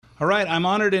All right, I'm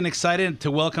honored and excited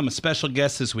to welcome a special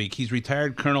guest this week. He's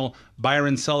retired Colonel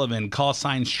Byron Sullivan, call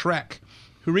sign Shrek,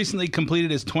 who recently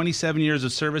completed his 27 years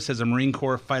of service as a Marine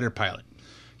Corps fighter pilot.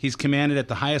 He's commanded at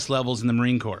the highest levels in the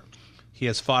Marine Corps. He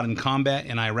has fought in combat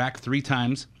in Iraq 3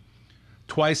 times,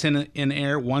 twice in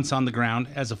air, once on the ground,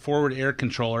 as a forward air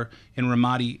controller in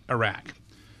Ramadi, Iraq.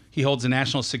 He holds a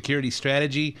national security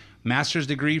strategy master's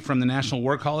degree from the National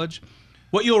War College.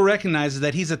 What you'll recognize is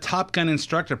that he's a Top Gun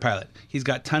instructor pilot. He's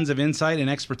got tons of insight and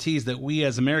expertise that we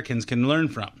as Americans can learn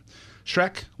from.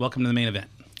 Shrek, welcome to the main event.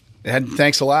 Ed,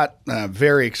 thanks a lot.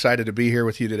 Very excited to be here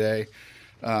with you today.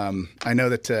 I know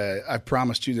that I've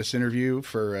promised you this interview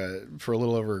for a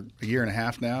little over a year and a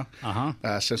half now,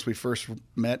 since we first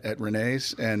met at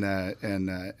Renee's, and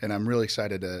I'm really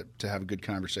excited to have a good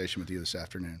conversation with you this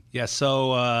afternoon. Yeah.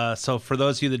 So for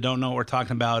those of you that don't know what we're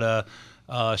talking about,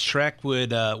 Shrek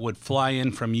would fly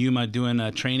in from Yuma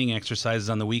doing training exercises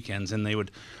on the weekends, and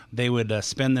they would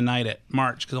spend the night at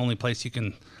March, because the only place you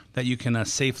can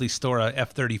safely store a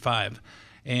F-35.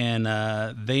 And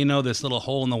they know this little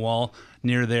hole in the wall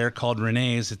near there called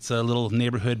Renee's. It's a little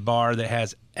neighborhood bar that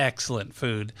has excellent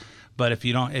food, but if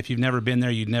you've never been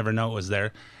there, you'd never know it was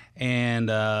there. And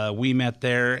we met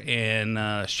there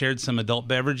and shared some adult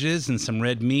beverages and some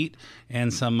red meat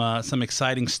and some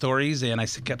exciting stories. And I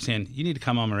kept saying, "You need to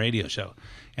come on my radio show."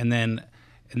 And then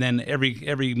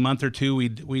every month or two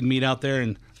we'd meet out there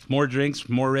and more drinks,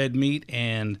 more red meat,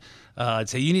 and I'd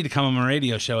say, "You need to come on my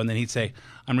radio show." And then he'd say,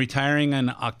 "I'm retiring in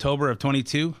October of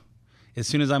 22. As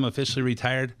soon as I'm officially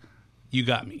retired, you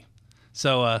got me."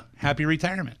 So happy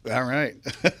retirement. All right.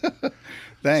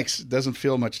 Thanks. It doesn't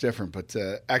feel much different, but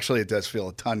actually it does feel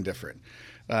a ton different.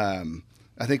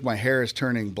 I think my hair is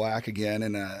turning black again,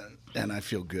 and I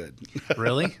feel good.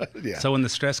 Really? Yeah. So when the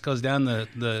stress goes down,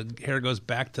 the hair goes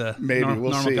back to maybe we'll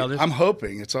normal see. colors? I'm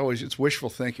hoping. It's wishful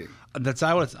thinking.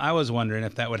 I was wondering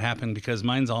if that would happen, because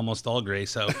mine's almost all gray.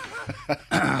 So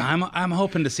I'm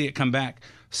hoping to see it come back.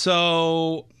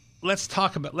 So let's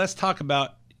talk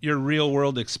about your real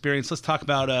world experience. Let's talk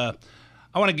about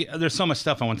there's so much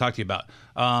stuff I want to talk to you about.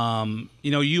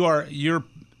 You're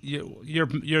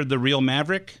the real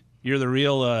Maverick. You're the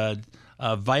real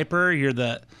Viper. You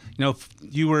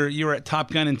were at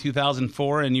Top Gun in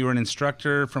 2004, and you were an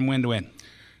instructor from when to when?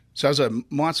 So I was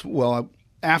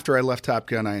after I left Top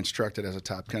Gun, I instructed as a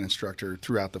Top Gun instructor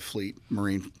throughout the fleet,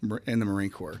 in the Marine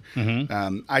Corps.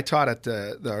 Mm-hmm. I taught at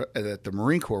the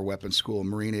Marine Corps Weapons School,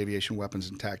 Marine Aviation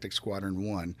Weapons and Tactics Squadron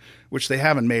 1, which they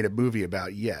haven't made a movie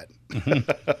about yet.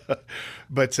 Mm-hmm.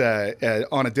 But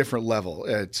on a different level.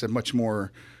 It's a much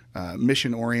more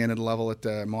mission-oriented level at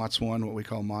MOTS 1, what we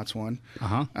call MOTS 1.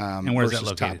 Uh-huh. And where's that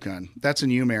located? Top Gun. That's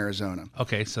in Yuma, Arizona.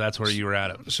 Okay, so that's where you were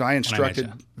at. So I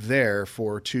instructed there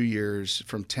for 2 years,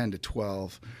 from 10 to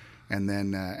 12, and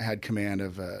then had command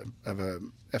of a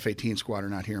F-18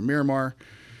 squadron out here in Miramar.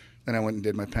 Then I went and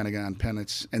did my Pentagon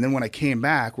penance. And then when I came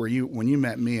back, when you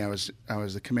met me, I was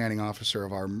the commanding officer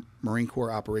of our Marine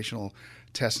Corps Operational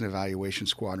Test and Evaluation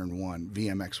Squadron 1,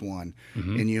 VMX-1,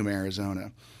 mm-hmm. in Yuma,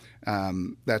 Arizona.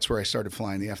 That's where I started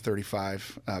flying the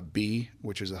F-35B,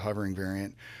 which is a hovering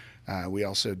variant. We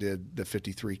also did the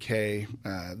 53K,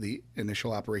 the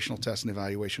initial operational test and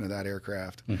evaluation of that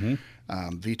aircraft. Mm-hmm.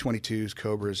 V-22s,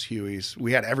 Cobras, Hueys.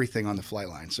 We had everything on the flight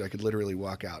line, so I could literally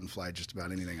walk out and fly just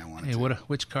about anything I wanted to.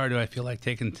 Which car do I feel like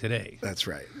taking today? That's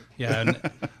right. Yeah. And,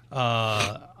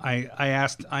 I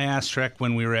asked Shrek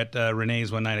when we were at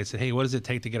Renee's one night. I said, "Hey, what does it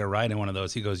take to get a ride in one of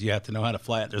those?" He goes, "You have to know how to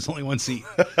fly it. There's only one seat."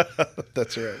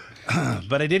 That's right.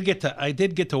 But I did get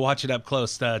to watch it up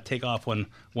close. Take off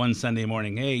one Sunday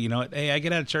morning. Hey, you know what? Hey, I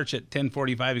get out of church at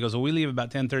 10:45. He goes, "Well, we leave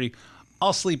about 10:30.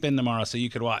 I'll sleep in tomorrow so you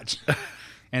could watch."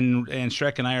 And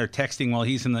Shrek and I are texting while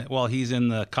he's in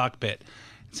the cockpit,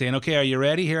 saying, "Okay, are you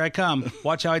ready? Here I come.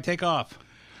 Watch how I take off."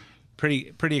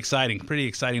 Pretty exciting. Pretty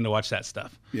exciting to watch that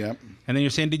stuff. Yep. And then you're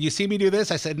saying, "Did you see me do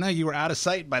this?" I said, "No, you were out of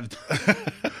sight by the time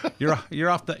you're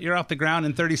off the ground,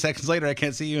 and 30 seconds later I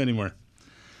can't see you anymore."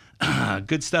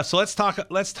 Good stuff. So let's talk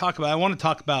about. I want to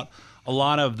talk about a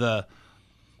lot of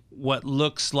what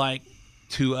looks like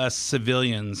to us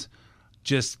civilians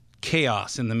just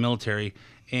chaos in the military,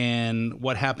 and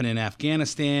what happened in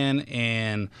Afghanistan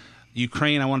and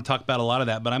Ukraine. I want to talk about a lot of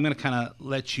that, but I'm going to kind of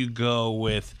let you go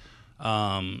with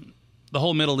the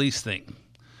whole Middle East thing.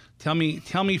 Tell me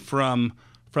from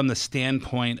the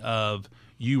standpoint of,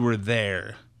 you were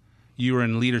there, you were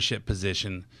in leadership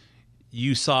position,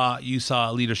 you saw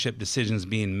leadership decisions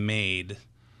being made.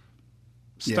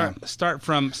 Start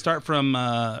from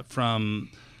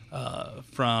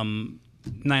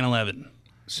 9/11.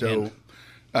 So,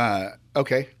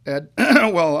 okay, Ed.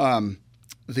 Well,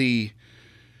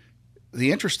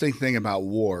 the interesting thing about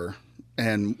war,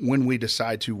 and when we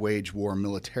decide to wage war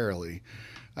militarily,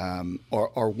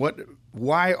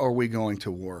 why are we going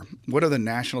to war? What are the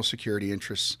national security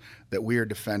interests that we are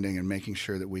defending and making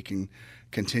sure that we can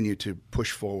continue to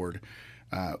push forward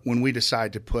when we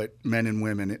decide to put men and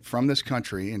women from this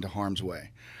country into harm's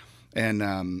way? And,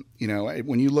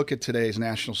 when you look at today's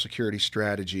national security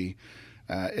strategy,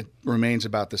 it remains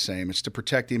about the same. It's to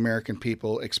protect the American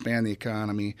people, expand the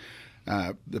economy,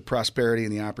 the prosperity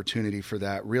and the opportunity for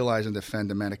that, realize and defend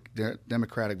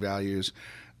democratic values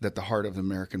that are at the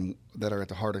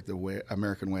heart of the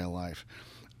American way of life.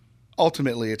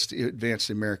 Ultimately, it's to advance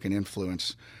the American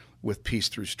influence with peace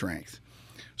through strength.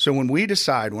 So when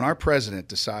our president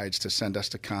decides to send us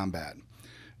to combat,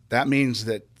 that means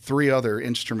that 3 other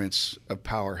instruments of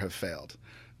power have failed: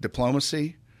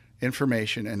 diplomacy,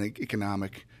 information, and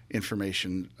economic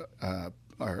information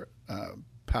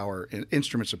power.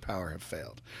 Instruments of power have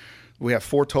failed. We have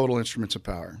 4 total instruments of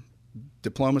power: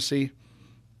 diplomacy,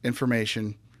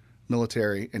 information,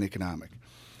 military, and economic.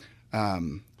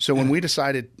 So when we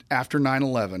decided after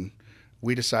 9/11,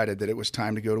 we decided that it was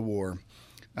time to go to war.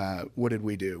 What did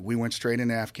we do? We went straight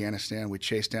into Afghanistan. We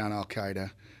chased down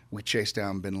Al-Qaeda. We chased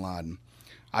down bin Laden.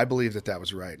 I believe that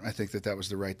was right. I think that was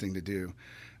the right thing to do.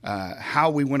 How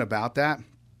we went about that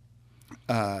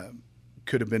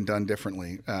could have been done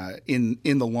differently in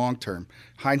the long term.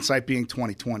 Hindsight being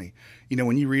 2020.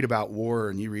 When you read about war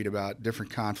and you read about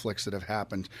different conflicts that have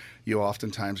happened, you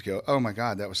oftentimes go, "Oh my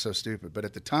God, that was so stupid." But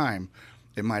at the time,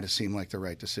 it might have seemed like the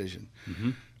right decision.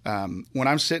 Mm-hmm. When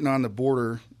I'm sitting on the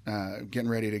border, getting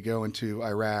ready to go into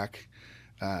Iraq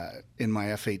in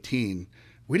my F-18,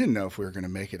 we didn't know if we were going to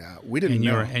make it out. We didn't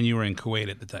know. And you were in Kuwait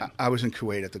at the time. I was in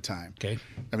Kuwait at the time. Okay.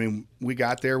 I mean, we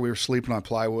got there. We were sleeping on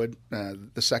plywood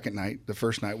the second night. The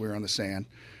first night we were on the sand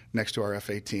next to our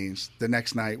F-18s. The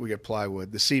next night we got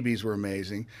plywood. The CBs were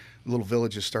amazing. Little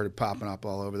villages started popping up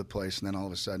all over the place, and then all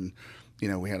of a sudden,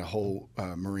 we had a whole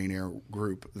Marine Air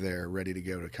group there ready to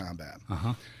go to combat.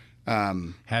 Uh-huh.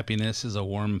 Happiness is a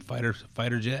warm fighter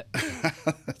jet.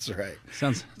 That's right.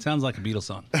 Sounds like a Beatles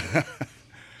song.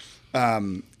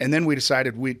 And then we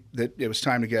decided that it was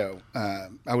time to go.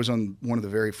 I was on one of the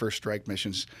very first strike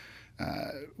missions,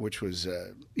 which was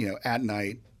at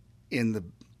night in the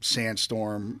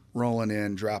sandstorm, rolling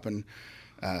in, dropping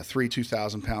 3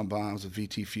 2,000-pound bombs with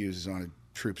VT fuses on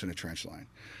troops in a trench line.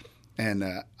 And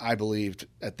I believed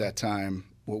at that time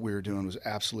what we were doing was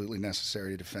absolutely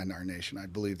necessary to defend our nation. I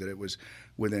believed that it was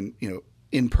within,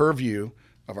 in purview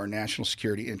of our national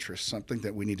security interests, something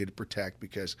that we needed to protect,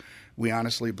 because we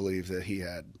honestly believe that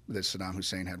that Saddam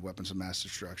Hussein had weapons of mass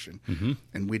destruction, mm-hmm.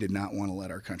 and we did not want to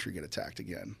let our country get attacked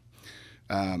again.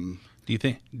 Do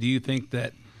you think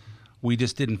that we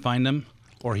just didn't find them,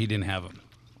 or he didn't have them?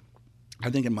 I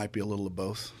think it might be a little of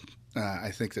both. I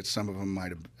think that some of them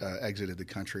might have exited the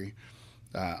country.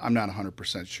 I'm not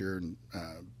 100% sure,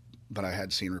 but I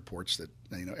had seen reports that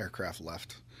aircraft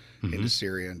left mm-hmm. into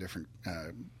Syria and different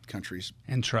countries.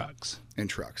 And trucks.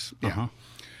 Yeah.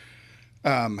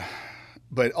 Uh-huh.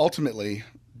 But ultimately,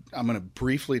 I'm going to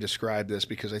briefly describe this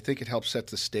because I think it helps set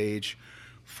the stage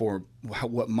for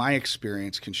what my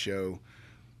experience can show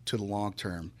to the long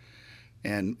term.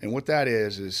 And what that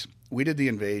is we did the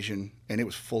invasion, and it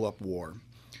was full-up war.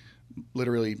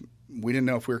 Literally, we didn't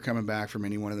know if we were coming back from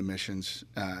any one of the missions.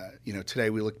 Today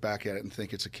we look back at it and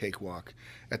think it's a cakewalk.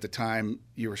 At the time,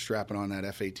 you were strapping on that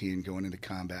F-18 going into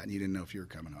combat, and you didn't know if you were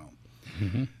coming home.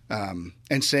 Mm-hmm.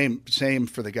 And same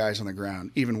for the guys on the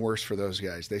ground. Even worse for those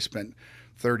guys. They spent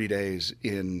 30 days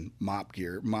in mop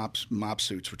gear, mop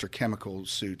suits, which are chemical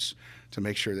suits, to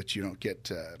make sure that you don't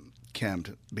get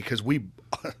chemmed. Because we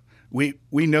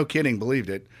no kidding believed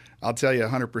it. I'll tell you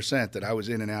 100% that I was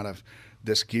in and out of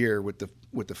this gear with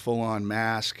the full-on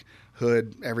mask,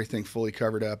 hood, everything fully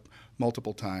covered up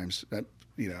multiple times, at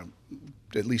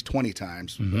least 20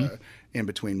 times mm-hmm. In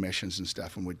between missions and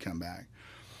stuff when we'd come back.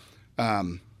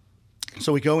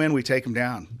 So we go in, we take them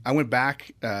down. I went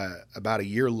back about a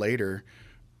year later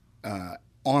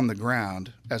on the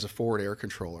ground as a forward air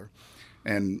controller.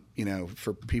 And,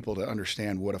 for people to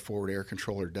understand what a forward air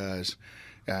controller does,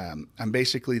 I'm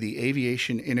basically the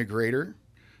aviation integrator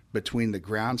between the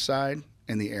ground side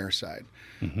and the air side.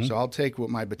 Mm-hmm. So I'll take what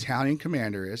my battalion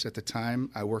commander is. At the time,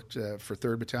 I worked for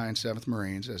 3rd Battalion, 7th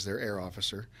Marines as their air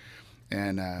officer.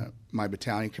 And my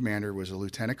battalion commander was a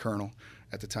lieutenant colonel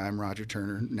at the time, Roger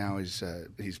Turner. Now he's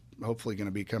hopefully going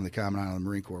to become the commandant of the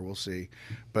Marine Corps. We'll see.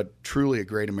 But truly a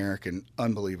great American,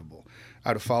 unbelievable.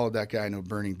 I'd have followed that guy into a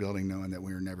burning building knowing that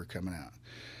we were never coming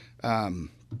out.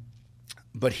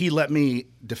 But he let me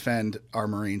defend our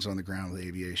Marines on the ground with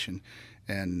aviation.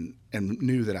 and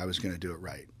knew that I was going to do it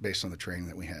right based on the training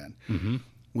that we had. Mm-hmm.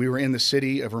 We were in the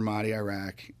city of Ramadi,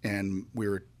 Iraq, and we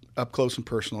were up close and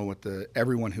personal with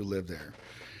everyone who lived there.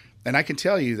 And I can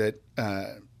tell you that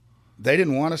they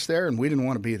didn't want us there, and we didn't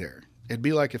want to be there. It'd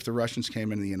be like if the Russians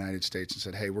came into the United States and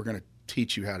said, hey, we're going to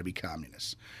teach you how to be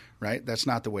communists, right? That's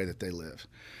not the way that they live.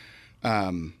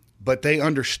 But they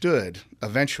understood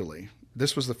eventually.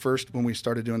 This was the first, when we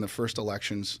started doing the first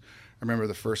elections. I remember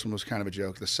the first one was kind of a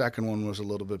joke. The second one was a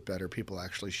little bit better. People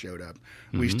actually showed up.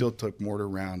 Mm-hmm. We still took mortar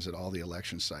rounds at all the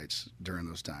election sites during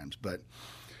those times. But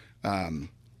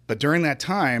during that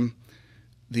time,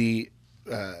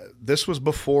 this was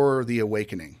before the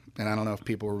awakening. And I don't know if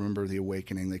people remember the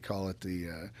awakening. They call it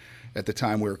at the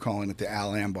time we were calling it the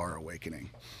Al Anbar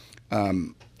awakening.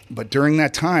 But during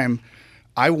that time,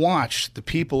 I watched the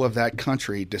people of that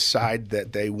country decide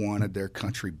that they wanted their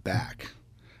country back.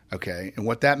 Okay. And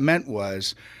what that meant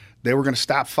was they were going to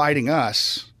stop fighting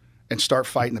us and start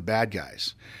fighting the bad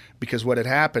guys. Because what had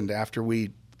happened after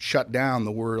we shut down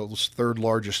the world's third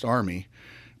largest army,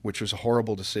 which was a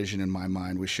horrible decision in my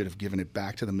mind, we should have given it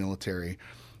back to the military,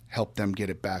 help them get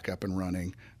it back up and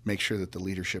running, make sure that the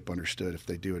leadership understood if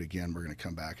they do it again, we're going to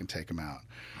come back and take them out.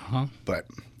 Uh-huh. But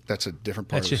that's a different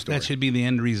part of the story. That should be the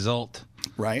end result,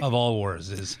 right, of all wars,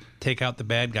 is take out the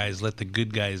bad guys, let the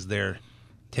good guys there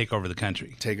take over the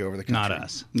country. Take over the country. Not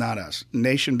us. Not us.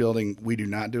 Nation building, we do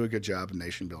not do a good job of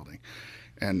nation building.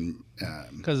 And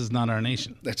because it's not our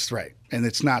nation. That's right. And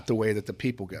it's not the way that the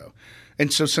people go.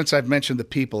 And so since I've mentioned the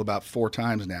people about 4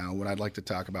 times now, what I'd like to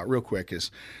talk about real quick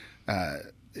is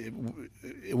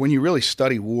when you really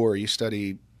study war, you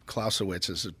study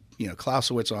Clausewitz.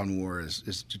 Clausewitz on War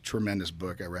is a tremendous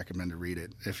book. I recommend to read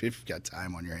it if you've got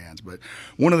time on your hands. But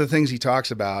one of the things he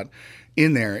talks about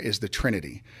in there is the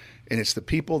Trinity. And it's the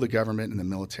people, the government, and the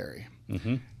military.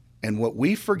 Mm-hmm. And what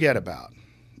we forget about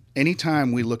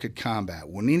anytime we look at combat,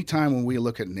 anytime when we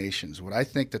look at nations, what I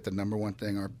think that the number one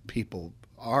thing our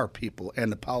people and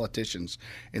the politicians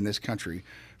in this country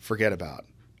forget about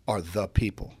are the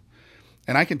people.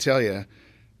 And I can tell you,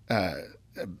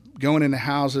 going into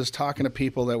houses, talking to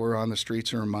people that were on the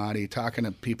streets in Ramadi, talking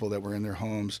to people that were in their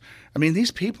homes. I mean,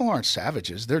 these people aren't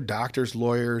savages. They're doctors,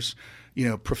 lawyers,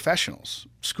 professionals,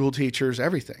 school teachers,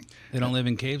 everything. They don't live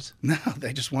in caves? No,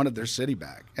 they just wanted their city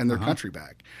back and their country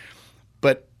back.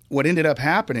 But what ended up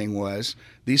happening was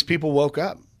these people woke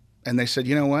up and they said,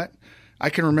 you know what? I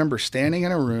can remember standing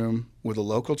in a room with a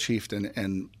local chieftain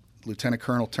and Lieutenant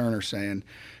Colonel Turner saying,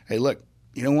 hey, look,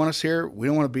 you don't want us here. We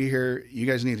don't want to be here. You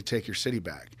guys need to take your city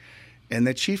back. And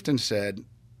the chieftain said,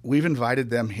 we've invited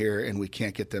them here and we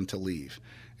can't get them to leave.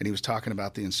 And he was talking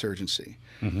about the insurgency.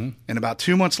 Mm-hmm. And about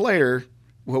 2 months later,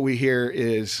 what we hear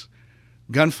is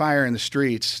gunfire in the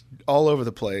streets all over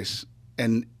the place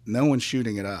and no one's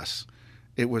shooting at us.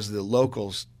 It was the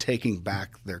locals taking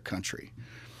back their country.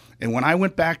 And when I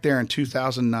went back there in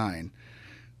 2009,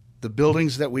 the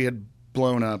buildings that we had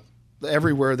blown up,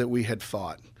 everywhere that we had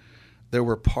fought, there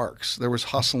were parks. There was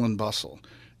hustle and bustle.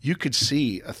 You could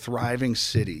see a thriving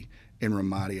city in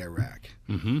Ramadi, Iraq.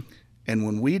 Mm-hmm.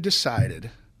 And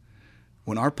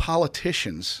when our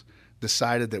politicians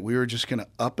decided that we were just going to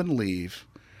up and leave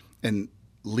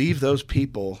those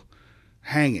people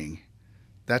hanging,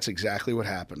 that's exactly what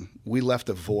happened. We left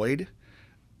a void.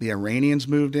 The Iranians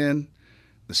moved in.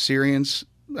 The Syrians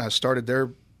started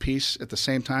their peace at the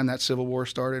same time that civil war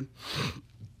started.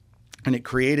 And it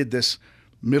created this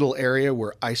middle area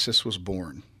where ISIS was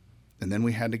born. And then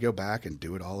we had to go back and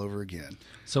do it all over again.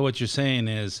 So what you're saying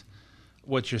is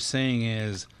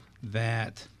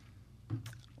that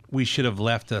we should have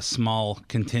left a small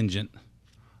contingent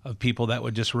of people that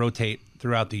would just rotate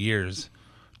throughout the years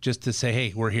just to say,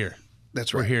 hey, we're here.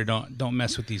 That's right. We're here. Don't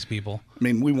mess with these people. I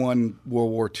mean, we won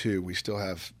World War II. We still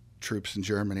have troops in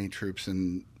Germany, troops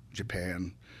in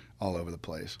Japan, all over the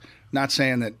place. Not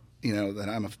saying that, that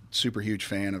I'm a super huge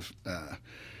fan of,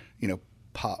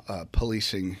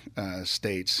 policing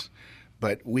states,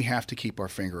 but we have to keep our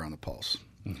finger on the pulse.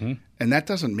 Mm-hmm. And that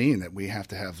doesn't mean that we have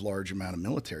to have large amount of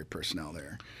military personnel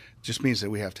there. It just means that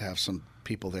we have to have some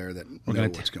people there that know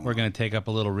what's going on. We're going to take up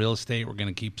a little real estate. We're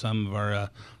going to keep some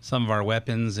of our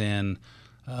weapons, and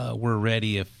we're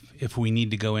ready if we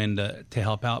need to go in to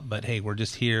help out. But hey, we're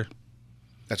just here.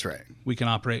 That's right. We can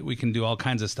operate. We can do all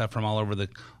kinds of stuff from all over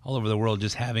the world.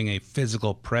 Just having a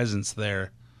physical presence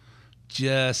there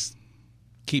just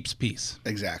keeps peace.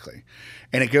 Exactly.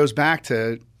 And it goes back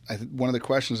to one of the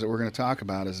questions that we're going to talk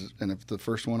about is, and if the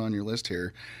first one on your list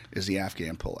here is the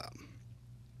Afghan pullout.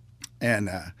 And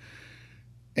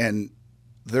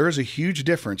there is a huge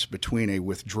difference between a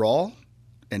withdrawal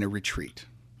and a retreat.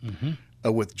 Mm-hmm.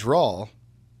 A withdrawal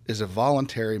is a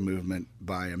voluntary movement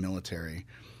by a military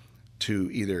to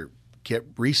either get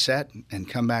reset and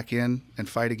come back in and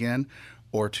fight again,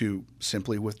 or to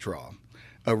simply withdraw.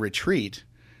 A retreat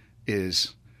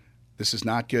is, this is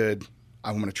not good.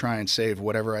 I'm going to try and save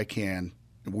whatever I can.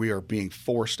 We are being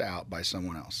forced out by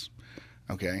someone else.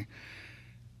 Okay?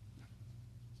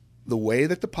 The way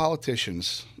that the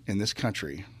politicians in this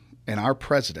country and our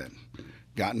president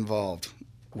got involved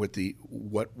with the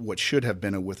what should have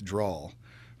been a withdrawal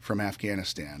from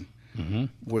Afghanistan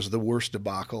was the worst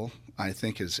debacle I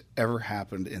think has ever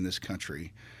happened in this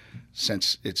country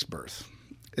since its birth.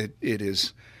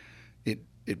 It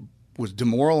was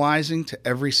demoralizing to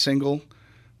every single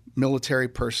military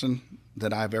person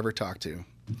that I've ever talked to.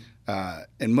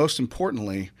 And most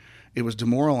importantly, it was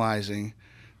demoralizing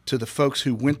to the folks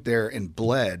who went there and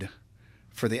bled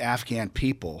for the Afghan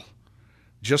people,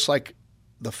 just like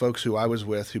the folks who I was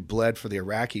with who bled for the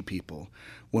Iraqi people.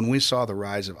 When we saw the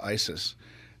rise of ISIS,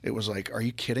 it was like, are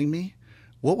you kidding me?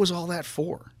 What was all that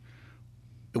for?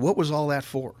 What was all that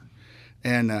for?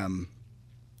 And,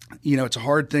 it's a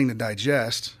hard thing to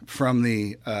digest from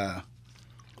the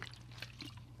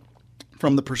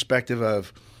perspective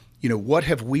of, what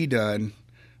have we done?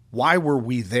 Why were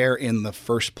we there in the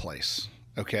first place?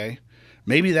 Okay.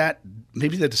 Maybe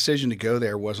the decision to go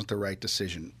there wasn't the right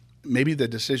decision. Maybe the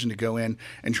decision to go in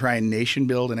and try and nation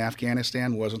build in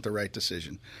Afghanistan wasn't the right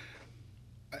decision.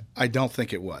 I don't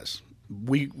think it was.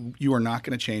 You are not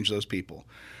going to change those people.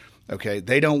 Okay.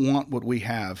 They don't want what we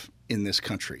have in this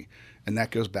country. And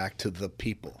that goes back to the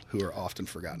people who are often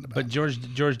forgotten about. But George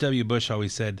W. Bush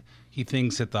always said he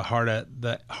thinks that the heart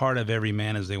of every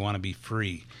man is they want to be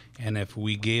free. And if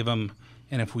we gave them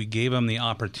the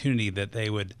opportunity that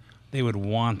they would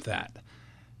want that.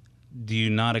 Do you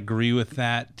not agree with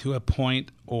that to a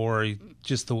point, or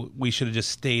we should have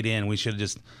just stayed in? We should have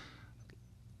just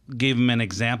gave them an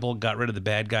example, got rid of the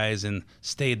bad guys, and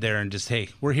stayed there and just, hey,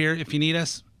 we're here if you need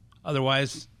us.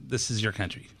 Otherwise, this is your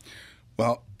country.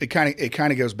 Well, it kind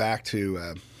of goes back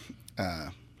to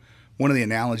one of the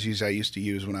analogies I used to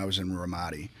use when I was in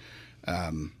Ramadi.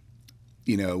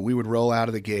 We would roll out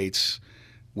of the gates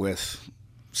with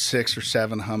 6 or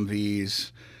 7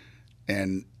 Humvees,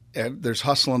 and there's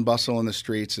hustle and bustle in the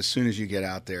streets. As soon as you get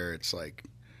out there, it's like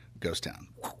ghost town.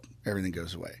 Everything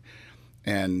goes away.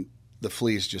 And the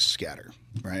fleas just scatter,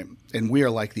 right? And we are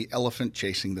like the elephant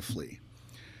chasing the flea.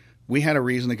 We had a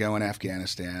reason to go in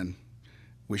Afghanistan.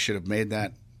 We should have made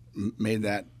that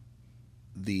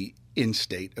the end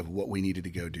state of what we needed to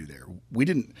go do there. We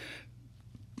didn't.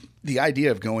 The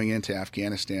idea of going into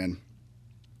Afghanistan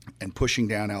and pushing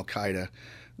down Al-Qaeda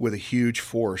with a huge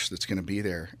force that's going to be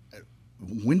there,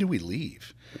 when do we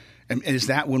leave? And is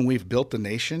that when we've built the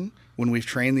nation? When we've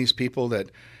trained these people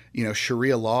that,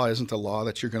 Sharia law isn't the law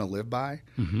that you're going to live by?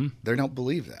 Mm-hmm. They don't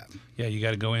believe that. Yeah, you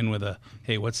got to go in with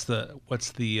hey, what's the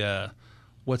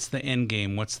end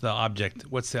game? What's the object?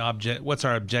 What's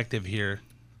our objective here?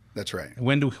 That's right.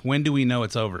 When do we know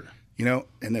it's over?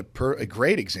 And a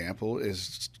great example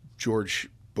is George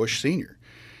Bush Sr.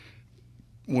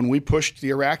 When we pushed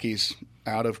the Iraqis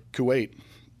out of Kuwait,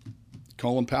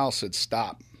 Colin Powell said,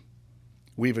 "Stop.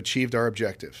 We've achieved our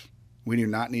objective. We do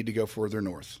not need to go further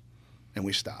north." And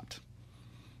we stopped.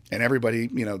 And everybody,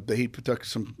 he took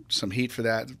some heat for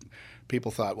that.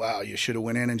 People thought, wow, you should have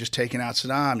went in and just taken out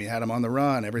Saddam. You had him on the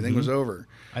run. Everything was over.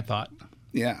 I thought.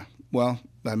 Yeah. Well,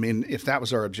 if that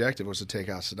was our objective, was to take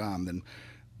out Saddam,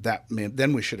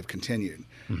 then we should have continued.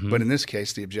 Mm-hmm. But in this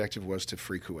case, the objective was to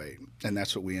free Kuwait. And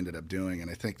that's what we ended up doing. And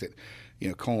I think that,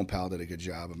 Colin Powell did a good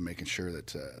job of making sure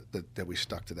that we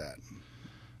stuck to that.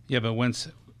 Yeah, but once,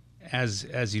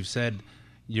 as you've said,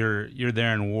 you're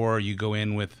there in war, you go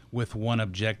in with one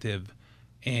objective,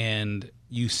 and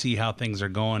you see how things are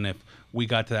going. If we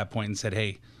got to that point and said,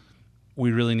 hey,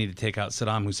 we really need to take out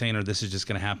Saddam Hussein, or this is just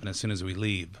going to happen as soon as we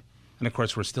leave. And of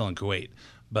course, we're still in Kuwait,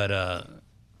 but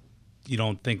you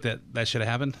don't think that should have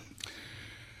happened?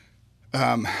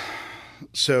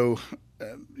 So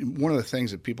one of the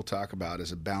things that people talk about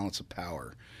is a balance of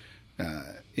power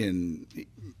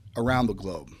around the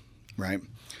globe, right?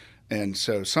 And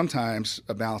so sometimes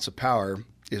a balance of power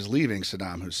is leaving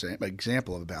Saddam Hussein. An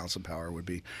example of a balance of power would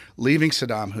be leaving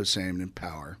Saddam Hussein in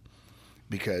power,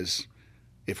 because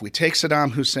if we take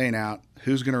Saddam Hussein out,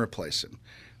 who's going to replace him?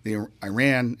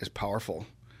 Iran is powerful,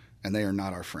 and they are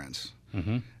not our friends.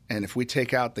 Mm-hmm. And if we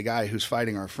take out the guy who's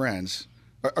fighting our friends,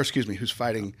 who's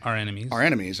fighting our enemies, our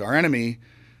enemy,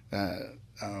 how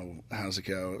does it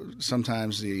go?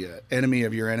 Sometimes the enemy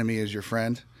of your enemy is your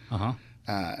friend. Uh-huh.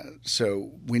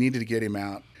 So we needed to get him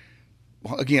out.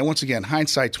 Well, once again,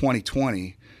 hindsight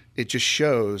 2020, it just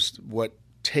shows what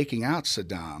taking out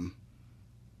Saddam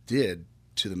did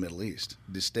to the Middle East,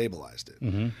 destabilized it.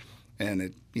 Mm-hmm.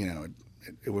 And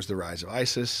it was the rise of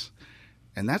ISIS,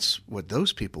 and that's what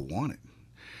those people wanted.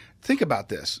 Think about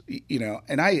this,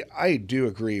 and I do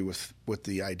agree with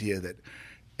the idea that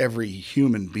every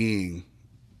human being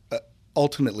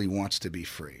ultimately wants to be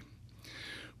free.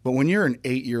 But when you're an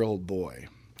 8-year-old boy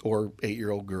or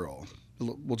 8-year-old girl,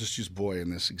 we'll just use boy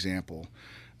in this example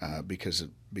because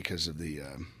of the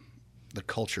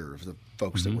culture of the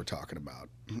folks that we're talking about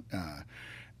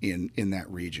in that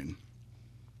region.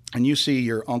 And you see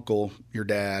your uncle, your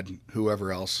dad,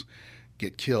 whoever else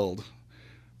get killed,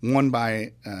 one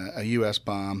by a U.S.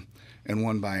 bomb and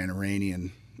one by an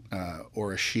Iranian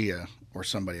or a Shia or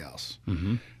somebody else.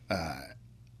 Mm-hmm.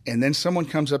 And then someone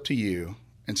comes up to you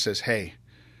and says, hey,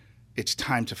 it's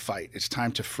time to fight. It's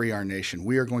time to free our nation.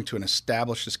 We are going to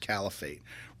establish this caliphate.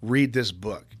 Read this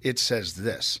book. It says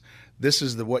this. This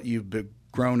is what you've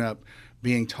grown up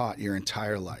being taught your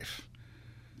entire life.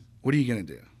 What are you going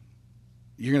to do?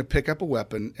 You're going to pick up a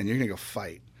weapon and you're going to go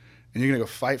fight. And you're going to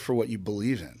go fight for what you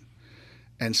believe in.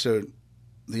 And so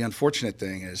the unfortunate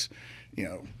thing is,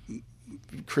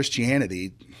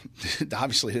 Christianity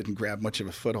obviously didn't grab much of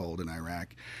a foothold in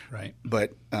Iraq. Right.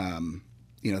 But,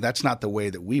 that's not the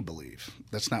way that we believe.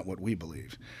 That's not what we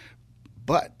believe.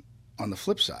 But on the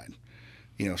flip side,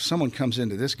 if someone comes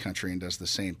into this country and does the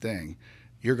same thing,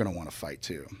 you're going to want to fight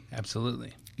too.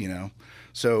 Absolutely.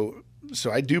 So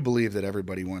I do believe that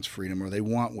everybody wants freedom, or they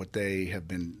want what they have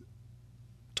been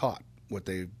taught, what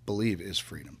they believe is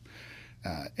freedom.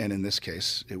 And in this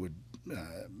case,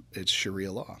 it's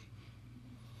Sharia law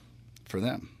for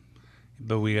them.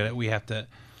 But we have to,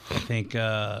 I think,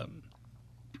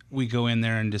 we go in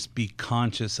there and just be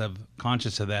conscious of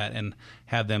that, and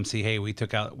have them see, hey, we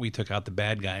took out the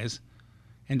bad guys,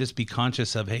 and just be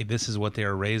conscious of, hey, this is what they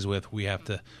are raised with. We have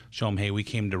to show them, hey, we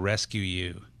came to rescue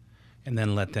you, and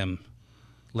then let them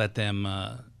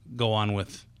go on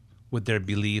with their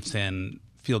beliefs and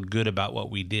feel good about what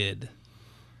we did.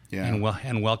 Yeah.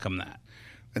 And welcome that.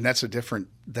 And that's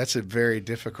a very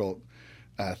difficult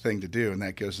thing to do, and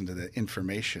that goes into the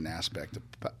information aspect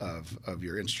of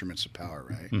your instruments of power,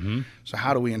 right? Mm-hmm. So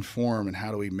how do we inform and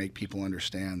how do we make people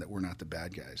understand that we're not the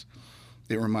bad guys?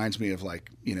 It reminds me of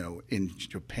in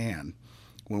Japan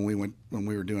when we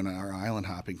were doing our island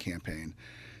hopping campaign.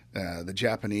 The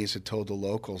Japanese had told the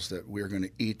locals that we were going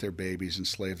to eat their babies,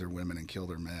 enslave their women, and kill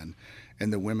their men.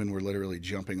 And the women were literally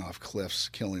jumping off cliffs,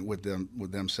 killing with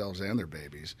themselves and their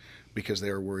babies, because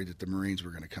they were worried that the Marines were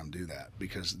going to come do that,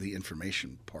 because of the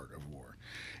information part of war.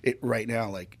 Right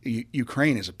now,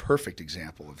 Ukraine is a perfect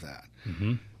example of that.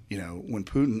 Mm-hmm. When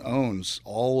Putin owns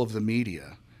all of the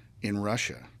media in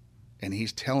Russia, and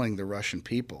he's telling the Russian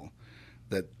people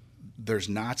that there's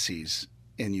Nazis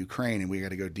in Ukraine and we got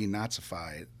to go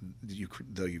denazify the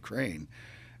Ukraine,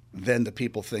 then the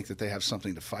people think that they have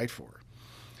something to fight for.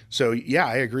 So, yeah,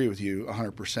 I agree with you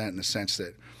 100% in the sense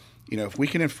that, if we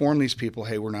can inform these people,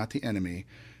 hey, we're not the enemy,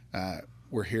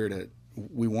 we're here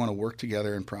we want to work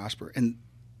together and prosper. And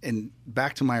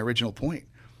back to my original point,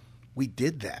 we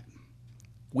did that.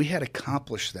 We had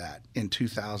accomplished that in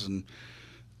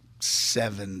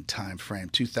 2007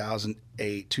 timeframe,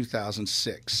 2008,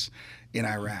 2006 in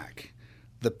Iraq.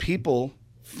 The people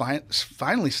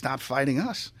finally stopped fighting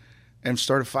us and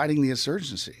started fighting the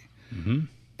insurgency. Mm-hmm.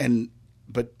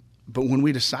 But when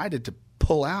we decided to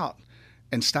pull out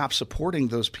and stop supporting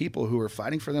those people who were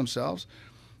fighting for themselves,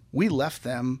 we left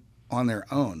them on their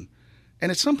own.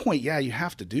 And at some point, yeah, you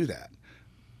have to do that.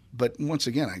 But once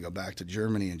again, I go back to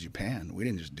Germany and Japan. We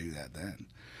didn't just do that then,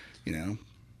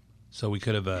 So we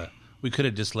could have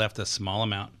just left a small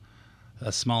amount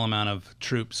of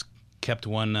troops, kept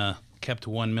one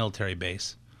military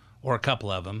base, or a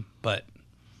couple of them, but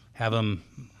have them,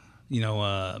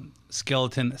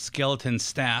 skeleton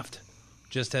staffed,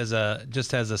 just as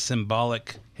a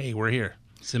symbolic, hey, we're here,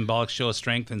 symbolic show of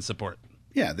strength and support.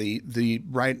 Yeah, the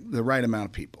right amount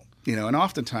of people, and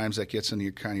oftentimes that gets into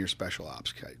your special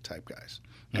ops type guys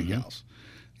and Mm-hmm. gals.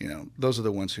 Those are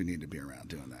the ones who need to be around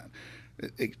doing that.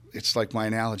 It's like my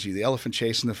analogy: the elephant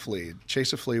chasing the flea.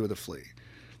 Chase a flea with a flea.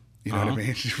 You know what I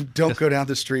mean? Don't go down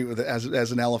the street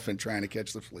as an elephant trying to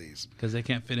catch the fleas, because they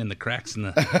can't fit in the cracks in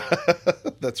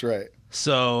the. That's right.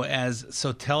 So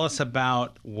tell us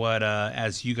about what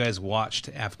as you guys watched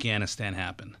Afghanistan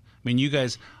happen. I mean,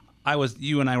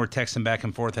 you and I were texting back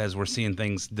and forth as we're seeing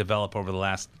things develop over the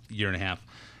last year and a half,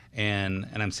 and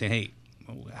I'm saying, hey,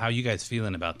 how are you guys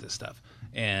feeling about this stuff?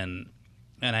 And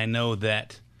I know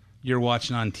that you're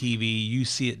watching on TV, you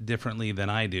see it differently than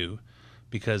I do,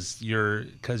 because your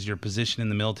position in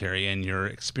the military and your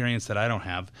experience that I don't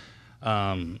have.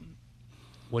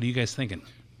 What are you guys thinking?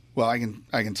 Well, I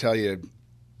can tell you,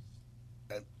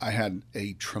 I had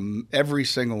every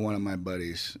single one of my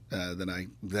buddies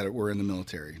that were in the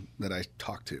military that I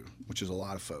talked to, which is a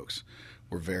lot of folks,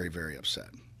 were very, very upset.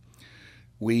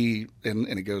 And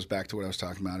it goes back to what I was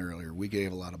talking about earlier. We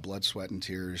gave a lot of blood, sweat, and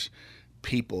tears,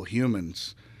 people,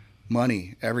 humans,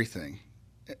 money, everything,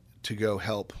 to go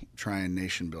help try and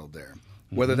nation build there.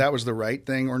 Mm-hmm. Whether that was the right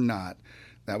thing or not,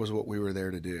 that was what we were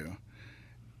there to do.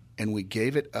 And we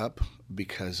gave it up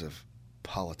because of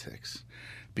politics.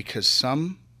 Because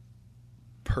some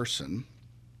person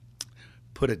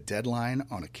put a deadline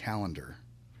on a calendar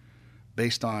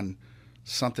based on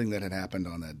something that had happened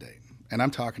on that date. And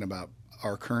I'm talking about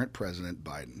our current president,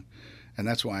 Biden. And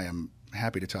that's why I'm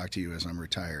happy to talk to you as I'm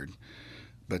retired.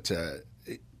 But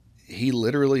he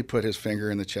literally put his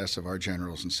finger in the chest of our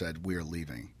generals and said, "We are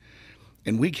leaving."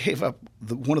 And we gave up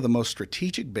one of the most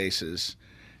strategic bases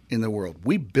in the world.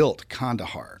 We built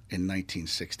Kandahar in the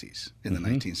 1960s.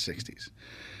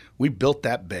 We built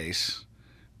that base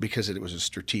because it was a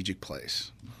strategic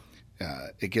place.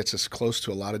 It gets us close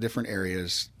to a lot of different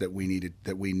areas that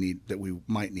we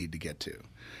might need to get to.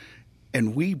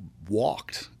 And we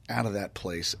walked out of that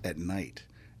place at night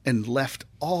and left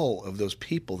all of those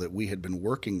people that we had been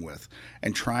working with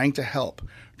and trying to help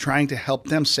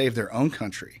them save their own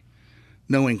country,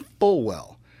 knowing full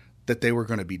well that they were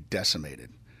going to be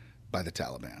decimated by the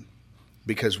Taliban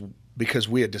because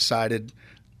we had decided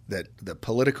that the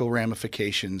political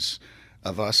ramifications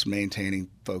of us maintaining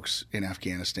folks in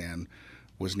Afghanistan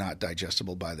was not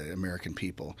digestible by the American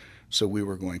people, so we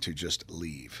were going to just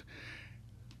leave.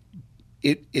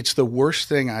 It's the worst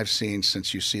thing I've seen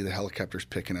since you see the helicopters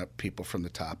picking up people from the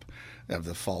top of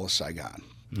the fall of Saigon,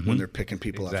 when they're picking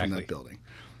people up from that building.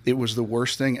 It was the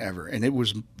worst thing ever, and it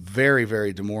was very,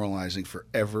 very demoralizing for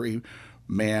every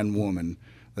man, woman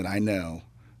that I know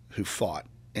who fought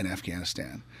in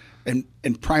Afghanistan. And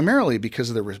primarily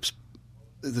because of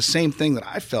the same thing that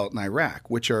I felt in Iraq,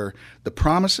 which are the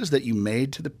promises that you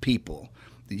made to the people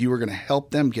that you were going to help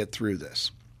them get through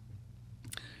this.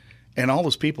 And all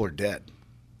those people are dead.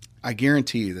 I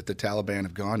guarantee you that the Taliban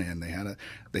have gone in.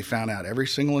 They found out every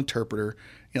single interpreter.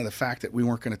 The fact that we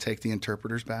weren't going to take the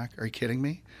interpreters back. Are you kidding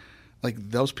me? Like,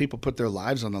 those people put their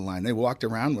lives on the line. They walked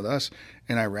around with us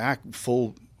in Iraq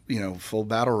full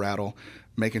battle rattle,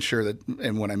 making sure that,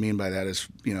 and what I mean by that is,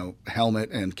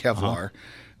 helmet and Kevlar,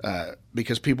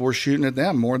 because people were shooting at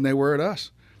them more than they were at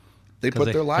us. They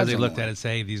put their lives on the line. Because they looked at it and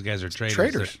say, these guys are traitors.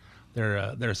 Traitors.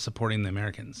 They're supporting the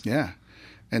Americans. Yeah.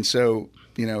 And so,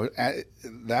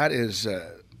 that is,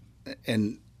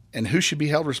 and who should be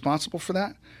held responsible for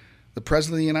that? The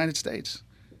President of the United States.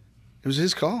 It was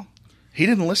his call. He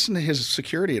didn't listen to his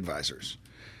security advisors.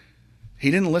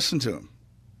 He didn't listen to them,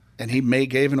 and he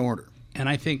gave an order. And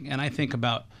I think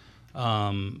about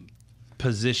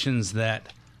positions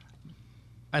that.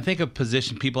 I think of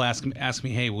position. People ask me,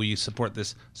 "Hey, will you support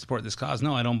this cause?"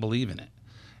 No, I don't believe in it.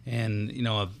 And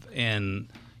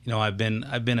I've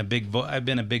been a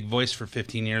big voice for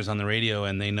 15 years on the radio,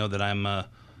 and they know that I'm a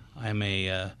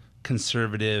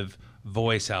conservative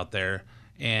voice out there.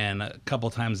 And a couple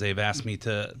of times they've asked me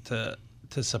to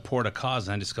support a cause,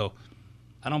 and I just go,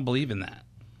 I don't believe in that.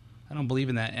 I don't believe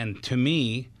in that. And to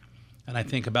me, and I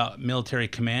think about military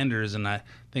commanders, and I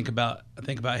think about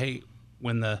hey,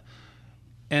 when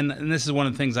and this is one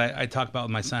of the things I talk about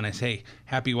with my son. I say,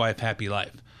 happy wife, happy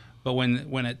life. But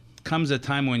when it comes a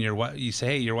time when you say,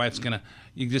 hey, your wife's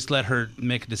you just let her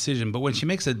make a decision. But when she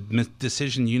makes a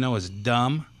decision is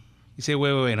dumb, you say,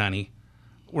 wait, honey,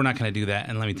 we're not going to do that,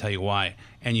 and let me tell you why.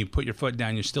 And you put your foot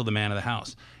down. You're still the man of the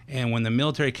house. And when the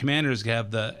military commanders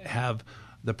have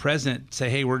the president say,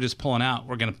 hey, we're just pulling out.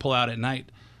 We're going to pull out at night.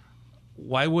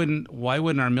 Why wouldn't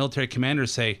our military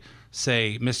commanders say,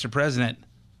 Mr. President,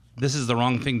 this is the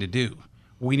wrong thing to do.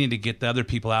 We need to get the other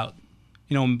people out.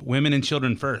 Women and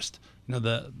children first.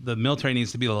 The military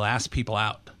needs to be the last people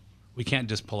out. We can't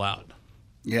just pull out.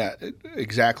 Yeah,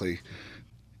 exactly.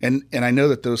 And I know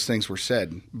that those things were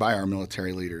said by our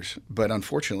military leaders, but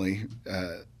unfortunately,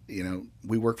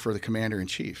 we work for the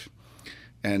commander-in-chief.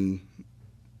 And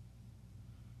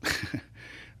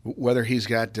whether he's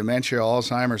got dementia,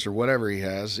 Alzheimer's, or whatever he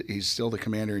has, he's still the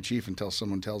commander-in-chief until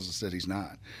someone tells us that he's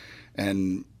not.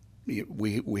 And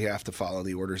we have to follow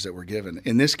the orders that we're given.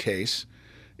 In this case,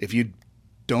 if you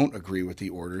don't agree with the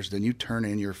orders, then you turn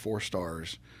in your 4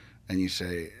 stars and you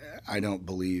say, I don't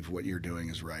believe what you're doing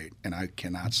is right, and I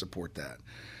cannot support that.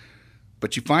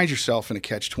 But you find yourself in a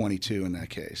catch-22 in that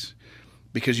case,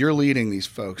 because you're leading these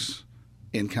folks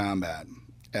in combat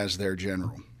as their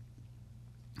general.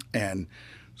 And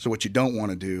so what you don't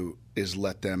want to do is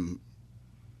let them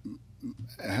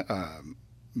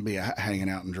be hanging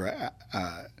out and dry.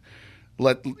 Hang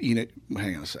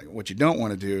on a second. What you don't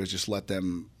want to do is just let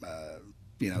them,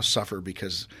 suffer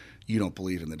because you don't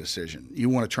believe in the decision. You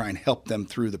want to try and help them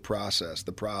through the process,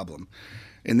 the problem.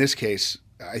 In this case,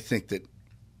 I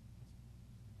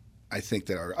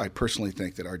personally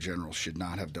think that our generals should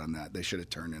not have done that. They should have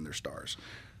turned in their stars.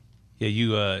 Yeah,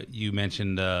 you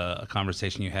mentioned a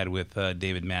conversation you had with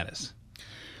David Mattis.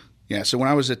 Yeah, so when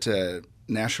I was at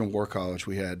National War College,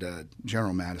 we had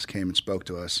General Mattis came and spoke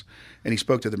to us, and he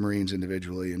spoke to the Marines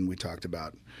individually, and we talked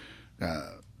about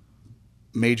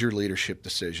major leadership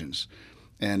decisions.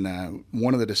 And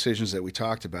one of the decisions that we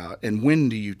talked about, and when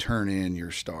do you turn in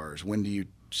your stars? When do you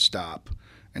stop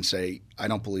and say, I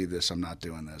don't believe this, I'm not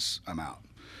doing this, I'm out?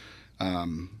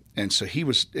 And so he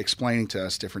was explaining to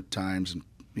us different times and,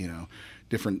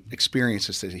 different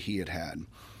experiences that he had had.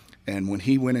 And when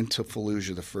he went into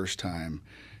Fallujah the first time,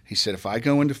 he said, if I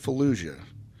go into Fallujah,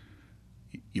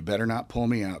 you better not pull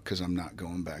me out because I'm not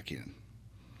going back in.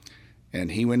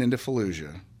 And he went into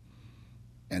Fallujah,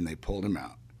 and they pulled him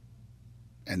out.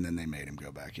 And then they made him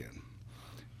go back in.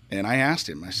 And I asked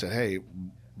him, I said, hey,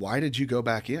 why did you go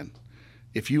back in?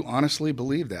 If you honestly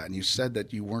believe that and you said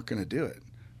that you weren't going to do it,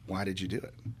 why did you do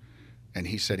it? And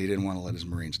he said he didn't want to let his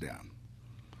Marines down.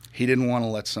 He didn't want to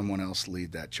let someone else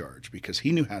lead that charge because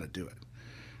he knew how to do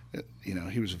it.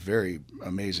 He was a very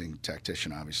amazing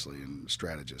tactician, obviously, and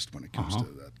strategist when it comes to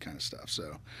that kind of stuff.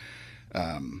 So,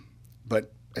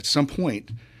 but at some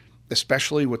point,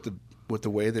 especially with the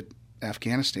way that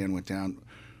Afghanistan went down,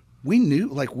 we knew,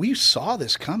 we saw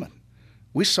this coming.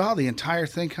 We saw the entire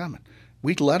thing coming.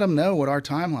 We let them know what our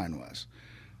timeline was.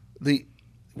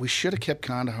 We should have kept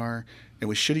Kandahar, and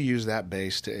we should have used that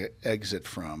base to exit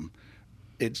from.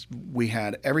 We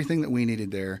had everything that we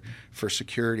needed there for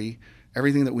security,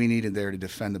 everything that we needed there to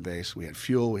defend the base. We had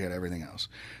fuel, we had everything else.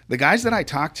 The guys that I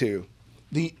talked to,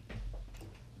 the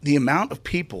amount of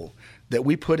people that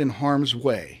we put in harm's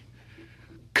way,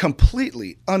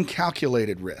 completely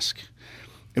uncalculated risk.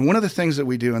 And one of the things that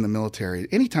we do in the military,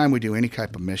 anytime we do any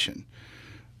type of mission,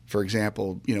 for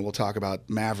example, we'll talk about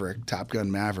Maverick, Top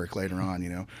Gun Maverick later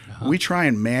on, we try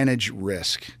and manage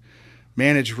risk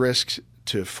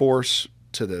to force,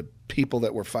 to the people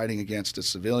that we're fighting against, to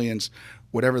civilians,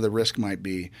 whatever the risk might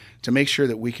be, to make sure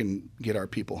that we can get our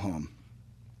people home.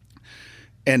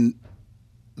 And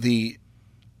the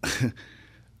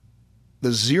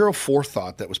zero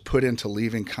forethought that was put into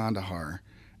leaving Kandahar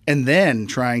and then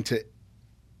trying to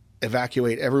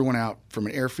evacuate everyone out from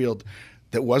an airfield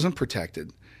that wasn't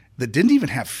protected, that didn't even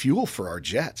have fuel for our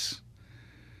jets.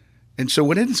 And so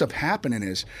what ends up happening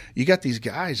is you got these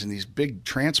guys in these big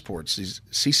transports, these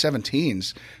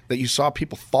C-17s that you saw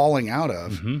people falling out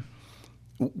of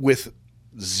with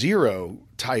zero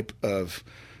type of,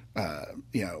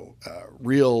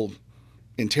 real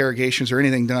interrogations or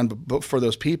anything done but for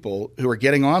those people who are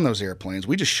getting on those airplanes.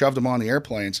 We just shoved them on the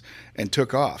airplanes and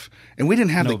took off. And we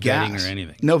didn't have the gas. No vetting or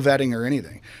anything. No vetting or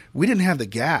anything. We didn't have the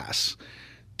gas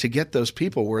to get those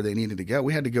people where they needed to go.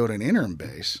 We had to go to an interim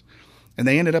base. And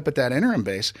they ended up at that interim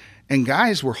base, and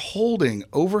guys were holding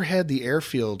overhead the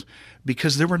airfield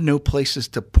because there were no places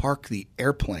to park the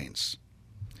airplanes.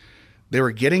 They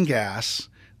were getting gas.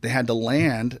 They had to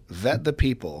land, vet the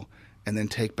people, and then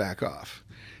take back off.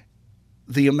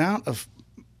 The amount of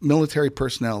military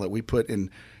personnel that we put in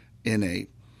a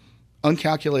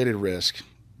uncalculated risk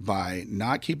by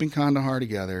not keeping Kandahar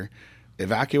together,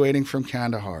 evacuating from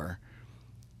Kandahar,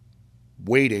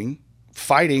 waiting,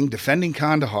 fighting, defending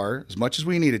Kandahar as much as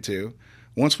we needed to.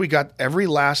 Once we got every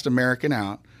last American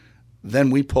out,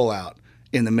 then we pull out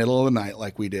in the middle of the night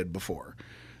like we did before.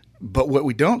 But what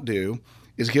we don't do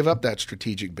is give up that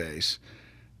strategic base,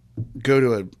 go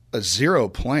to a zero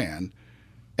plan,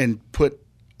 and put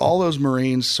all those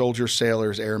Marines, soldiers,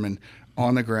 sailors, airmen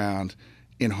on the ground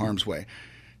in harm's way.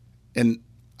 And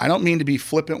I don't mean to be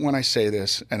flippant when I say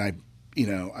this, and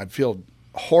I feel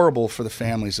horrible for the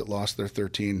families that lost their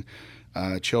 13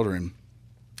 children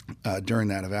during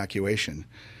that evacuation.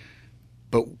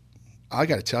 But I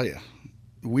got to tell you,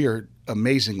 we are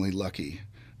amazingly lucky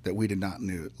that we did not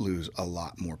lose a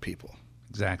lot more people.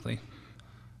 Exactly.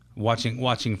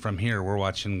 Watching from here, we're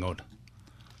watching go,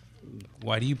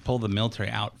 why do you pull the military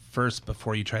out first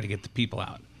before you try to get the people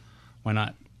out? Why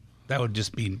not? You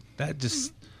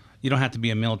don't have to be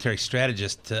a military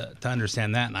strategist to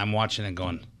understand that. And I'm watching and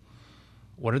going,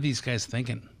 what are these guys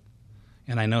thinking?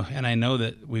 And I know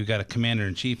that we've got a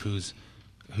commander-in-chief who's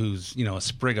a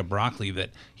sprig of broccoli, that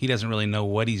he doesn't really know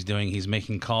what he's doing. He's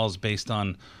making calls based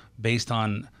on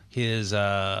his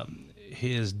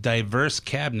diverse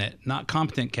cabinet, not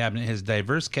competent cabinet, his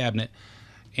diverse cabinet,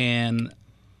 and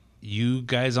you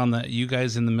guys in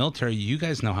the military, you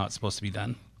guys know how it's supposed to be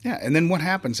done. Yeah, and then what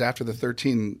happens after the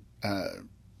 13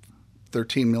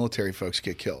 military folks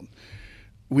get killed?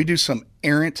 We do some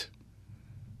errant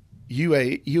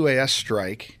UAS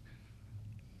strike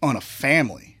on a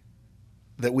family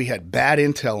that we had bad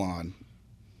intel on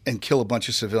and kill a bunch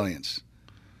of civilians.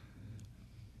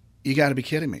 You got to be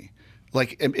kidding me.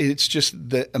 Like, it's just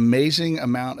the amazing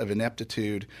amount of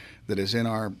ineptitude that is in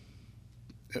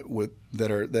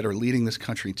that are leading this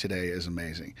country today is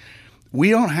amazing. We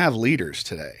don't have leaders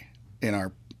today in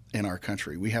our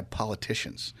country. We have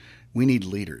politicians. We need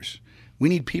leaders. We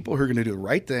need people who are going to do the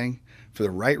right thing for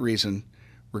the right reason,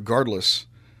 regardless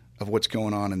of what's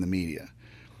going on in the media.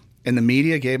 And the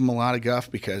media gave them a lot of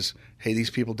guff because, hey, these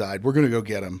people died. We're going to go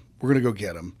get them. We're going to go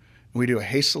get them. And we do a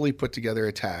hastily put together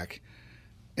attack,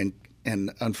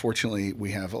 and unfortunately,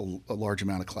 we have a large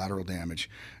amount of collateral damage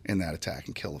in that attack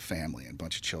and kill a family and a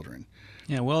bunch of children.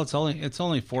 Yeah, well, it's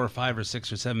only 4 or 5 or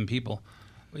 6 or 7 people.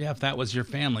 Yeah, if that was your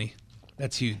family,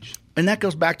 that's huge. And that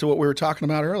goes back to what we were talking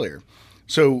about earlier.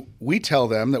 So we tell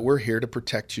them that we're here to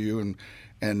protect you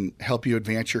and help you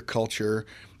advance your culture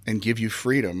and give you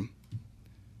freedom.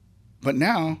 But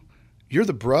now you're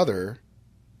the brother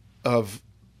of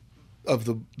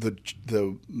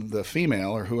the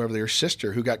female or whoever, their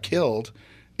sister, who got killed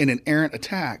in an errant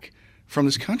attack from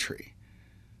this country.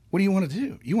 What do you want to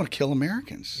do? You want to kill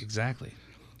Americans. Exactly.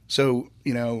 So,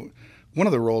 one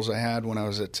of the roles I had when I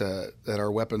was at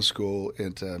our weapons school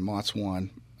at Mott's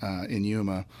 1 in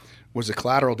Yuma was a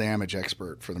collateral damage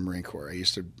expert for the Marine Corps. I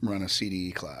used to run a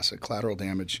CDE class, a collateral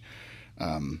damage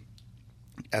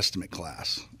estimate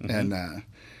class. Mm-hmm.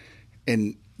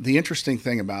 And the interesting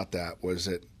thing about that was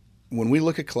that when we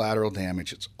look at collateral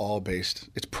damage, it's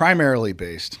primarily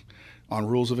based on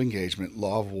rules of engagement,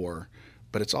 law of war,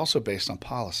 but it's also based on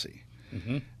policy.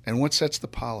 Mm-hmm. And what sets the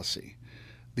policy?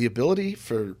 The ability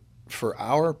for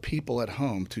our people at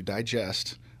home to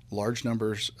digest large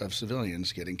numbers of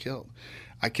civilians getting killed.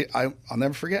 I'll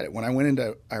never forget it. When I went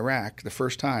into Iraq the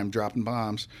first time dropping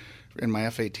bombs in my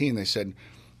F-18, they said,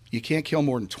 you can't kill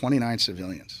more than 29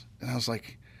 civilians. And I was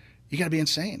like, you got to be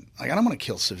insane. Like, I don't want to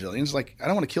kill civilians. Like, I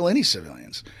don't want to kill any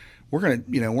civilians.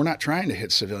 We're not trying to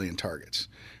hit civilian targets,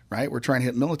 right? We're trying to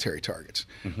hit military targets.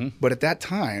 Mm-hmm. But at that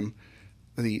time,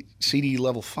 the CD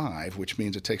level 5, which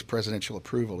means it takes presidential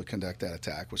approval to conduct that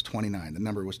attack, was 29. The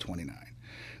number was 29.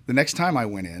 The next time I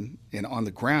went in and on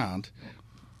the ground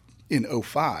in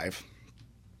 05,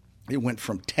 it went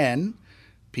from 10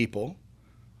 people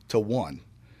to 1,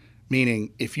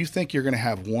 meaning if you think you're going to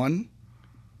have one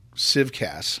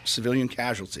civilian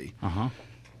casualty,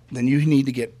 then you need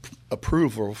to get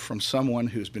approval from someone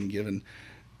who's been given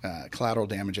collateral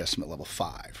damage estimate level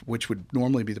 5, which would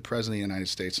normally be the President of the United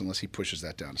States unless he pushes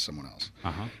that down to someone else.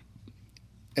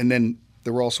 And then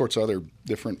there were all sorts of other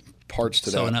different parts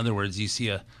to that. So in other words, you see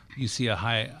a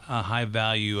high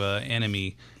value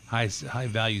enemy, high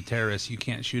value terrorist. You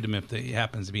can't shoot him if he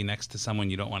happens to be next to someone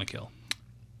you don't want to kill.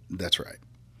 That's right.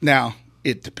 Now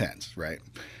it depends, right?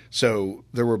 So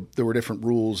there were different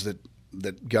rules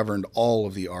that governed all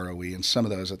of the ROE, and some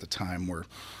of those at the time were,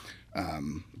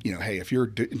 hey, if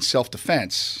you're in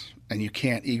self-defense and you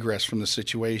can't egress from the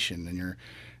situation,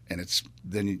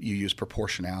 then you use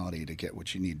proportionality to get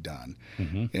what you need done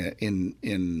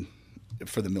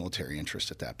for the military interest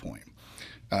at that point.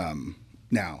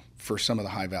 Now, for some of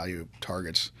the high-value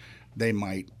targets, they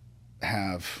might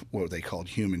have what they called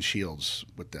human shields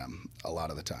with them a lot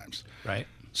of the times. Right.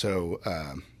 So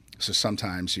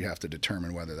sometimes you have to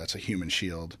determine whether that's a human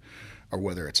shield or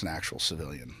whether it's an actual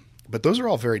civilian. But those are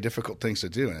all very difficult things to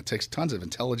do, and it takes tons of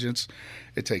intelligence.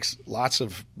 It takes lots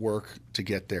of work to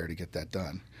get there to get that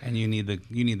done. And you need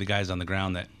the guys on the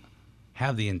ground that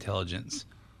have the intelligence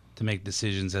to make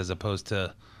decisions, as opposed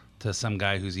to some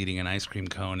guy who's eating an ice cream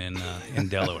cone in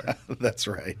Delaware. That's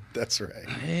right.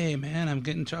 Hey, man, I'm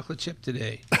getting chocolate chip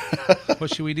today.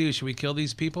 What should we do? Should we kill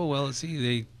these people? Well, let's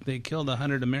see. They killed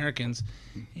 100 Americans.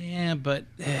 Yeah, but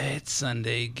it's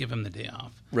Sunday. Give them the day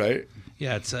off. Right.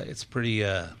 Yeah, it's pretty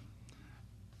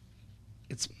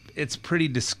it's pretty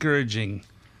discouraging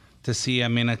to see. I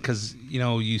mean, because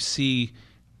you see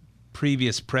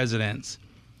previous presidents,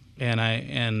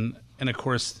 and of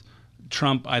course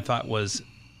Trump, I thought, was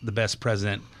the best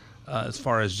president as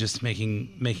far as just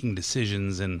making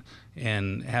decisions and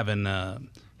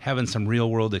having some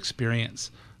real world experience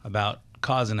about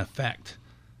cause and effect.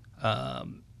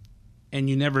 And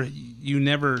you never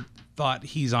thought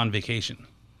he's on vacation.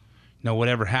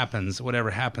 Whatever happens,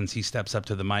 he steps up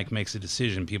to the mic, makes a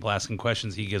decision. People ask him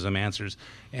questions, he gives them answers.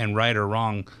 And right or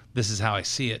wrong, this is how I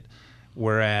see it.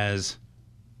 Whereas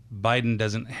Biden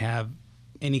doesn't have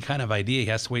any kind of idea. He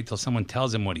has to wait till someone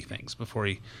tells him what he thinks before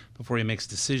he makes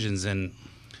decisions. And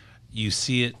you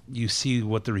see it. You see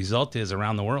what the result is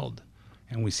around the world,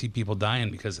 and we see people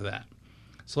dying because of that.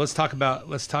 So let's talk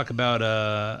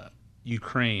about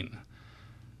Ukraine.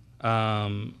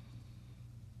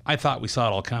 I thought we saw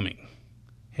it all coming.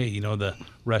 Hey, you know, the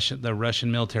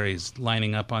Russian military is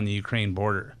lining up on the Ukraine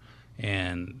border,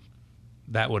 and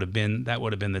that would have been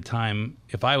the time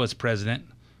if I was president.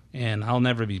 And I'll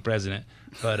never be president,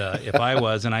 but if I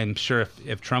was, and I'm sure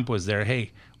if Trump was there,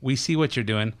 hey, we see what you're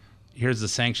doing. Here's the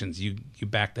sanctions. You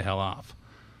back the hell off.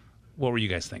 What were you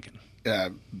guys thinking?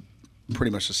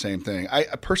 Pretty much the same thing. I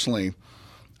personally,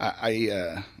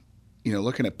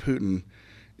 looking at Putin,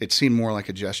 it seemed more like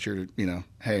a gesture. You know,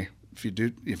 hey, if you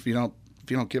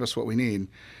don't give us what we need,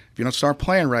 if you don't start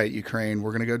playing right, Ukraine,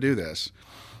 we're going to go do this.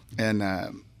 And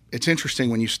it's interesting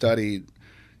when you study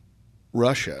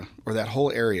Russia or that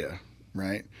whole area,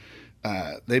 right?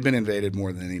 They've been invaded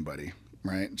more than anybody,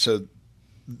 right? So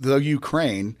the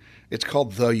Ukraine, it's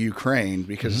called the Ukraine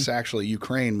because it's actually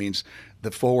Ukraine means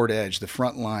the forward edge, the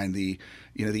front line, the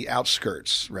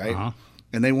outskirts, right? Uh-huh.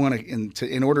 And they want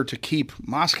in order to keep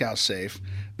Moscow safe,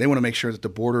 they want to make sure that the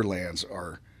borderlands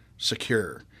are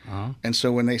secure. Uh-huh. And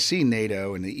so when they see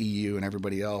NATO and the EU and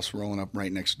everybody else rolling up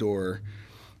right next door,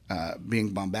 being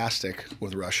bombastic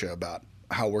with Russia about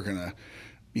how we're going to,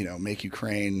 make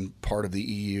Ukraine part of the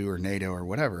EU or NATO or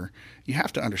whatever, you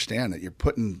have to understand that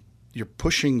you're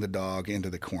pushing the dog into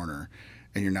the corner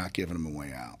and you're not giving him a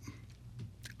way out.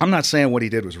 I'm not saying what he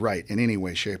did was right in any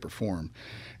way, shape, or form.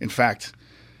 In fact,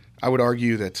 I would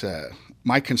argue that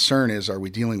my concern is, are we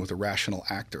dealing with a rational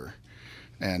actor?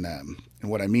 And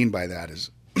what I mean by that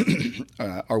is,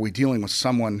 are we dealing with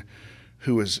someone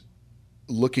who is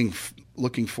looking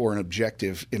for an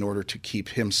objective in order to keep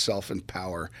himself in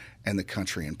power and the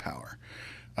country in power?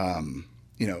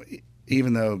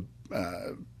 Even though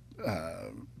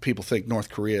people think North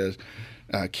Korea,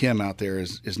 Kim out there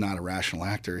is not a rational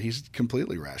actor, he's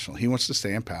completely rational. He wants to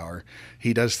stay in power.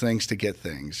 He does things to get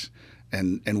things,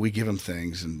 and we give him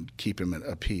things and keep him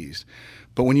appeased.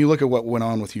 But when you look at what went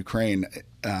on with Ukraine,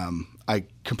 I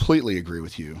completely agree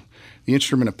with you. The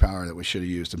instrument of power that we should have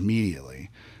used immediately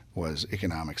was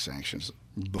economic sanctions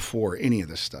before any of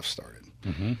this stuff started.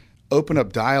 Mm-hmm. Open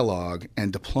up dialogue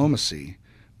and diplomacy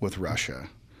with Russia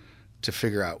to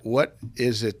figure out what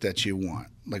is it that you want.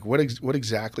 Like what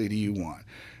exactly do you want?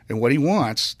 And what he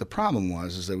wants, the problem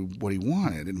is that what he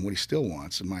wanted and what he still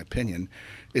wants, in my opinion,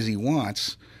 is he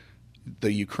wants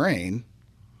the Ukraine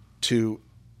to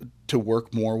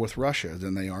work more with Russia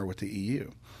than they are with the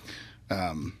EU.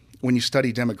 When you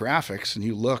study demographics and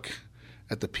you look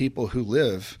at the people who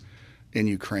live in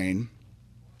Ukraine,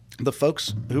 the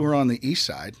folks who are on the east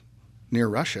side near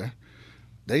Russia,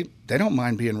 they don't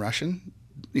mind being Russian.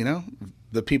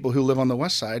 The people who live on the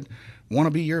west side want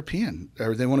to be European,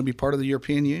 or they want to be part of the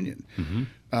European Union.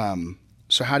 Mm-hmm.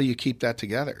 So how do you keep that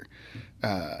together?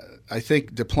 I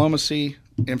think diplomacy,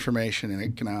 information, and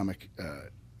economic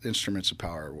instruments of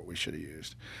power are what we should have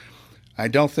used. I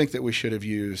don't think that we should have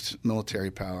used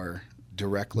military power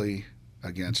directly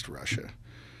against Russia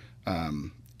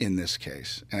in this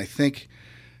case. And I think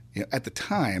at the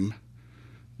time,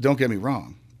 don't get me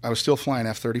wrong, I was still flying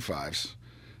F-35s,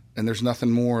 and there's nothing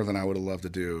more than I would have loved to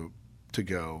do to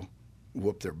go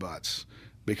whoop their butts,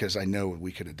 because I know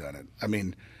we could have done it. I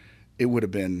mean, it would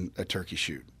have been a turkey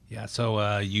shoot. Yeah, so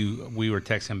we were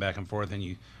texting back and forth,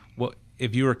 and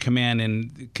if you were command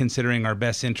and considering our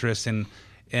best interests and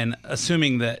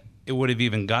assuming that it would have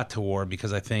even got to war,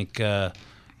 because I think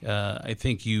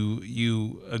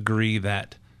you agree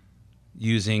that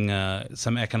using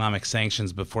some economic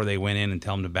sanctions before they went in and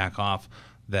tell them to back off,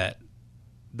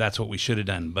 that's what we should have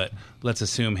done. But let's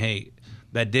assume, hey,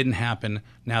 that didn't happen.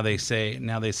 Now they say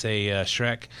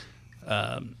Shrek.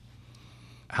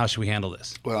 How should we handle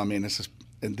this? Well, I mean, this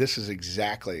is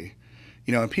exactly,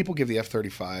 and people give the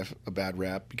F-35 a bad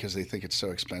rap because they think it's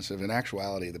so expensive. In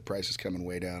actuality, the price is coming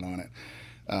way down on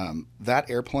it. That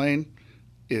airplane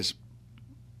is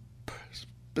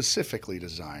specifically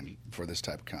designed for this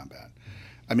type of combat.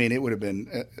 I mean, it wouldn't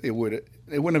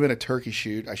have been a turkey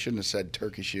shoot. I shouldn't have said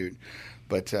turkey shoot,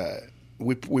 but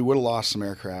we would have lost some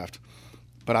aircraft.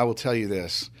 But I will tell you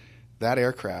this: that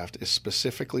aircraft is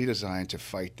specifically designed to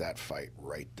fight that fight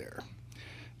right there.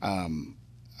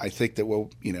 I think that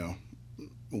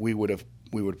we would have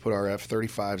put our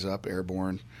F-35s up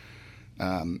airborne,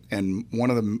 and one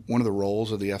of the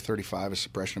roles of the F-35 is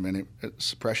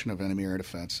suppression of enemy air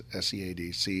defense,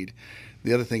 SEAD, SEAD.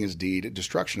 The other thing is DEED,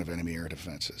 destruction of enemy air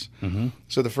defenses. Mm-hmm.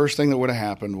 So the first thing that would have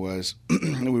happened was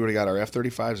we would have got our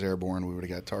F-35s airborne. We would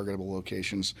have got targetable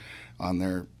locations on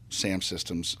their SAM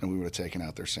systems, and we would have taken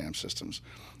out their SAM systems.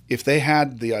 If they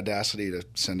had the audacity to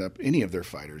send up any of their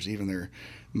fighters, even their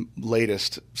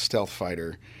latest stealth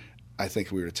fighter, I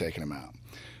think we would have taken them out.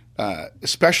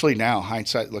 Especially now,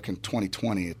 hindsight looking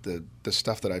 2020 at the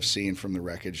stuff that I've seen from the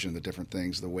wreckage and the different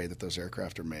things, the way that those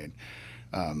aircraft are made,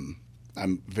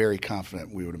 I'm very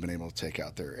confident we would have been able to take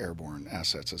out their airborne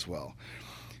assets as well.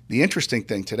 The interesting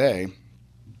thing today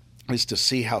is to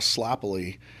see how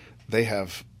sloppily they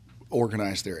have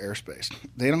organized their airspace.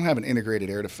 They don't have an integrated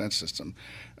air defense system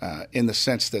in the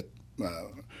sense that,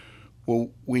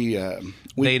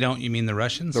 they don't, you mean the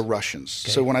Russians? The Russians.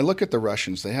 Okay. So when I look at the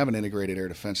Russians, they have an integrated air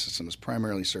defense system that's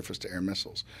primarily surface-to-air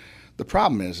missiles. The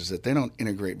problem is that they don't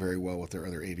integrate very well with their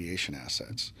other aviation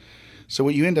assets. So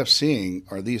what you end up seeing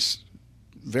are these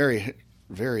very,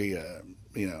 very,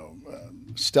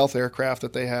 stealth aircraft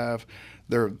that they have.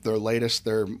 Their latest,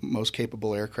 their most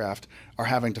capable aircraft are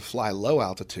having to fly low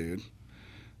altitude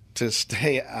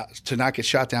to not get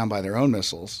shot down by their own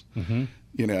missiles.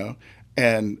 Mm-hmm.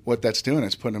 And what that's doing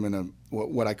is putting them in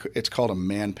it's called a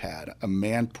MANPAD, a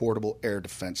manned portable air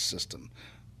defense system,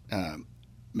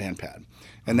 MANPAD,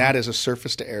 and that is a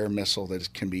surface-to-air missile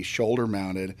that can be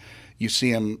shoulder-mounted. You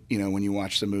see them, when you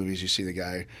watch the movies, you see the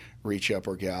guy reach up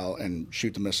or gal and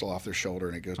shoot the missile off their shoulder,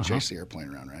 and it goes chase the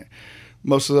airplane around, right?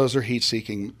 Most of those are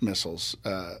heat-seeking missiles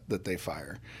that they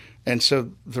fire. And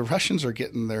so the Russians are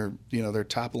getting their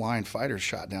top-line fighters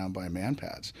shot down by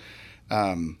MANPADs.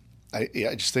 I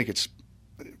just think it's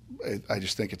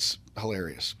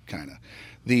hilarious, kind of.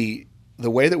 The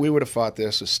way that we would have fought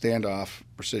this is standoff,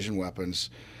 precision weapons,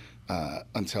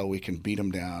 until we can beat them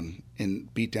down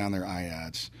and beat down their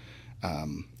IADs.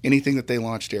 Anything that they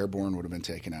launched airborne would have been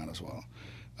taken out as well,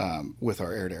 with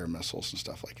our air-to-air missiles and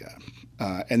stuff like that.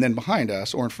 And then behind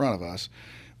us or in front of us,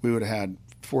 we would have had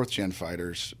fourth-gen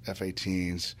fighters,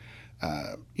 F-18s,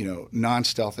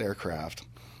 non-stealth aircraft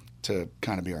to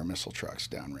kind of be our missile trucks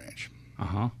downrange.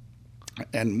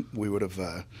 And we would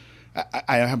have,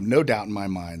 I have no doubt in my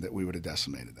mind that we would have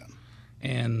decimated them.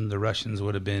 And the Russians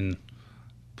would have been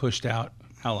pushed out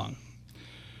how long?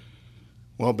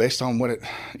 Well, based on when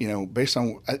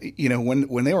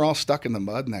they were all stuck in the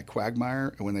mud in that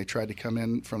quagmire, when they tried to come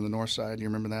in from the north side, you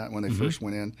remember that when they first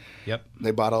went in? Yep. They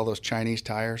bought all those Chinese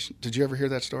tires. Did you ever hear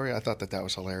that story? I thought that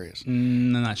was hilarious.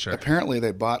 I'm not sure. Apparently,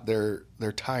 they bought their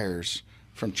tires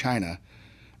from China,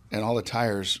 and all the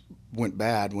tires went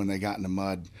bad when they got in the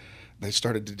mud. They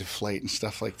started to deflate and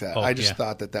stuff like that. I just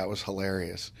thought that was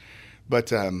hilarious.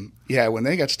 But when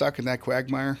they got stuck in that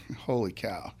quagmire, holy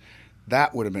cow.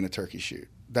 That would have been a turkey shoot.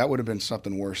 That would have been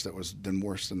something worse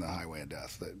worse than the highway of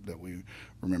death that we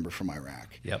remember from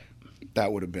Iraq. Yep.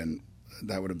 That would have been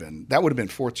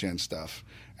fourth gen stuff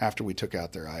after we took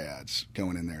out their IADs,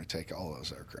 going in there to take all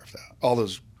those aircraft out. All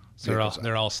those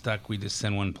they're all stuck. We just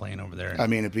send one plane over there. I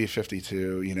mean, a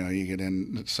B-52, you get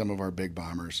in some of our big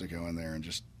bombers that go in there and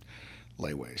just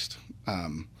lay waste.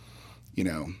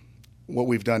 What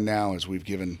we've done now is we've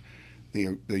given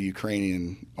the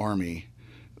Ukrainian army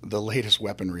the latest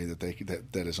weaponry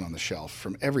that is on the shelf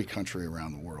from every country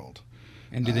around the world.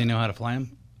 And do they know how to fly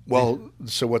them? Well,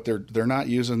 so what they're not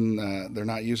using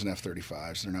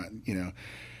F-35s. They're not,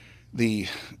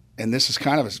 and this is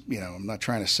kind of I'm not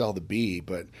trying to sell the bee,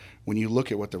 but when you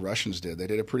look at what the Russians did, they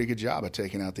did a pretty good job of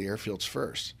taking out the airfields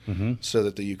first, so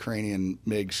that the Ukrainian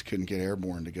MiGs couldn't get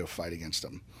airborne to go fight against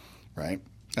them, right?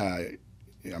 So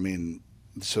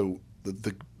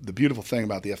the beautiful thing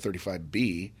about the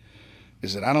F-35B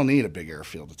is that I don't need a big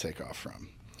airfield to take off from.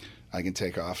 I can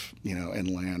take off, and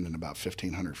land in about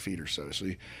 1,500 feet or so. So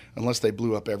unless they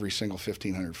blew up every single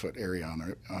 1,500-foot area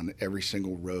on every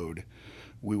single road,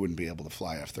 we wouldn't be able to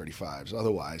fly F-35s.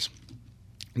 Otherwise,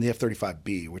 the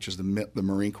F-35B, which is the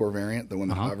Marine Corps variant, the one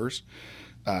that hovers,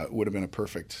 would have been a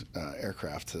perfect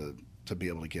aircraft to be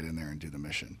able to get in there and do the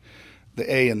mission. The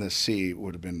A and the C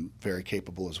would have been very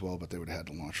capable as well, but they would have had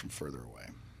to launch from further away.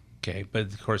 Okay, but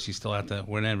of course you still have to.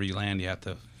 Whenever you land, you have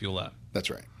to fuel up.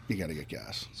 That's right. You got to get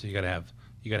gas. So you got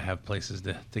to have places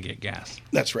to get gas.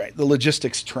 That's right. The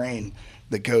logistics train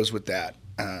that goes with that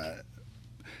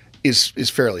is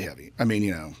fairly heavy. I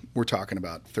mean, we're talking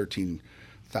about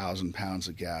 13,000 pounds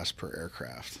of gas per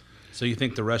aircraft. So you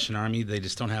think the Russian army, they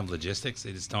just don't have logistics?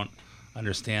 They just don't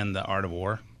understand the art of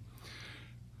war?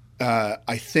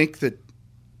 I think that,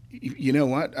 you know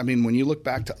what? I mean, when you look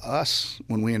back to us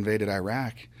when we invaded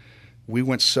Iraq, we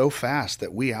went so fast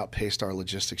that we outpaced our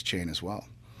logistics chain as well.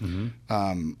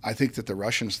 I think that the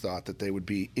Russians thought that they would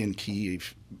be in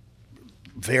Kyiv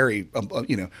very,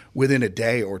 within a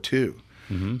day or two.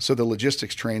 So the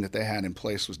logistics train that they had in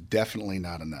place was definitely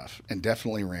not enough and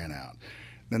definitely ran out.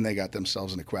 then they got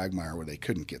themselves in a quagmire where they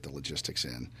couldn't get the logistics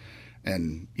in.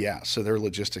 And yeah, so their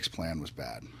logistics plan was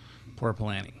bad. Poor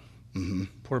planning. Mm-hmm.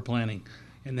 Poor planning.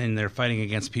 And then they're fighting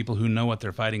against people who know what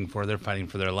they're fighting for. They're fighting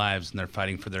for their lives, and they're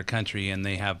fighting for their country, and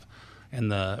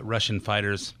the Russian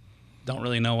fighters don't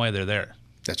really know why they're there.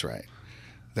 That's right.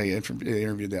 They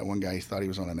interviewed that one guy. He thought he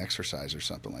was on an exercise or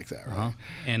something like that, right?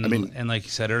 And and like you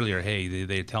said earlier, hey,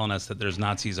 they're telling us that there's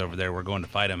Nazis over there. We're going to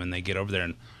fight them, and they get over there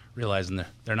and realizing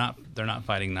they're not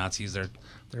fighting Nazis.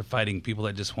 They're fighting people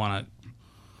that just want to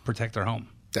protect their home.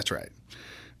 That's right.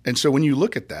 And so when you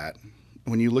look at that,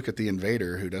 when you look at the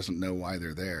invader who doesn't know why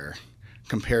they're there,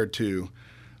 compared to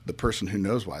the person who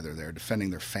knows why they're there, defending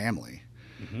their family,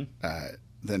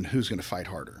 then who's going to fight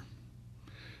harder?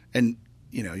 And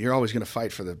you're always going to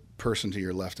fight for the person to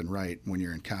your left and right when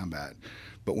you're in combat.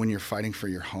 But when you're fighting for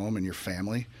your home and your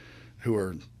family who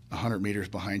are 100 meters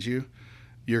behind you,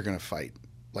 you're going to fight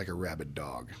like a rabid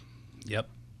dog. Yep.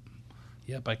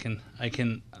 I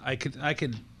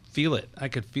could feel it. I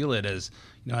could feel it as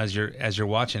you're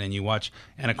watching, and you watch.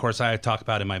 And of course, I talk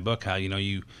about in my book how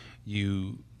you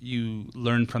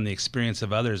learn from the experience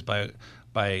of others by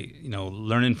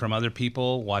learning from other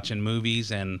people, watching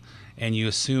movies, and you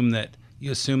assume that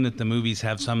the movies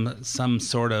have some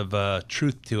sort of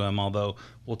truth to them. Although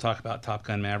we'll talk about Top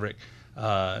Gun Maverick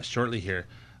shortly here.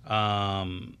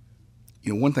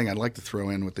 One thing I'd like to throw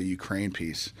in with the Ukraine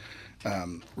piece,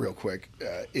 real quick,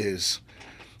 is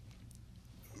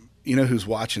who's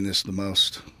watching this the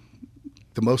most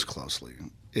closely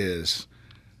is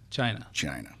China.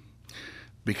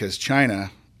 Because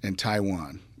China and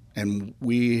Taiwan, and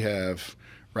we have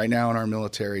right now in our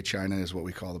military, China is what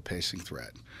we call the pacing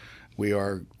threat. We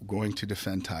are going to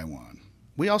defend Taiwan.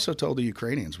 We also told the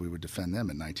Ukrainians we would defend them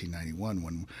in 1991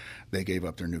 when they gave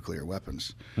up their nuclear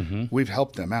weapons. Mm-hmm. We've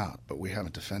helped them out, but we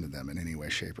haven't defended them in any way,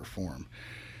 shape, or form.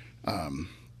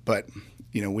 But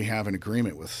we have an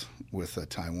agreement with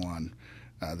Taiwan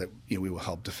that we will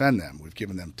help defend them. We've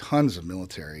given them tons of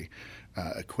military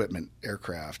equipment,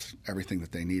 aircraft, everything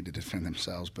that they need to defend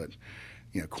themselves. But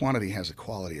quantity has a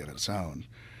quality of its own.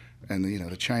 And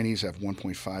the Chinese have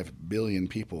 1.5 billion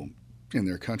people in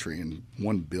their country, and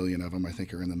 1 billion of them, I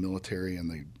think, are in the military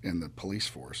and the police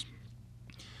force.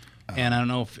 And I don't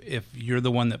know if you're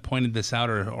the one that pointed this out,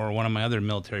 or one of my other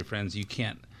military friends. You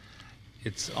can't.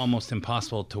 It's almost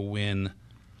impossible to win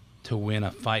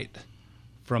a fight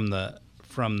from the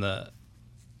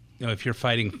if you're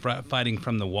fighting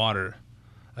from the water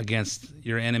against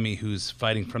your enemy who's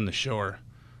fighting from the shore.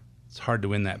 It's hard to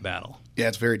win that battle. Yeah,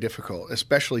 it's very difficult,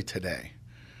 especially today.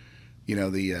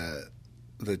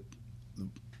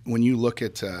 When you look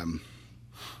at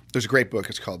there's a great book.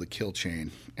 It's called The Kill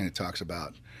Chain, and it talks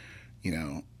about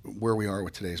where we are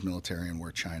with today's military and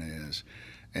where China is,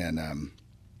 and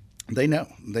they know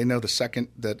the second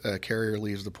that a carrier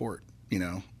leaves the port,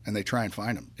 and they try and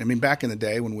find them. I mean, back in the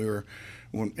day when we were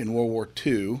in World War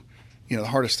II, the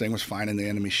hardest thing was finding the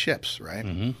enemy ships, right?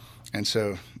 Mm-hmm. And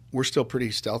so we're still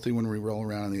pretty stealthy when we roll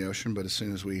around in the ocean, but as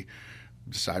soon as we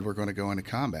decide we're going to go into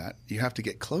combat, you have to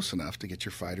get close enough to get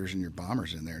your fighters and your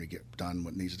bombers in there to get done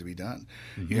what needs to be done.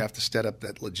 Mm-hmm. You have to set up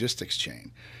that logistics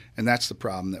chain. And that's the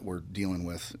problem that we're dealing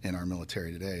with in our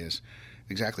military today is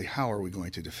exactly how are we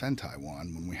going to defend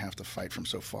Taiwan when we have to fight from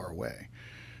so far away?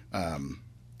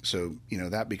 So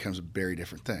that becomes a very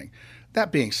different thing.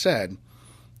 That being said,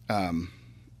 the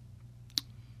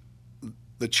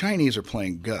Chinese are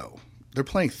playing Go. They're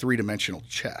playing three-dimensional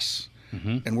chess,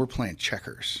 mm-hmm. and we're playing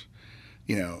checkers.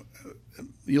 You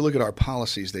look at our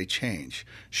policies, they change.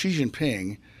 Xi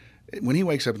Jinping, when he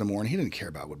wakes up in the morning, he doesn't care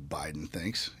about what Biden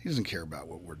thinks. He doesn't care about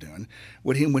what we're doing.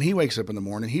 When he wakes up in the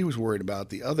morning, he was worried about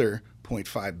the other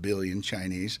 0.5 billion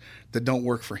Chinese that don't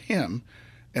work for him,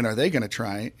 and are they going to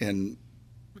try and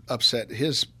upset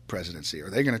his presidency? Are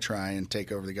they going to try and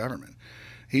take over the government?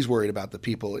 He's worried about the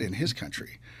people in his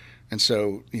country. And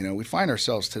so, we find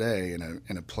ourselves today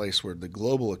in a place where the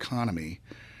global economy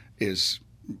is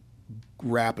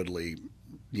rapidly,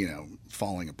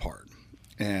 falling apart.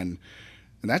 And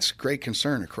that's great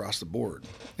concern across the board.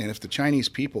 And if the Chinese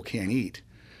people can't eat,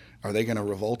 are they going to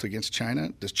revolt against China?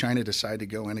 Does China decide to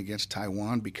go in against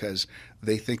Taiwan because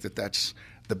they think that that's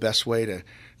the best way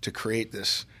to create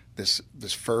this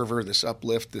fervor, this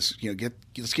uplift, let's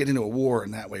get into a war,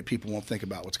 and that way people won't think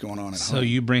about what's going on at home. So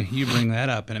you bring that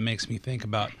up, and it makes me think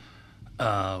about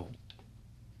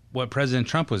what President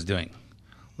Trump was doing.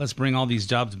 Let's bring all these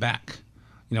jobs back.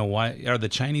 Why are the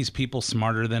Chinese people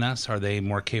smarter than us? Are they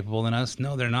more capable than us?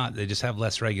 No, they're not. They just have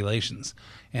less regulations,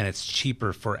 and it's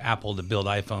cheaper for Apple to build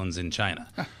iPhones in China.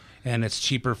 And it's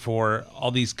cheaper for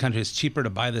all these countries. It's cheaper to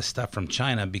buy this stuff from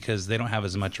China because they don't have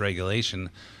as much regulation.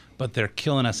 but they're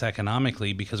killing us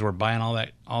economically because we're buying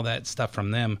all that stuff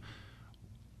from them.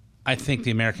 I think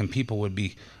the American people would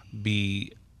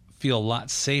feel a lot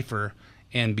safer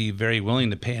and be very willing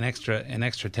to pay an extra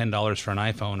 $10 for an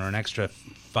iPhone or an extra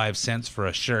 5 cents for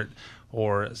a shirt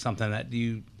or something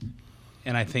and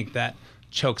I think that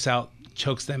chokes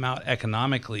them out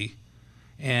economically.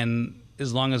 And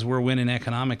as long as we're winning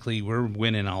economically, we're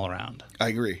winning all around. I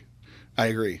agree.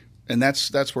 And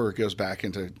that's where it goes back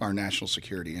into our national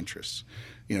security interests.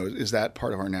 Is that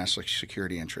part of our national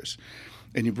security interests?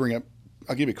 And you bring up,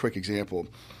 I'll give you a quick example.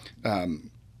 I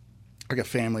got a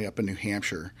family up in New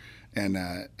Hampshire, and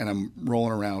I'm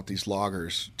rolling around with these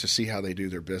loggers to see how they do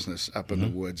their business up in the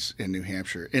woods in New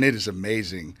Hampshire. And it is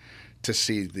amazing to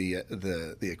see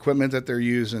the equipment that they're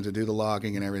using to do the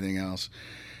logging and everything else.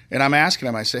 And I'm asking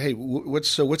them, I say, hey,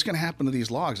 what's going to happen to these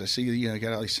logs? I see you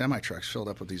got all these semi-trucks filled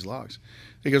up with these logs.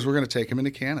 He goes, we're going to take them into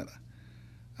Canada.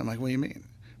 I'm like, what do you mean?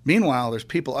 Meanwhile, there's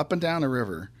people up and down the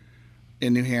river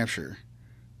in New Hampshire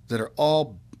that are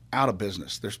all out of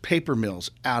business. There's paper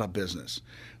mills out of business.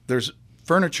 There's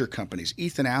furniture companies.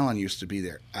 Ethan Allen used to be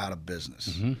there, out of business.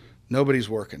 Mm-hmm. Nobody's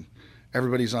working.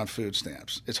 Everybody's on food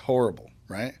stamps. It's horrible,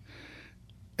 right?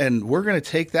 And we're going to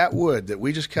take that wood that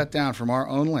we just cut down from our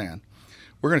own land.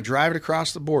 We're going to drive it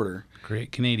across the border.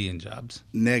 Create Canadian jobs.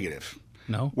 Negative.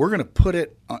 No. We're going to put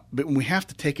it on, but we have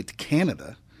to take it to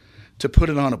Canada to put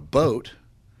it on a boat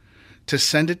to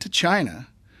send it to China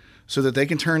so that they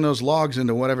can turn those logs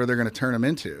into whatever they're going to turn them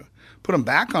into, put them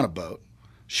back on a boat,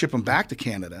 ship them back to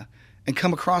Canada, and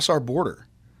come across our border,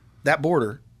 that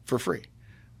border, for free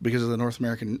because of the North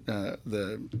American,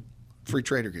 the Free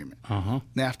Trade Agreement,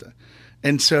 NAFTA.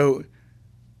 And so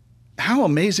how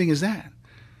amazing is that?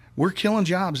 We're killing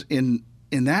jobs in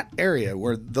that area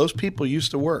where those people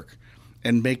used to work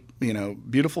and make,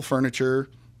 beautiful furniture,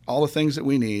 all the things that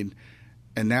we need.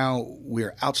 And now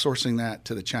we're outsourcing that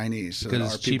to the Chinese. So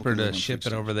because it's cheaper to ship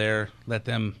it over there, let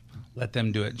them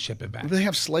do it and ship it back. But they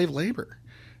have slave labor.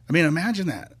 I mean, imagine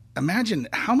that. Imagine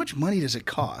how much money does it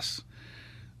cost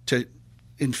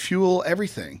in fuel,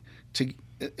 everything,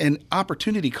 and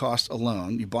opportunity cost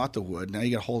alone. You bought the wood. Now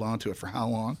you got to hold on to it for how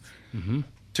long? Mm-hmm.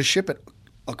 To ship it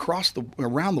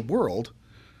around the world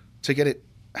to get it.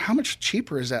 How much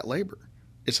cheaper is that labor?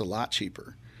 It's a lot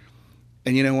cheaper.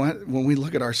 And you know what? When we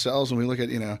look at ourselves and we look at,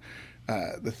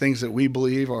 the things that we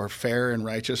believe are fair and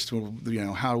righteous to,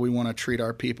 how we want to treat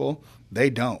our people, they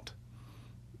don't.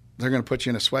 They're going to put you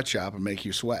in a sweatshop and make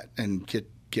you sweat and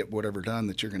get whatever done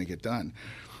that you're going to get done.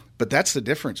 But that's the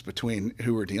difference between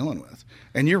who we're dealing with.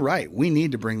 And you're right. We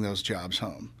need to bring those jobs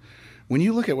home. When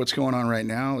you look at what's going on right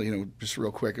now, just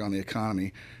real quick on the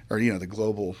economy or, the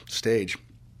global stage,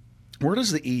 where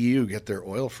does the EU get their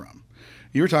oil from?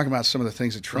 You were talking about some of the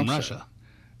things that Trump said. Russia.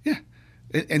 Yeah.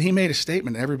 And he made a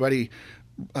statement. Everybody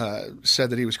said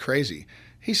that he was crazy.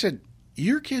 He said,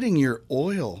 you're getting your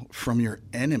oil from your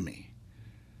enemy.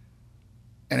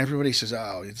 And everybody says,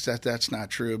 oh, that's not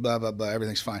true, blah, blah, blah,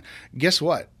 everything's fine. Guess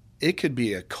what? It could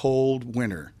be a cold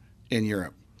winter in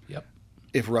Europe. Yep.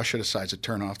 If Russia decides to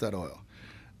turn off that oil.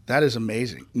 That is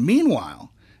amazing.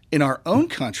 Meanwhile, in our own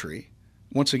country,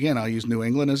 once again, I'll use New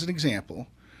England as an example,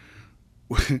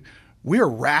 we are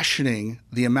rationing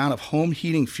the amount of home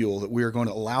heating fuel that we are going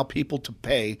to allow people to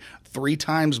pay 3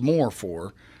 times more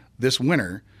for this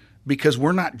winter because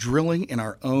we're not drilling in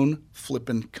our own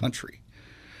flippin' country.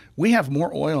 We have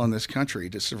more oil in this country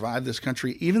to survive this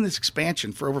country, even this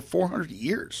expansion, for over 400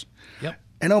 years. Yep.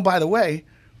 And oh, by the way,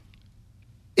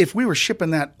 if we were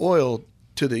shipping that oil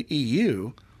to the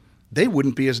EU, they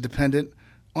wouldn't be as dependent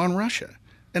on Russia.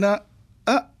 And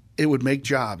it would make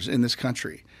jobs in this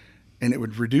country, and it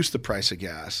would reduce the price of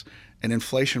gas, and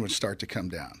inflation would start to come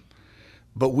down.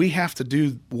 But we have to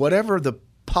do whatever the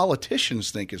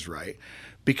politicians think is right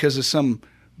because of some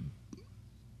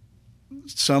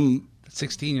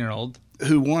 16-year-old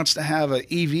who wants to have an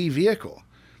EV vehicle.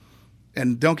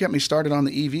 And don't get me started on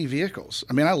the EV vehicles.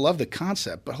 I mean, I love the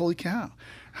concept, but holy cow,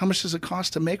 how much does it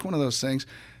cost to make one of those things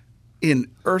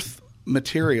in earth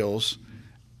materials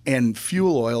and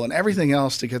fuel oil and everything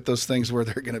else to get those things where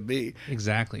they're going to be?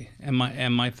 Exactly. And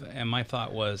my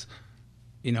thought was,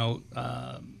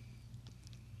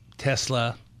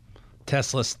 Tesla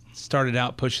started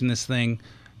out pushing this thing,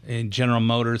 in General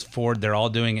Motors, Ford, they're all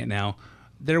doing it now.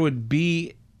 There would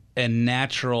be a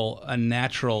natural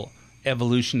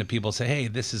evolution to people say, hey,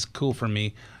 this is cool for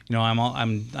me.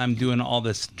 I'm doing all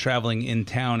this traveling in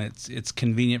town. It's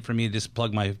convenient for me to just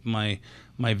plug my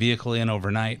vehicle in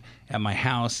overnight at my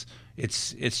house.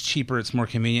 It's cheaper, it's more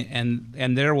convenient,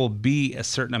 and there will be a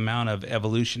certain amount of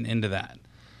evolution into that.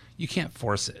 You can't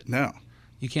force it. No.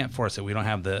 You can't force it. We don't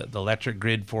have the electric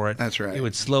grid for it. That's right. It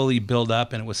would slowly build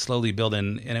up, and it would slowly build,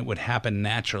 and it would happen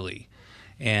naturally.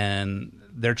 And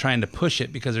they're trying to push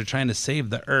it because they're trying to save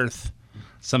the earth.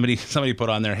 Somebody put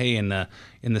on there, hey, in the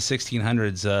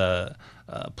 1600s,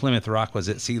 Plymouth Rock was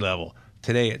at sea level.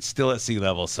 Today, it's still at sea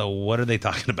level. So what are they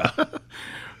talking about?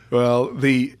 Well,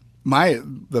 the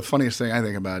funniest thing I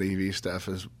think about EV stuff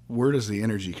is, where does the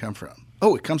energy come from?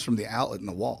 Oh, it comes from the outlet in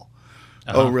the wall.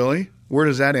 Oh, really? Where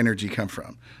does that energy come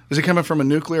from? Is it coming from a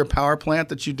nuclear power plant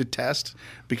that you detest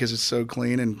because it's so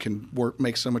clean and can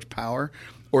make so much power?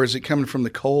 Or is it coming from the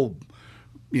coal,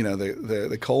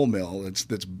 the coal mill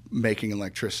that's making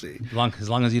electricity? As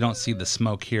long as you don't see the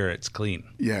smoke here, it's clean.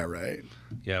 Yeah, right.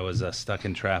 Yeah, I was stuck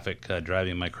in traffic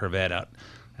driving my Corvette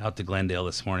out to Glendale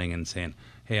this morning and saying,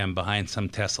 hey, I'm behind some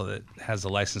Tesla that has the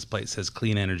license plate that says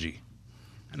clean energy.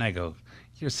 And I go,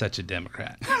 you're such a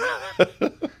Democrat.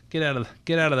 Get out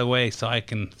of the way so I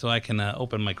can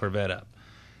open my Corvette up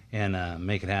and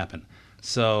make it happen.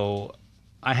 So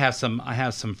I have some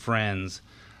friends.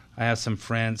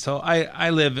 So I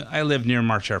live near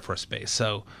March Air Force Base.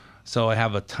 So I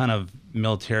have a ton of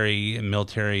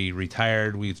military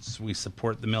retired. We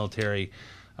support the military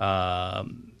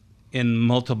in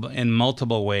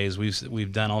multiple ways.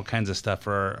 We've done all kinds of stuff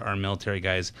for our military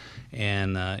guys,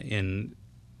 and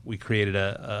we created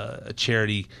a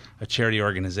charity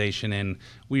organization, and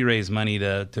we raised money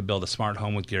to build a smart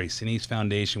home with Gary Sinise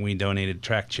Foundation. We donated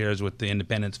track chairs with the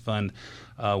Independence Fund.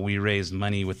 We raised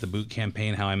money with the boot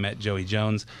campaign, How I Met Joey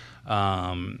Jones.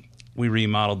 We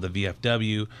remodeled the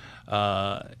VFW.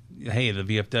 Hey, the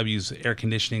VFW's air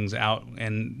conditioning's out,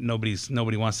 and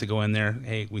nobody wants to go in there.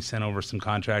 Hey, we sent over some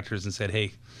contractors and said,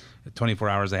 hey, 24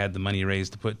 hours I had the money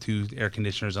raised to put 2 air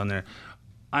conditioners on there.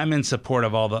 I'm in support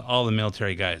of all the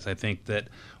military guys. I think that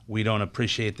we don't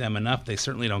appreciate them enough. They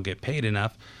certainly don't get paid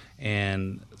enough,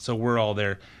 and so we're all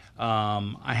there.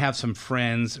 I have some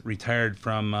friends retired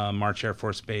from March Air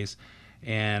Force Base,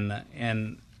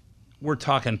 and we're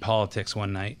talking politics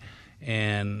one night,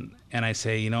 and I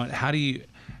say, you know what?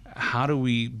 How do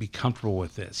we be comfortable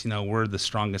with this? We're the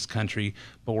strongest country,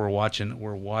 but we're watching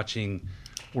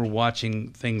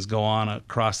things go on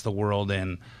across the world,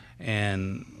 and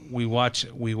we watch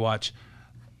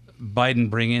Biden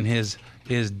bring in his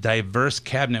diverse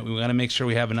cabinet. We got to make sure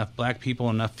we have enough black people,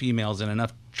 enough females, and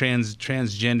enough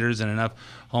transgenders, and enough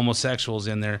homosexuals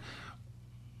in there.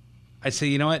 I say,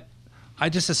 you know what? I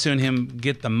just assume him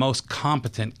get the most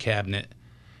competent cabinet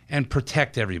and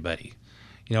protect everybody.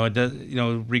 It does.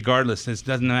 Regardless, it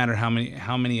doesn't matter how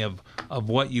many of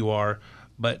what you are,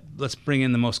 but let's bring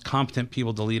in the most competent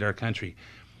people to lead our country.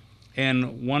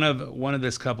 And one of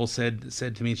this couple said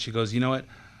to me, she goes, you know what?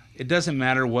 It doesn't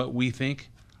matter what we think.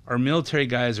 Our military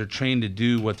guys are trained to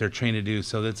do what they're trained to do,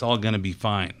 so that's all going to be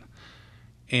fine.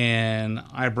 And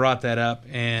I brought that up,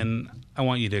 and I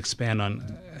want you to expand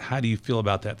on how do you feel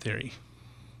about that theory?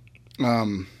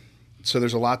 So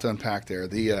there's a lot to unpack there.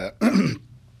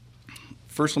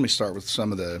 First, let me start with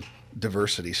some of the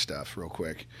diversity stuff real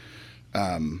quick.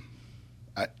 The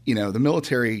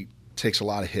military takes a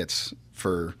lot of hits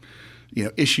for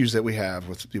issues that we have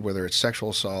with whether it's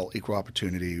sexual assault, equal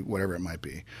opportunity, whatever it might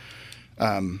be.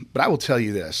 But I will tell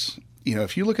you this,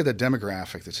 if you look at the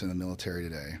demographic that's in the military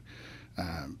today,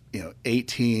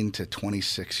 18 to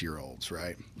 26-year-olds,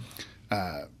 right?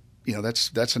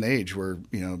 That's an age where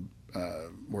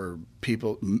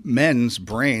men's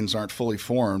brains aren't fully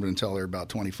formed until they're about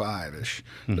 25-ish,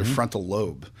 mm-hmm. Their frontal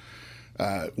lobe.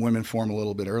 Women form a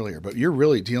little bit earlier, but you're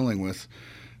really dealing with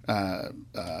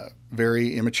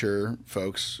very immature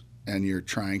folks, and you're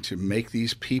trying to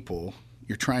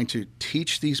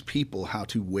teach these people how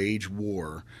to wage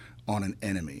war on an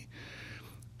enemy.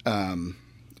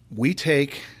 We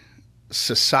take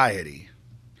society,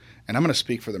 and I'm going to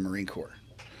speak for the Marine Corps.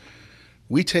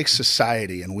 We take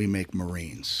society and we make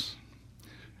Marines.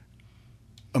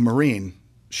 A Marine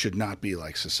should not be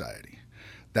like society.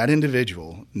 That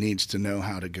individual needs to know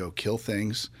how to go kill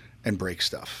things and break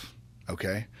stuff,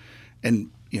 okay?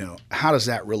 And, how does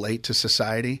that relate to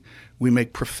society? We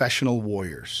make professional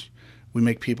warriors. We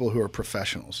make people who are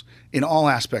professionals in all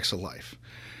aspects of life.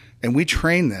 And we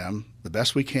train them the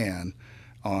best we can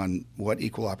on what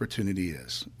equal opportunity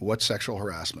is, what sexual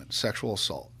harassment, sexual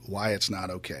assault, why it's not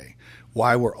okay,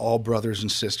 why we're all brothers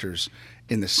and sisters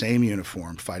in the same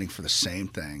uniform fighting for the same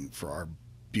thing, for our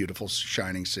beautiful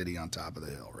shining city on top of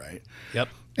the hill, right? Yep.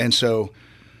 And so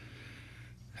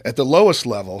at the lowest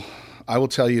level, I will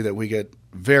tell you that we get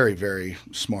very, very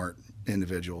smart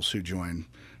individuals who join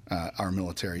our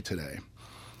military today.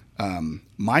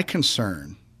 My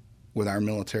concern with our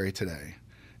military today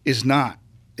is not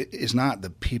is not the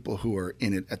people who are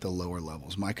in it at the lower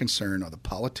levels. My concern are the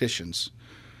politicians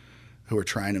who are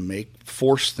trying to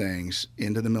force things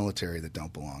into the military that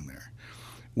don't belong there.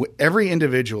 Every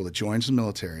individual that joins the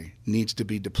military needs to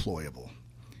be deployable.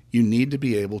 You need to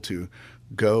be able to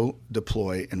go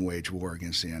deploy and wage war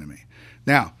against the enemy.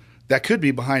 Now, that could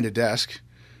be behind a desk,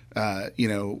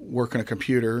 work on a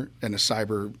computer in a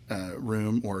cyber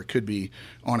room, or it could be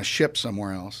on a ship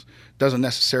somewhere else. Doesn't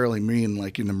necessarily mean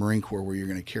like in the Marine Corps where you're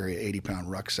going to carry an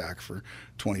 80-pound rucksack for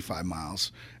 25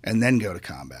 miles and then go to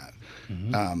combat.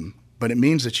 Mm-hmm. But it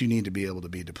means that you need to be able to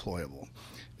be deployable.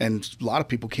 And a lot of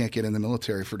people can't get in the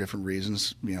military for different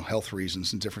reasons, health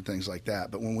reasons and different things like that.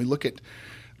 But when we look at,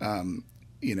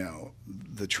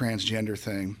 the transgender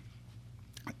thing,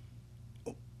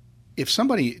 if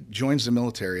somebody joins the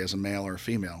military as a male or a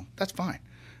female, that's fine.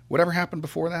 Whatever happened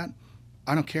before that,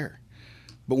 I don't care.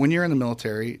 But when you're in the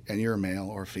military and you're a male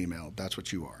or a female, that's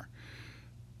what you are.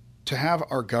 To have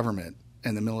our government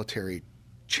and the military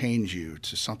change you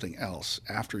to something else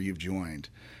after you've joined,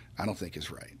 I don't think is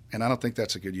right. And I don't think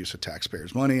that's a good use of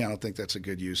taxpayers' money. I don't think that's a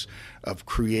good use of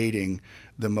creating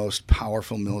the most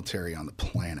powerful military on the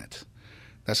planet.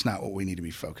 That's not what we need to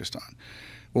be focused on.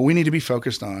 What we need to be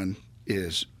focused on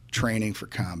is training for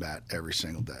combat every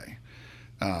single day.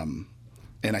 And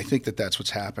I think that that's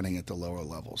what's happening at the lower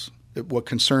levels. What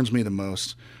concerns me the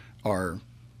most are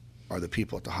the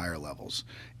people at the higher levels.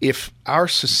 If our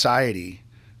society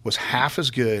was half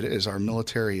as good as our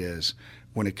military is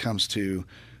when it comes to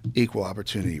equal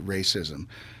opportunity, racism,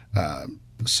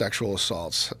 sexual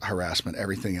assaults, harassment,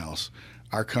 everything else,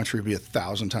 our country would be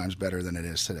 1,000 times better than it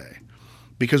is today.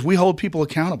 Because we hold people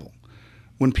accountable.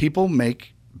 When people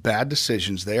make bad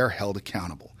decisions, they are held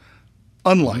accountable.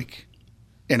 Unlike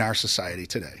in our society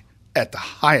today, at the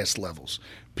highest levels,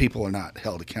 people are not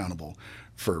held accountable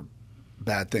for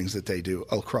bad things that they do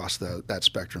across that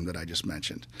spectrum that I just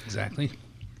mentioned. Exactly.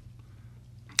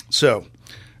 So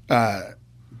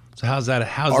how's that?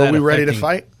 Are we ready to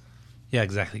fight? Yeah,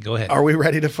 exactly. Go ahead. Are we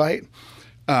ready to fight?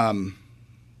 Let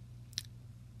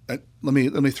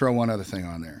me throw one other thing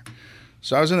on there.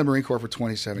 So I was in the Marine Corps for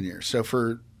 27 years. So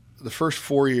for the first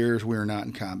 4 years, we were not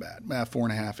in combat,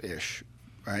 4.5-ish,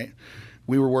 right?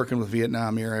 We were working with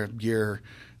Vietnam era gear.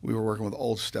 We were working with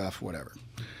old stuff, whatever.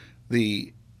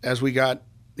 As we got,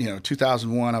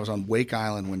 2001, I was on Wake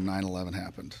Island when 9/11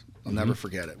 happened. I'll never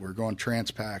forget it. We were going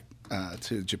Transpac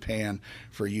to Japan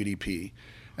for UDP.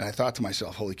 And I thought to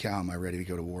myself, holy cow, am I ready to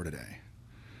go to war today?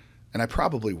 And I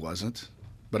probably wasn't,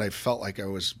 but I felt like I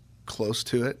was close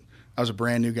to it. I was a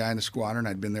brand new guy in the squadron.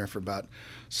 I'd been there for about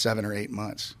 7 or 8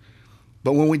 months.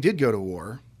 But when we did go to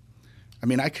war,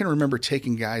 I can remember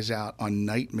taking guys out on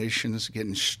night missions,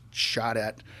 getting shot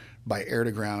at by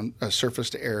air-to-ground,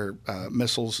 surface-to-air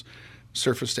missiles,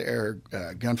 surface-to-air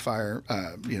gunfire,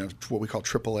 what we call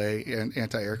AAA,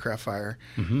 anti-aircraft fire,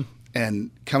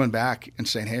 and coming back and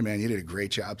saying, hey, man, you did a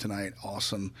great job tonight.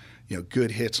 Awesome.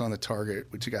 Good hits on the target.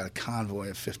 We took out a convoy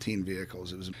of 15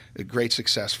 vehicles. It was a great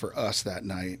success for us that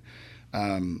night.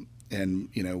 And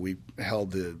we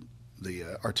held the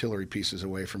artillery pieces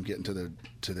away from getting to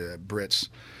the Brits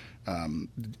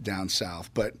down south.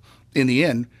 But in the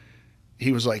end,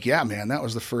 he was like, yeah, man, that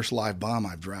was the first live bomb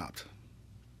I've dropped.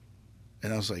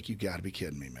 And I was like, you got to be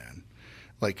kidding me, man.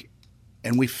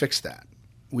 And we fixed that.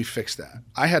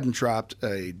 I hadn't dropped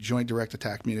a joint direct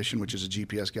attack munition, which is a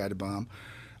GPS-guided bomb.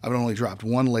 I've only dropped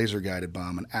one laser-guided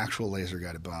bomb, an actual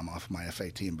laser-guided bomb off of my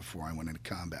F-18 before I went into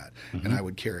combat. And I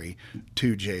would carry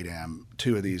 2 JDAM,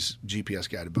 2 of these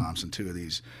GPS-guided bombs and 2 of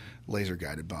these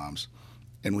laser-guided bombs.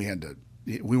 And we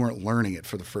weren't learning it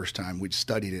for the first time. We'd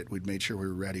studied it. We'd made sure we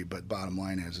were ready. But bottom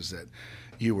line is that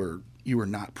you were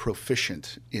not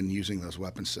proficient in using those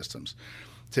weapon systems.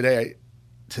 Today,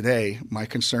 my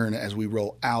concern as we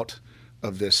roll out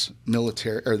of this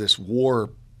military or this war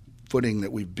footing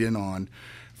that we've been on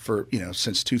for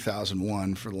since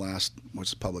 2001, for the last,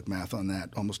 what's the public math on that,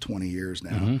 almost 20 years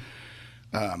now,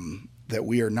 that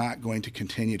we are not going to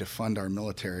continue to fund our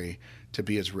military to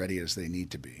be as ready as they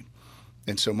need to be.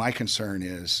 And so my concern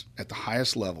is at the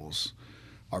highest levels,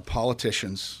 our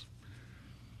politicians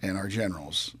and our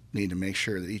generals need to make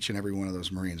sure that each and every one of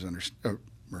those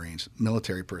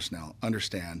military personnel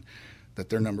understand that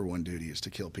their number one duty is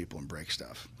to kill people and break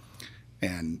stuff.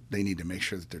 And they need to make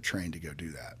sure that they're trained to go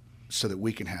do that so that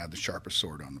we can have the sharpest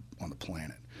sword on the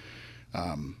planet.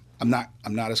 I'm not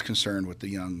as concerned with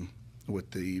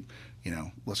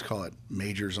let's call it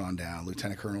majors on down,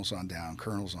 lieutenant colonels on down,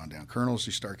 colonels on down. Colonels,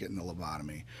 you start getting the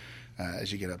lobotomy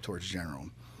as you get up towards general.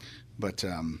 But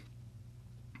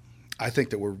I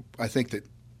think that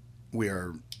we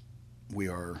are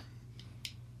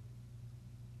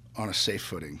on a safe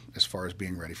footing as far as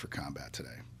being ready for combat today.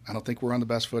 I don't think we're on the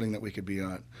best footing that we could be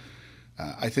on.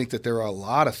 I think that there are a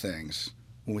lot of things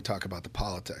when we talk about the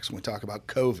politics, when we talk about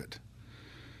COVID.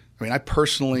 I mean, I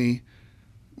personally,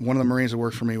 one of the Marines that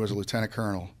worked for me was a lieutenant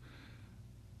colonel.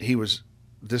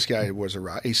 This guy was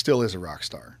he still is a rock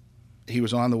star. He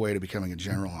was on the way to becoming a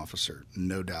general officer,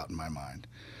 no doubt in my mind.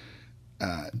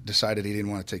 Decided he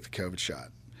didn't want to take the COVID shot.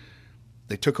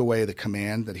 They took away the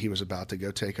command that he was about to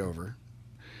go take over.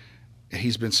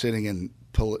 He's been sitting in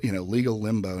legal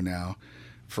limbo now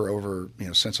for over,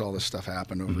 since all this stuff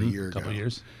happened over a year ago. Couple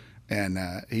years. And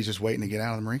he's just waiting to get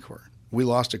out of the Marine Corps. We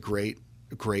lost a great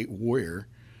warrior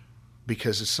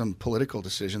because of some political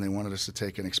decision. They wanted us to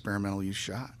take an experimental use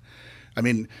shot. I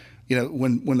mean,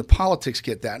 when the politics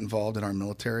get that involved in our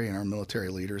military and our military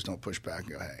leaders don't push back and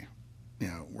go, hey,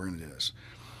 we're going to do this.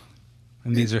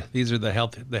 And these are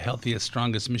the healthiest,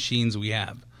 strongest machines we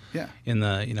have. Yeah. In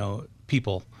the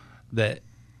people that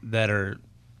are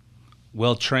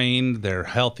well trained, they're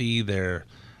healthy, they're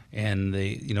kind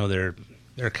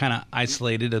of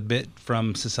isolated a bit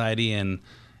from society, and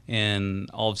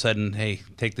all of a sudden, hey,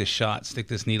 take this shot, stick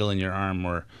this needle in your arm,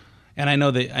 and I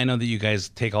know that you guys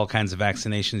take all kinds of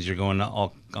vaccinations. You're going to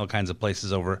all kinds of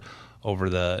places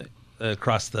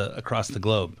across the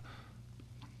globe.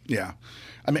 Yeah.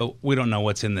 I mean, but we don't know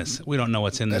what's in this. We don't know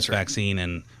what's in this right. vaccine,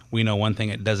 and we know one thing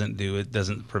it doesn't do. It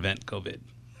doesn't prevent COVID.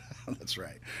 That's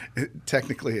right.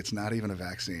 Technically, it's not even a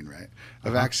vaccine, right?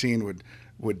 A vaccine would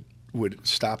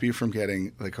stop you from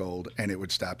getting the cold, and it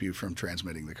would stop you from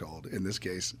transmitting the cold. In this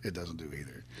case, it doesn't do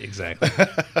either. Exactly.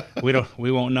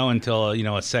 We won't know until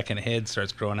a second head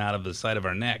starts growing out of the side of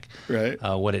our neck. Right.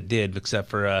 What it did, except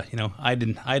for I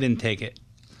didn't take it.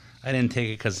 I didn't take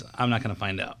it because I'm not going to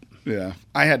find out. Yeah,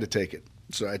 I had to take it,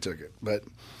 so I took it. But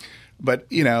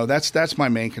that's my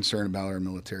main concern about our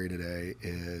military today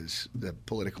is the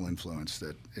political influence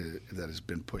that has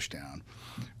been pushed down.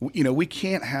 We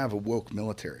can't have a woke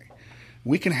military.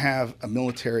 We can have a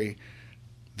military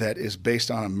that is based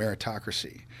on a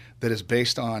meritocracy, that is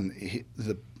based on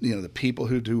the people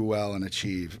who do well and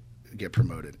achieve get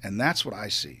promoted, and that's what I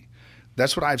see.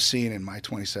 That's what I've seen in my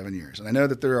 27 years, and I know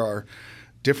that there are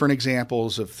different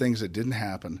examples of things that didn't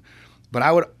happen, but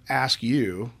I would ask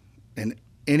you and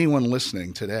anyone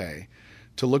listening today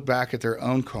to look back at their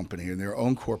own company and their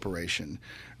own corporation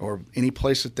or any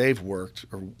place that they've worked,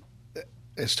 or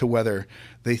as to whether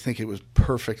they think it was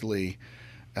perfectly,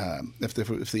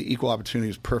 if the equal opportunity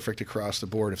was perfect across the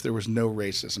board, if there was no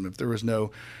racism, if there was no,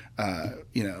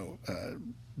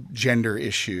 gender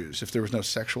issues, if there was no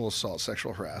sexual assault,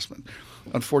 sexual harassment.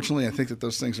 Unfortunately, I think that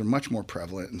those things are much more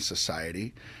prevalent in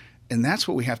society. And that's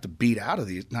what we have to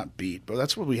but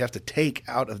that's what we have to take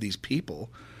out of these people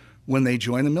when they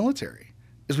join the military,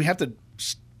 is we have to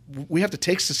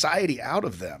take society out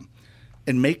of them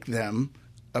and make them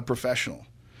a professional.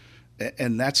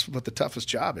 And that's what the toughest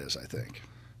job is, I think.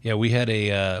 Yeah, we had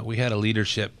a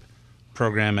leadership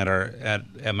program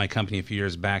at my company a few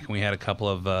years back, and we had a couple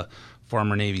of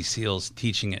former Navy SEALs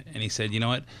teaching it. And he said, you know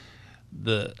what,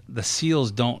 the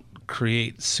SEALs don't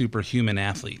create superhuman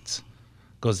athletes.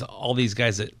 Goes, all these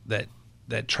guys that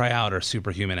try out are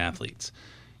superhuman athletes.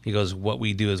 He goes, what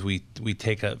we do is we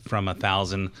take it from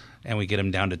 1,000 and we get them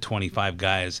down to 25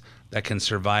 guys that can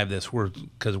survive this.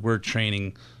 Because we're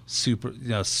training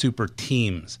super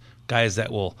teams, guys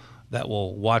that will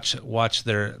watch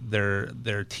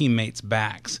their teammates'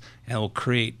 backs and will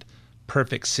create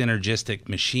perfect synergistic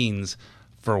machines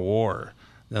for war.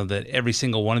 That every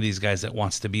single one of these guys that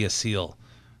wants to be a SEAL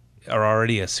are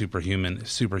already a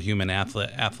superhuman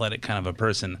athletic kind of a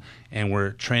person, and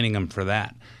we're training them for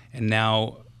that. And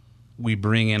now we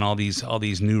bring in all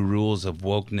these new rules of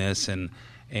wokeness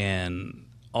and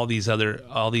all these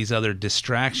other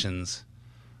distractions.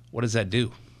 What does that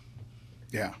do?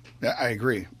 Yeah, I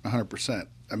agree 100%.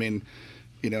 I mean,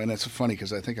 and that's funny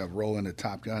because I think I'll roll into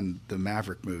Top Gun, the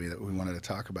Maverick movie that we wanted to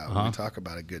talk about when we talk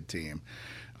about a good team.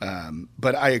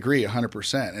 But I agree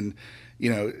 100%. And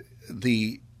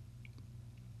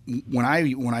when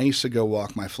I used to go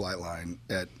walk my flight line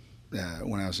at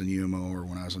when I was in UMO or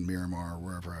when I was in Miramar or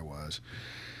wherever I was,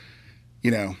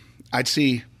 I'd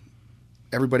see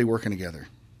everybody working together,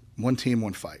 one team,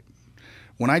 one fight.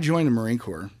 When I joined the Marine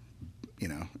Corps,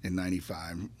 in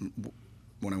 95,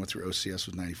 when I went through OCS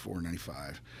was 94,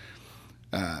 95,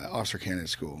 Officer Candidate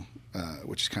School,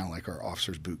 which is kind of like our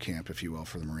officers boot camp, if you will,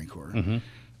 for the Marine Corps.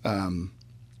 Mm-hmm.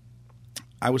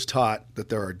 I was taught that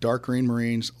there are dark green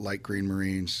Marines, light green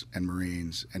Marines,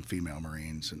 and female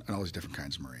Marines, and all these different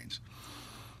kinds of Marines.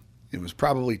 It was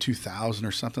probably 2000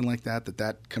 or something like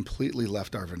that completely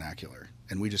left our vernacular,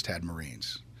 and we just had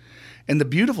Marines. And the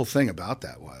beautiful thing about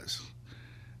that was,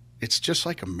 it's just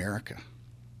like America.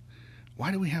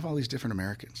 Why do we have all these different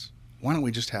Americans? Why don't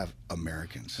we just have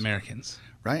Americans? Americans.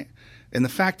 Right? And the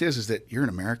fact is that you're an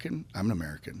American, I'm an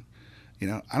American. You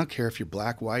know, I don't care if you're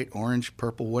black, white, orange,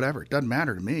 purple, whatever. It doesn't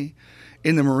matter to me.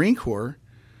 In the Marine Corps,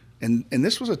 and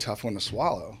this was a tough one to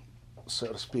swallow,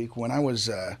 so to speak, when I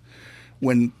was,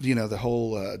 when, you know, the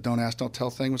whole don't ask, don't tell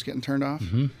thing was getting turned off.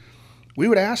 Mm-hmm. We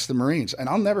would ask the Marines, and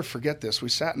I'll never forget this. We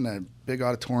sat in a big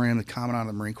auditorium. The Commandant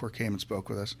of the Marine Corps came and spoke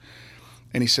with us.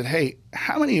 And he said, hey,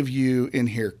 how many of you in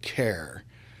here care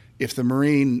if the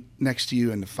Marine next to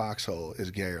you in the foxhole is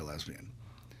gay or lesbian?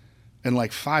 And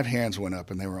like 5 hands went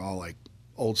up, and they were all like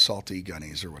old salty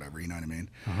gunnies or whatever, you know what I mean?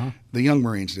 Uh-huh. The young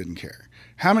Marines didn't care.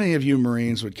 How many of you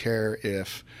Marines would care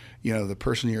if, you know, the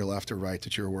person to your left or right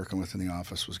that you were working with in the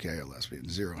office was gay or lesbian?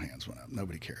 0 hands went up.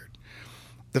 Nobody cared.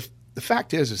 The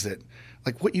fact is that,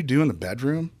 like, what you do in the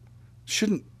bedroom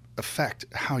shouldn't affect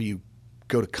how you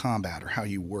go to combat or how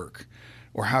you work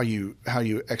or how you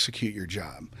execute your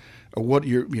job or what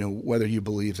you're, you know, whether you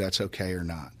believe that's okay or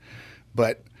not.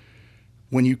 But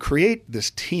when you create this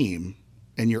team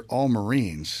and you're all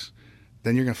Marines,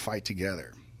 then you're going to fight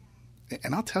together.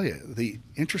 And I'll tell you, the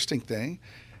interesting thing,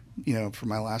 you know, for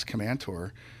my last command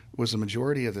tour was the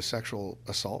majority of the sexual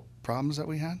assault problems that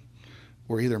we had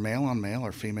were either male on male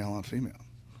or female on female.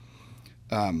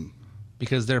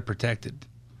 Because they're protected.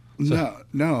 So,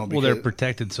 no. Well, they're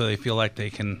protected, so they feel like they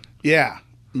can. Yeah,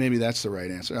 maybe that's the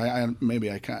right answer. I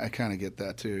kind of get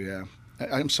that too. Yeah,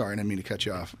 I'm sorry, I didn't mean to cut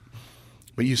you off.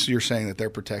 But you're saying that they're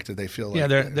protected. They feel like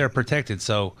they're protected.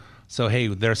 So hey,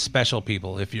 they're special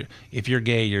people. If you're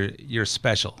gay, you're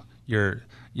special. You're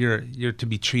to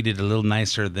be treated a little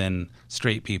nicer than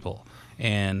straight people.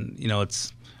 And you know,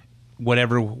 it's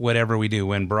whatever we do.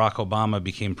 When Barack Obama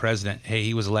became president, hey,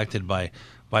 he was elected by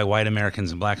white Americans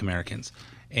and black Americans.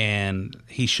 And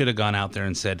he should have gone out there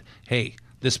and said, hey,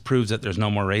 this proves that there's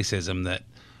no more racism, that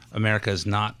America is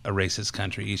not a racist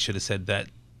country. He should have said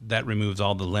that removes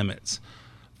all the limits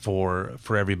for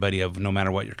everybody of no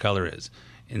matter what your color is.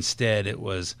 Instead, it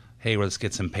was, hey, let's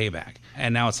get some payback.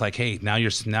 And now it's like, hey, now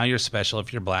you're special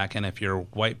if you're black, and if you're a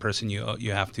white person,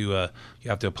 you have to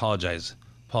apologize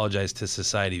to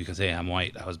society because, hey, I'm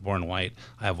white. I was born white.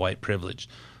 I have white privilege.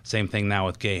 Same thing now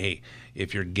with gay. Hey,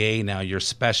 if you're gay now, you're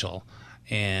special,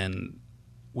 and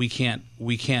we can't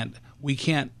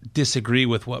disagree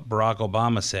with what Barack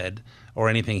Obama said or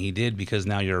anything he did because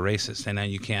now you're a racist, and now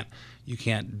you can't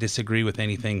disagree with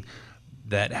anything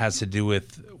that has to do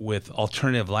with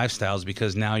alternative lifestyles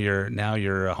because now you're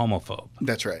a homophobe.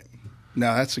 That's right.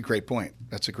 No, that's a great point.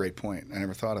 I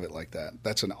never thought of it like that.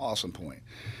 That's an awesome point.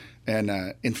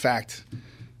 And in fact,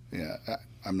 yeah,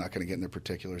 I'm not going to get into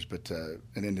particulars, but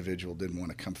an individual didn't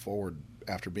want to come forward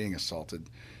after being assaulted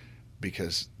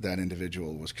because that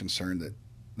individual was concerned that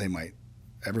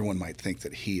everyone might think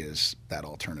that he is that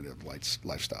alternative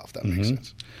lifestyle, if that makes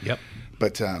sense. Yep.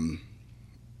 But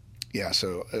yeah,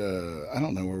 so I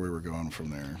don't know where we were going from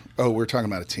there. Oh, we're talking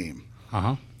about a team.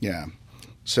 Uh-huh. Yeah.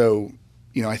 So,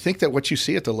 you know, I think that what you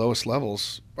see at the lowest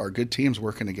levels are good teams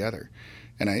working together.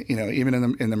 And even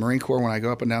in the Marine Corps, when I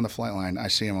go up and down the flight line, I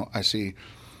see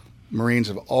Marines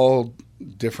of all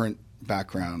different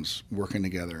backgrounds working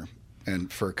together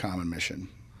and for a common mission.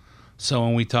 So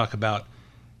when we talk about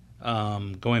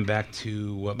going back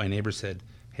to what my neighbor said,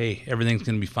 hey, everything's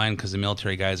going to be fine because the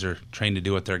military guys are trained to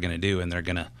do what they're going to do, and they're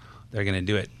going to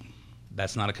do it.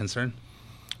 That's not a concern?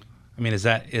 I mean,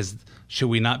 should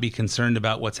we not be concerned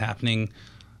about what's happening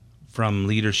from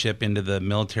leadership into the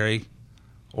military,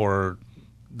 or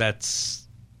that's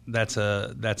an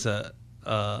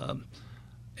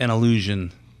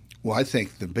illusion? Well, I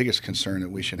think the biggest concern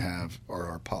that we should have are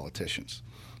our politicians,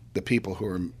 the people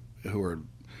who are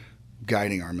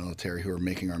guiding our military, who are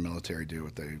making our military do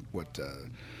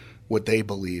what they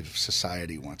believe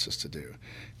society wants us to do.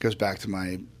 It goes back to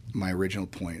my original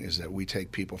point, is that we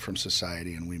take people from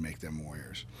society and we make them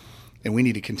warriors, and we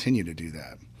need to continue to do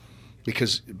that,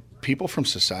 because people from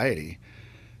society,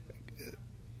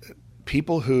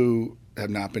 people who have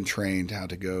not been trained how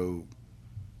to go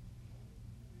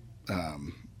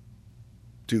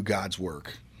do God's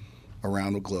work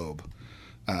around the globe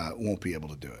won't be able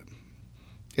to do it.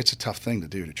 It's a tough thing to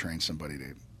do, to train somebody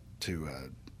to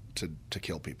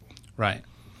kill people. Right.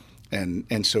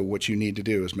 And so what you need to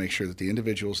do is make sure that the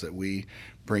individuals that we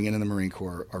bring in the Marine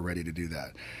Corps are ready to do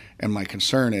that. And my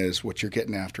concern is what you're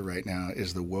getting after right now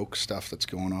is the woke stuff that's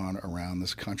going on around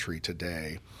this country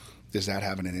today. Is that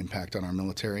having an impact on our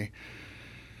military?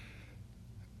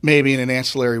 Maybe in an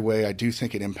ancillary way. I do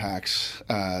think it impacts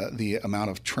the amount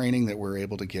of training that we're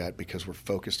able to get because we're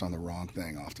focused on the wrong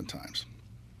thing oftentimes.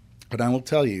 But I will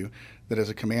tell you that as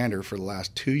a commander for the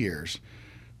last 2 years,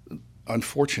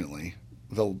 unfortunately,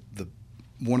 the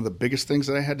one of the biggest things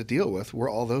that I had to deal with were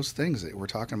all those things that we're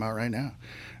talking about right now,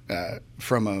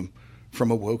 from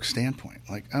a woke standpoint.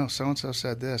 Like, oh, so and so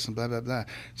said this and blah blah blah.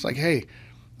 It's like, hey,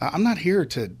 I'm not here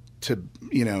to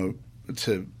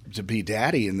be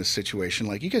daddy in this situation.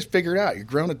 Like, you guys figure it out. You're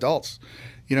grown adults.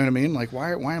 You know what I mean? Like,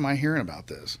 why am I hearing about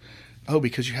this? Oh,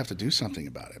 because you have to do something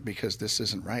about it, because this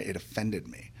isn't right. It offended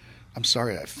me. I'm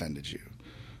sorry I offended you.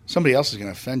 Somebody else is going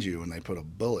to offend you when they put a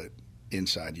bullet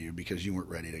inside you because you weren't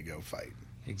ready to go fight.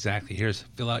 Exactly.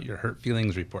 Fill out your hurt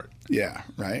feelings report. Yeah,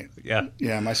 right? Yeah.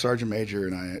 Yeah, my sergeant major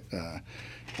and I,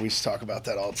 we used to talk about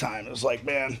that all the time. It was like,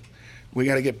 man, we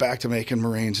got to get back to making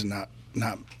Marines and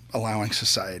not allowing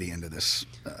society into this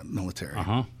military.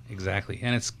 Exactly.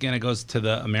 And it goes to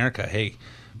the America. Hey,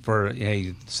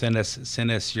 send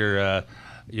us your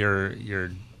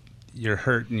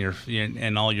hurt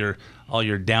and all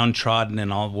your downtrodden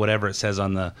and all whatever it says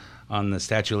on the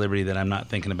Statue of Liberty that I'm not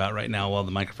thinking about right now while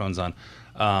the microphone's on.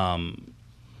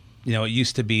 It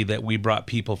used to be that we brought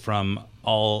people from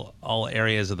all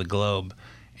areas of the globe,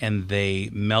 and they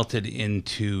melted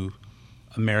into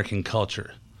American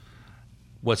culture.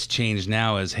 What's changed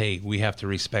now is, hey, we have to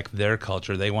respect their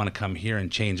culture. They want to come here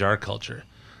and change our culture.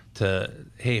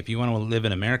 Hey, if you want to live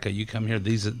in America, you come here.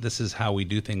 This is how we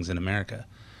do things in America.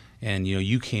 And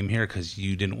you came here because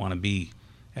you didn't want to be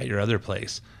at your other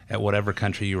place, at whatever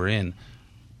country you were in.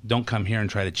 Don't come here and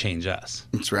try to change us.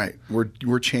 That's right.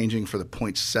 We're changing for the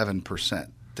 0.7%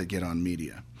 that get on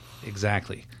media.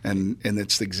 Exactly. And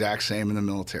it's the exact same in the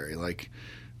military. Like,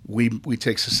 we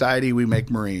take society, we make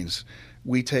Marines.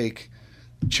 We take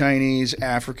Chinese,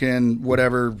 African,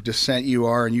 whatever descent you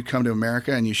are, and you come to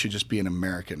America, and you should just be an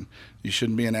American. You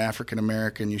shouldn't be an African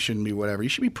American. You shouldn't be whatever. You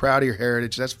should be proud of your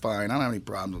heritage. That's fine. I don't have any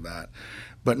problems with that.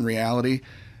 But in reality,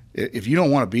 if you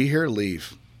don't want to be here,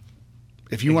 leave.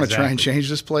 If you want to try and change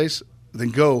this place, then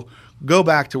go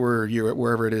back to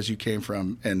wherever it is you came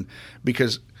from. And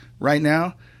because right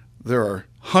now there are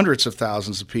hundreds of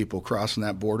thousands of people crossing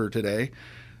that border today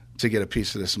to get a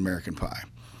piece of this American pie,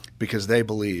 because they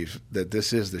believe that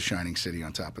this is the shining city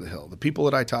on top of the hill. The people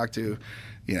that I talk to,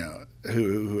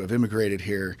 who have immigrated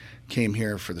here, came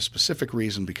here for the specific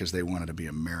reason because they wanted to be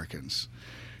Americans.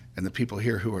 And the people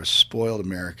here who are spoiled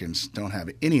Americans don't have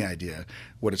any idea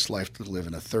what it's like to live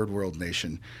in a third world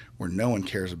nation where no one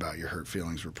cares about your hurt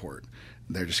feelings report.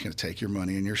 They're just going to take your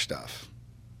money and your stuff.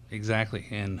 Exactly.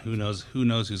 And who knows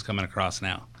who's coming across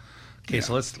now. Okay, yeah.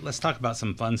 So let's talk about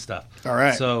some fun stuff. All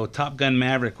right. So Top Gun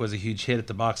Maverick was a huge hit at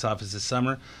the box office this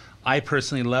summer. I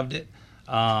personally loved it.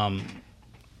 What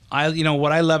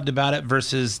I loved about it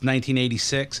versus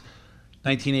 1986.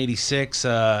 1986,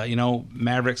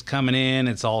 Maverick's coming in.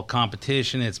 It's all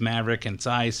competition. It's Maverick, and it's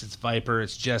Ice, it's Viper,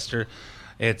 it's Jester,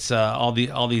 it's all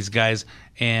these guys,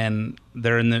 and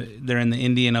they're in the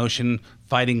Indian Ocean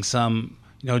fighting some,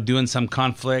 doing some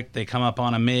conflict. They come up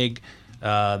on a MiG.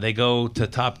 They go to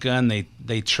Top Gun.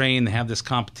 They train. They have this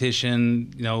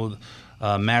competition.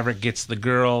 Maverick gets the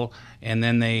girl, and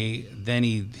then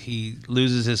he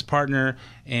loses his partner,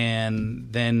 and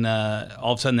then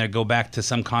all of a sudden they go back to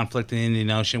some conflict in the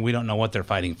Indian Ocean. We don't know what they're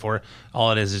fighting for.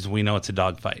 All it is we know it's a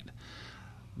dogfight.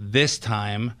 This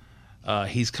time,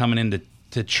 he's coming in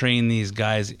to train these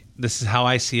guys. This is how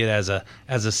I see it as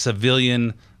a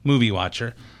civilian movie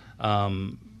watcher.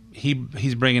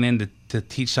 He's bringing in to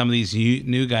teach some of these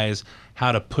new guys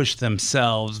how to push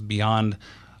themselves beyond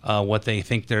what they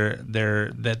think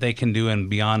that they can do, and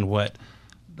beyond what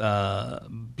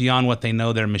they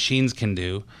know their machines can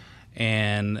do.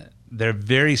 And they're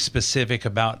very specific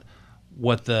about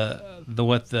what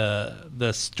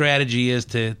the strategy is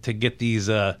to get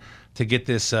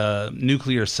this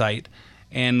nuclear site.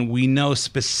 And we know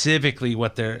specifically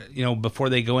what they're, before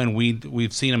they go in,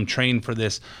 we've seen them train for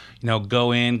this,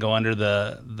 go under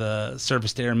the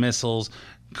surface to air missiles,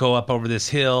 go up over this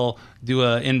hill, do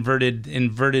a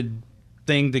inverted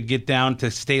thing to get down,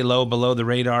 to stay low below the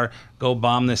radar, go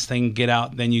bomb this thing, get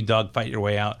out, then you dogfight your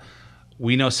way out.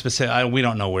 We know specific. We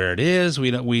don't know where it is.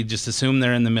 We just assume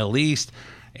they're in the Middle East,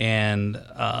 and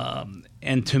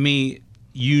to me,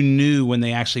 you knew when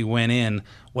they actually went in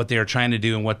what they were trying to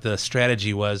do and what the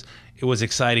strategy was. It was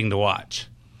exciting to watch.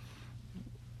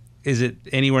 Is it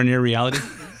anywhere near reality?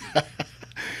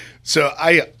 So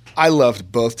I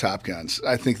loved both Top Guns.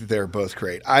 I think that they're both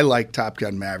great. I like Top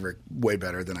Gun Maverick way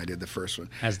better than I did the first one.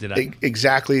 As did I.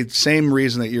 Exactly the same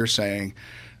reason that you're saying.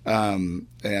 And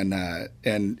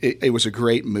it was a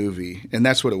great movie, and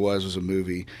that's what it was a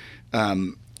movie.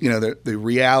 The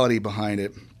reality behind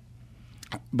it.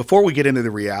 Before we get into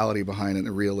the reality behind it,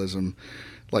 the realism,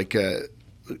 like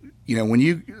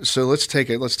let's take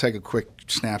a quick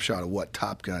snapshot of what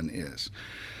Top Gun is.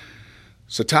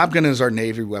 So Top Gun is our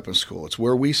Navy weapons school. It's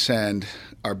where we send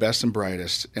our best and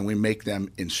brightest, and we make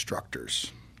them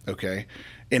instructors. Okay,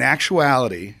 in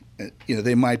actuality,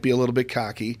 they might be a little bit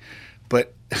cocky,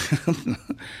 but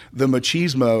the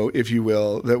machismo, if you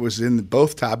will, that was in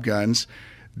both Top Guns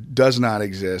does not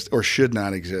exist, or should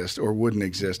not exist, or wouldn't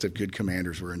exist if good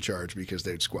commanders were in charge, because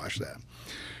they'd squash that.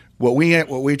 What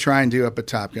we try and do up at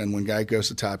Top Gun when a guy goes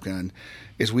to Top Gun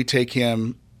is we take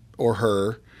him or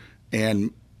her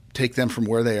and take them from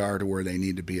where they are to where they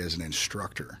need to be as an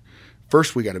instructor.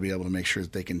 First, we got to be able to make sure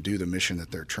that they can do the mission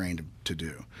that they're trained to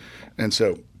do. And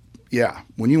so, yeah,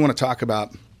 when you want to talk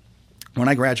about when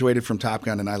I graduated from Top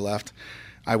Gun and I left,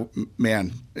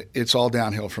 it's all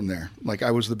downhill from there. Like,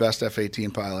 I was the best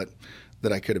F-18 pilot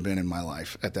that I could have been in my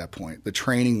life at that point. The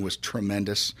training was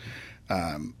tremendous,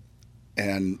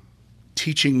 and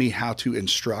teaching me how to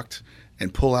instruct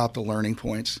and pull out the learning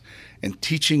points, and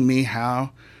teaching me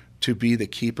how to be the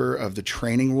keeper of the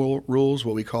training rules,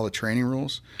 what we call the training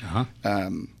rules. Uh-huh.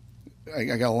 I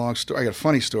got a long story. I got a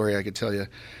funny story I could tell you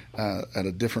at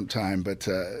a different time, but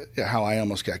how I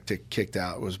almost got kicked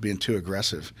out was being too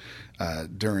aggressive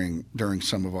during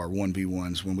some of our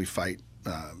 1v1s when we fight,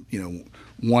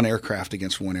 one aircraft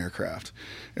against one aircraft.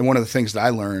 And one of the things that I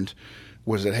learned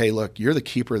was that, hey, look, you're the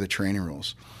keeper of the training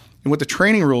rules. And what the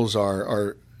training rules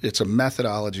are it's a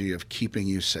methodology of keeping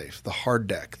you safe. The hard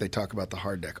deck, they talk about the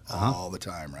hard deck all the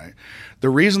time, right? The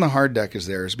reason the hard deck is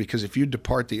there is because if you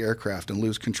depart the aircraft and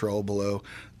lose control below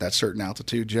that certain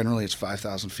altitude, generally it's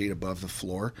 5,000 feet above the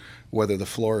floor. Whether the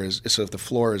floor is, so if the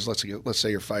floor is, let's say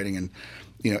you're fighting in,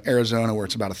 Arizona, where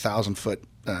it's about 1,000 foot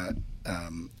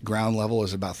ground level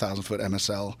is about 1,000 foot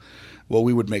MSL. Well,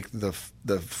 we would make the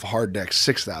hard deck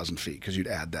 6,000 feet because you'd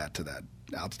add that to that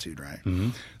altitude, right?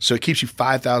 Mm-hmm. So it keeps you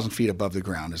 5,000 feet above the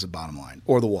ground is the bottom line,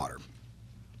 or the water.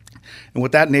 And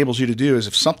what that enables you to do is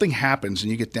if something happens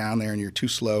and you get down there and you're too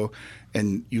slow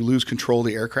and you lose control of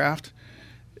the aircraft,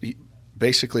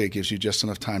 basically it gives you just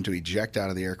enough time to eject out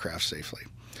of the aircraft safely.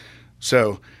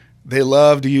 So they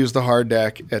love to use the hard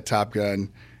deck at Top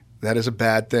Gun. That is a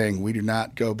bad thing. We do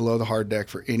not go below the hard deck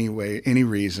for any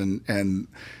reason. And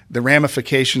the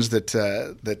ramifications that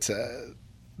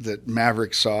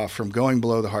Maverick saw from going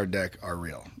below the hard deck are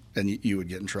real, and you would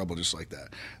get in trouble just like that.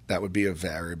 That would be a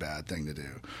very bad thing to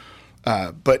do.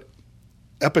 But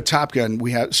up at Top Gun,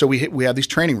 we have these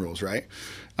training rules, right?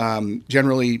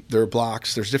 Generally, there are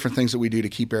blocks. There's different things that we do to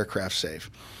keep aircraft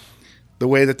safe. The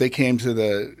way that they came to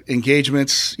the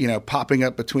engagements, popping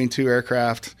up between two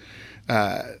aircraft,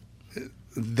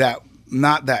 that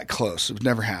not that close. It would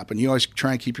never happen. You always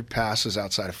try and keep your passes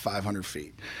outside of 500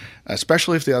 feet,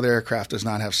 especially if the other aircraft does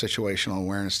not have situational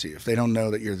awareness to you. If they don't know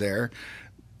that you're there,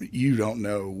 you don't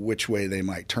know which way they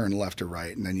might turn left or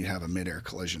right, and then you have a midair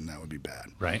collision. That would be bad.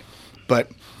 Right.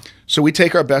 But so we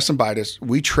take our best and brightest,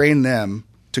 we train them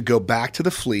to go back to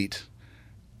the fleet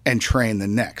and train the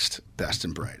next best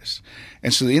and brightest.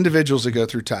 And so the individuals that go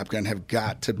through Top Gun have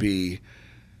got to be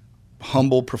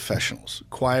humble professionals,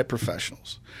 quiet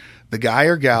professionals. The guy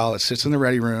or gal that sits in the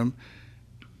ready room,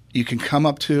 you can come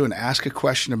up to and ask a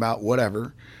question about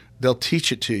whatever. They'll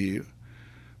teach it to you.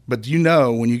 But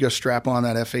when you go strap on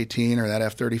that F-18 or that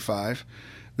F-35,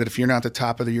 that if you're not the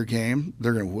top of your game,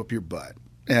 they're going to whoop your butt.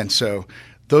 And so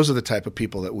those are the type of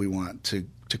people that we want to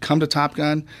come to Top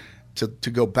Gun, to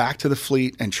go back to the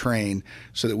fleet and train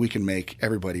so that we can make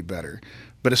everybody better.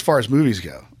 But as far as movies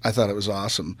go, I thought it was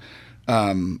awesome.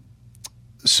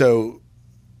 So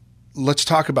let's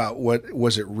talk about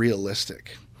was it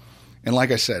realistic? And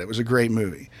like I said, it was a great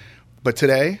movie. But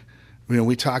today,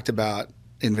 we talked about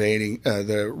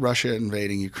the Russia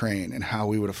invading Ukraine and how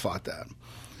we would have fought that.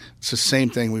 It's the same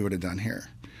thing we would have done here.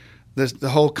 The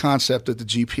whole concept that the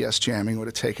GPS jamming would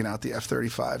have taken out the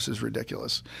F-35s is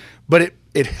ridiculous. But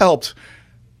it helped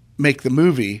make the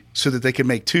movie so that they could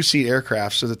make two-seat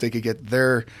aircraft so that they could get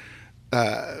their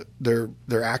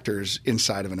actors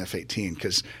inside of an F-18,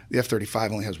 because the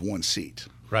F-35 only has one seat.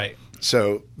 Right.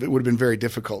 So it would have been very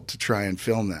difficult to try and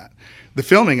film that. The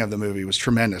filming of the movie was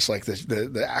tremendous. Like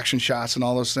the action shots and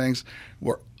all those things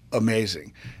were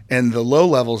amazing. And the low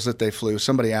levels that they flew,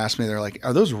 somebody asked me, they're like,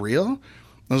 are those real?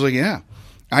 I was like, yeah.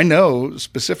 I know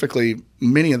specifically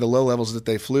many of the low levels that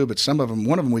they flew, but some of them,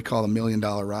 one of them we call the $1 Million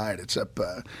Ride. It's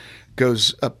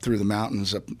goes up through the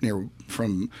mountains up near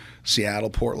from Seattle,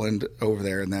 Portland, over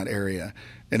there in that area.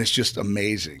 And it's just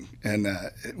amazing. And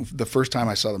the first time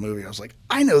I saw the movie, I was like,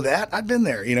 I know that. I've been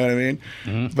there. You know what I mean?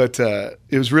 Mm-hmm. But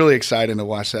it was really exciting to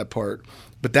watch that part.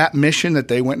 But that mission that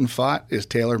they went and fought is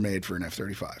tailor-made for an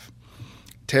F-35.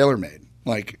 Tailor-made.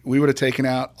 Like, we would have taken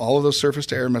out all of those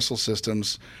surface-to-air missile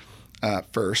systems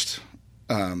first,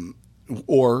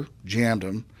 or jammed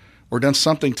them, or done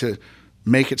something to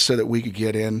make it so that we could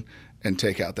get in and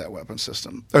take out that weapon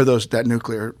system or that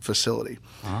nuclear facility.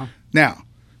 Now,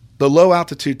 the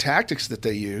low-altitude tactics that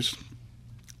they use,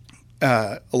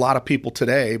 a lot of people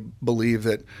today believe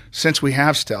that since we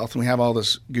have stealth and we have all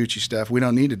this Gucci stuff, we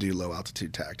don't need to do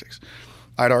low-altitude tactics.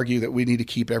 I'd argue that we need to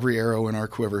keep every arrow in our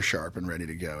quiver sharp and ready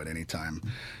to go at any time,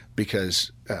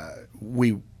 because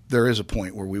there is a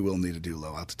point where we will need to do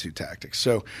low-altitude tactics.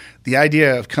 So the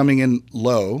idea of coming in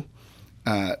low,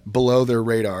 below their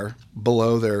radar,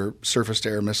 below their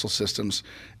surface-to-air missile systems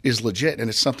is legit, and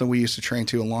it's something we used to train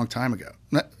to a long time ago.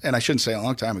 And I shouldn't say a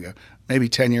long time ago, maybe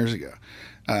 10 years ago.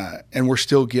 And we're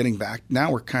still getting back.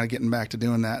 Now we're kind of getting back to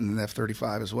doing that in the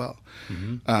F-35 as well.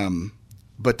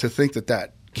 But to think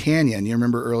that canyon, you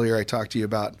remember earlier I talked to you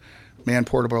about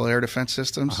man-portable air defense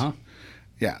systems?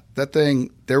 Yeah, that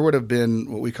thing, there would have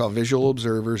been what we call visual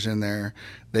observers in there.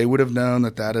 They would have known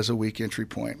that is a weak entry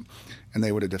point, and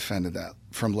they would have defended that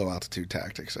from low-altitude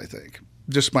tactics, I think.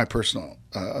 Just my personal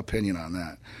opinion on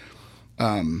that.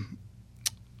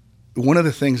 One of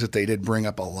the things that they did bring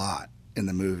up a lot in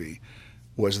the movie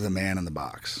was the man in the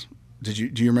box. Do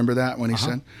you remember that when he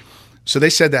said? So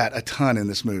they said that a ton in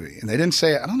this movie, and they didn't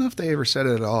say it. I don't know if they ever said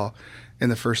it at all in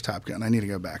the first Top Gun. I need to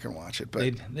go back and watch it.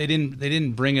 But they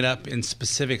didn't bring it up in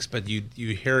specifics, but you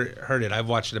heard it. I've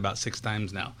watched it about 6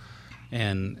 times now,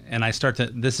 and I start to.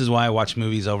 This is why I watch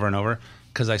movies over and over,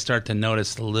 because I start to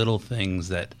notice the little things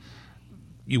that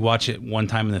you watch it one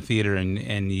time in the theater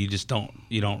and you just don't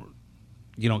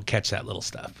catch that little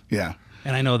stuff. Yeah.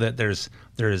 And I know that there's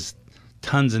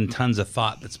tons and tons of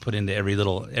thought that's put into every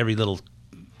little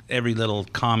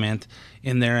comment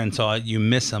in there, and so you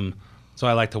miss them. So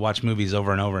I like to watch movies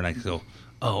over and over, and I go,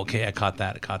 oh, okay, I caught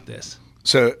that, I caught this.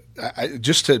 So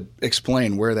just to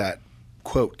explain where that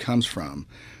quote comes from,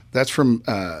 that's from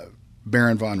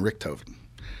Baron von Richthofen,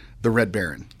 the Red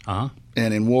Baron.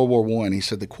 And in World War I, he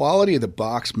said, the quality of the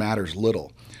box matters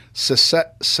little.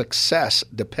 Success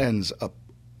depends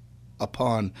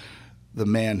upon the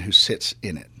man who sits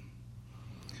in it.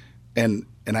 And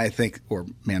I think, or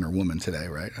man or woman today,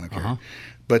 right? I don't care.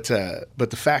 But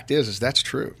the fact is that's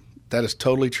true. That is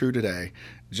totally true today,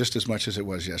 just as much as it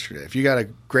was yesterday. If you got a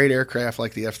great aircraft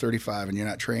like the F-35 and you're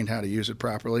not trained how to use it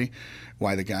properly,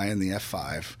 why the guy in the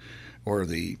F-5 or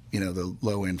the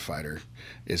low-end fighter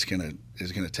is gonna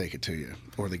take it to you,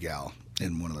 or the gal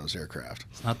in one of those aircraft.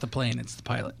 It's not the plane, it's the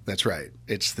pilot. That's right.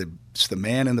 It's the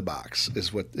man in the box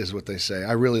is what they say.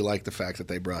 I really like the fact that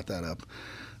they brought that up.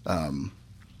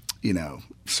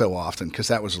 So often, because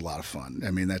that was a lot of fun.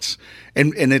 I mean, that's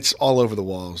and it's all over the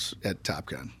walls at Top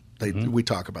Gun. We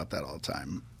talk about that all the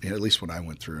time. At least when I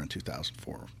went through in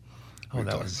 2004. Oh,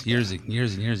 that was years and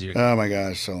years ago. Oh my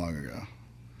gosh, so long ago.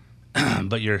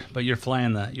 but you're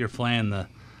flying the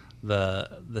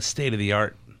state of the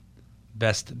art,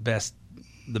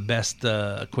 the best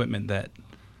equipment that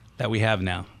we have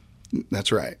now.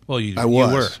 That's right. Well, I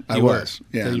was.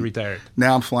 Yeah. Until you retired.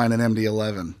 Now I'm flying an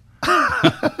MD-11.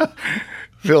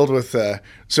 Filled with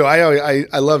so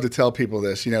I love to tell people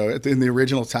this, in the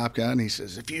original Top Gun, he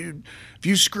says, if you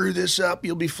screw this up,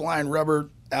 you'll be flying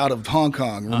rubber out of Hong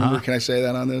Kong. Remember, can I say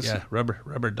that on this? Yeah,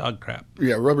 rubber dog crap.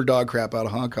 Yeah, rubber dog crap out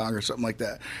of Hong Kong or something like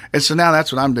that. And so now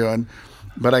that's what I'm doing,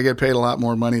 but I get paid a lot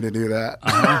more money to do that.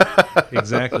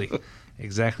 Exactly.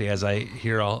 As I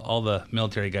hear all the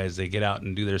military guys, they get out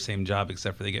and do their same job,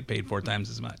 except for they get paid 4 times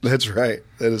as much. That's right.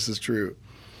 That is true.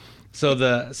 So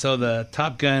the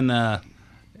Top Gun,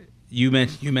 you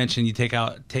mentioned you take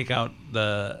out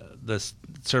the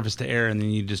surface to air, and then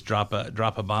you just drop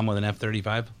a bomb with an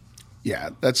F-35.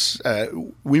 Yeah, that's that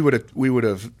would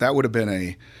have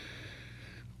been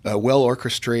a well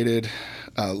orchestrated,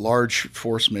 large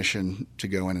force mission to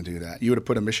go in and do that. You would have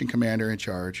put a mission commander in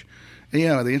charge,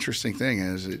 and the interesting thing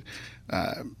is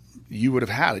you would have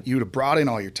had it. You would have brought in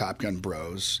all your Top Gun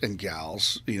bros and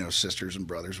gals, sisters and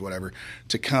brothers, whatever,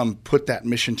 to come put that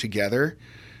mission together,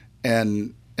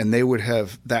 and they would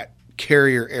have that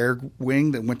carrier air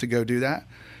wing that went to go do that.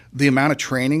 The amount of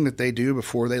training that they do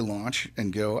before they launch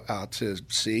and go out to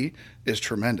sea is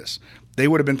tremendous. They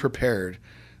would have been prepared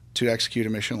to execute a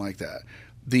mission like that.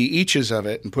 The eaches of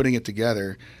it and putting it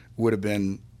together would have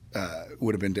been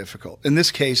difficult. In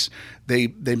this case, they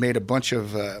made a bunch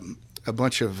of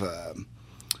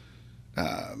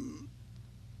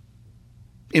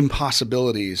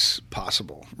impossibilities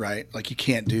possible, right? Like you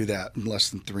can't do that in less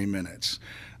than 3 minutes.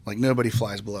 Like nobody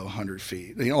flies below 100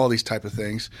 feet. All these type of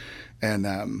things,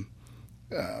 and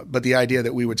But the idea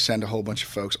that we would send a whole bunch of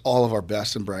folks, all of our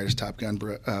best and brightest Top Gun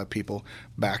people,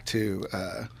 back to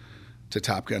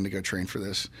Top Gun to go train for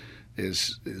this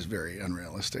is very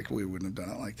unrealistic. We wouldn't have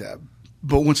done it like that.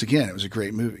 But once again, it was a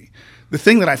great movie. The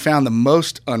thing that I found the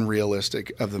most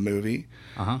unrealistic of the movie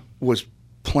was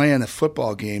playing a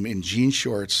football game in jean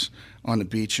shorts on the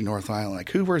beach in North Island. Like,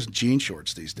 who wears jean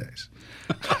shorts these days?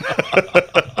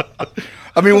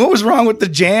 I mean, what was wrong with the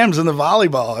jams and the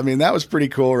volleyball? I mean, that was pretty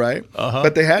cool, right?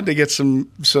 But they had to get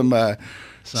some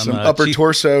upper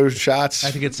torso shots. I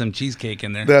had to get some cheesecake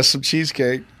in there. That's some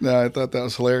cheesecake. No, I thought that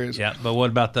was hilarious. Yeah, but what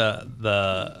about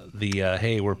the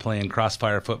hey, we're playing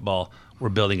crossfire football. We're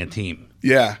building a team.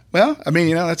 Yeah. Well, I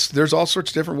mean, there's all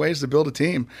sorts of different ways to build a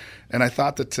team, and I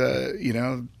thought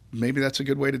that maybe that's a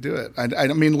good way to do it. I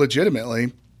mean,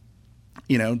 legitimately,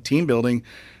 team building,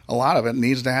 a lot of it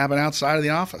needs to happen outside of the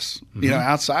office,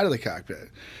 outside of the cockpit.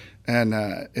 And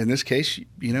in this case,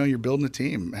 you're building a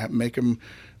team, make them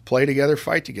play together,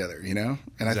 fight together, And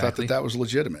I thought that was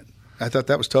legitimate. I thought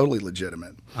that was totally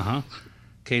legitimate.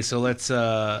 Okay, so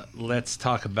let's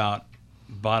talk about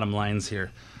bottom lines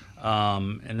here.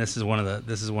 And this is one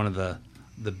of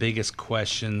the biggest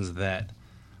questions that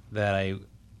I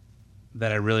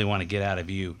really want to get out of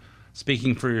you.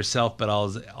 Speaking for yourself, but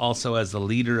also as the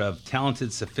leader of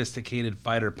talented, sophisticated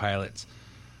fighter pilots,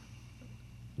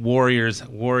 warriors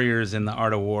in the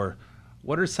art of war.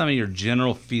 What are some of your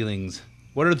general feelings?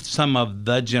 What are some of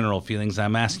the general feelings?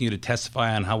 I'm asking you to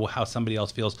testify on how somebody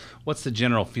else feels. What's the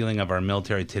general feeling of our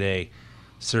military today,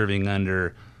 serving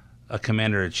under a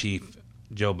Commander-in-Chief,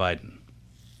 Joe Biden?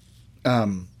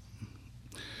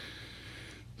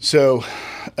 So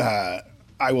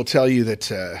I will tell you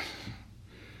that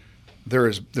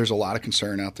there's a lot of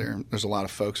concern out there. There's a lot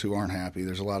of folks who aren't happy.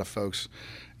 There's a lot of folks,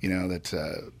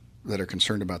 that are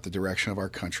concerned about the direction of our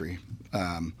country.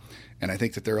 And I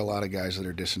think that there are a lot of guys that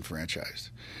are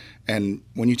disenfranchised. And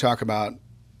when you talk about,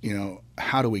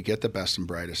 how do we get the best and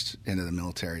brightest into the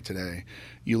military today?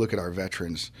 You look at our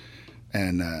veterans,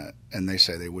 and they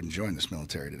say they wouldn't join this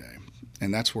military today.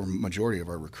 And that's where majority of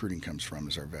our recruiting comes from,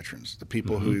 is our veterans, the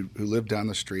people who live down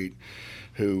the street,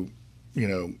 who,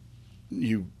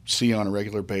 you see on a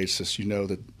regular basis.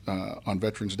 That on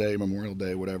Veterans Day, Memorial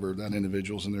Day, whatever, that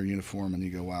individual's in their uniform, and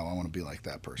you go, wow, I want to be like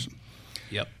that person.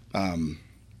 Yep.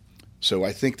 So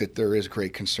I think that there is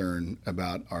great concern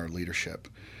about our leadership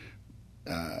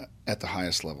at the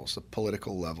highest levels, the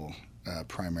political level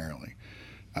primarily.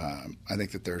 I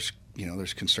think that there's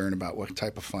concern about what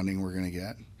type of funding we're going to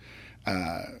get.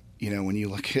 When you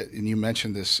look at, and you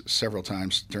mentioned this several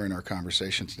times during our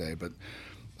conversation today, but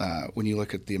when you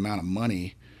look at the amount of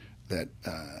money that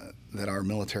our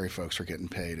military folks are getting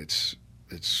paid, it's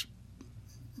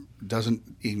doesn't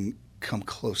even come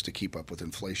close to keep up with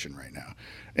inflation right now,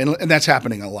 and that's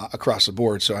happening a lot across the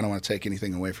board. So I don't want to take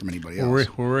anything away from anybody else.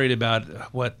 We're worried about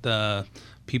what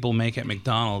people make at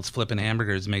McDonald's flipping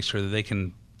hamburgers to make sure that they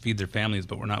can feed their families,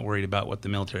 but we're not worried about what the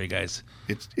military guys.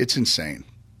 It's insane.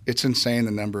 It's insane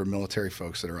the number of military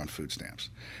folks that are on food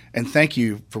stamps. And thank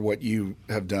you for what you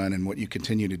have done and what you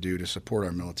continue to do to support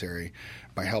our military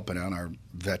by helping out our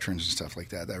veterans and stuff like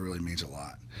that. That really means a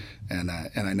lot. And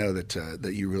I know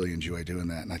that you really enjoy doing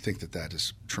that, and I think that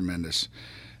is tremendous.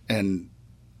 And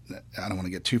I don't want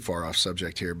to get too far off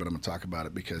subject here, but I'm going to talk about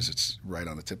it because it's right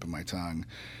on the tip of my tongue.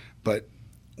 But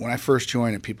when I first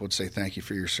joined and people would say thank you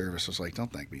for your service, I was like,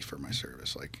 don't thank me for my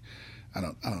service. Like, I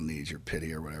don't need your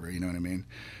pity or whatever. You know what I mean?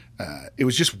 It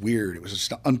was just weird. It was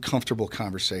just an uncomfortable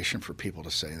conversation for people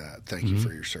to say that. Thank you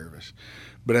for your service.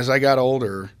 But as I got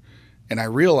older, and I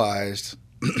realized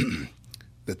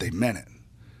that they meant it.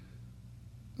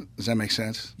 Does that make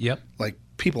sense? Yep. Like,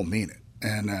 people mean it,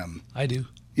 and I do.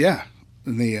 Yeah.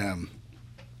 And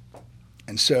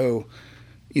so,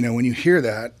 when you hear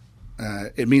that,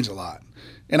 it means a lot.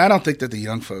 And I don't think that the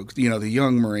young folks, the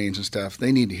young Marines and stuff,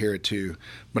 they need to hear it too.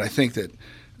 But I think that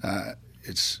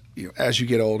it's, as you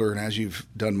get older and as you've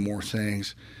done more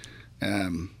things,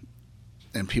 and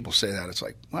people say that, it's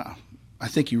like, wow, I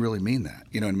think you really mean that.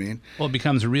 You know what I mean? Well, it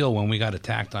becomes real when we got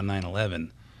attacked on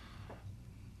 9/11.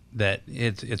 That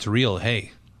it's real.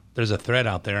 Hey, there's a threat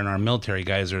out there, and our military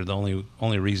guys are the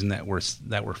only reason that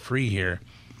we're free here.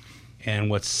 And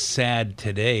what's sad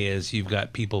today is you've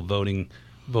got people voting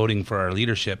for our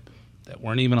leadership that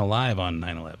weren't even alive on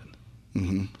 9/11.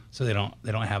 Mm-hmm. So they don't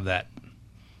have that.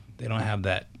 They don't have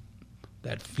that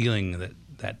feeling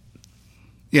that.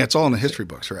 Yeah, it's all in the history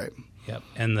books, right? Yep,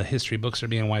 and the history books are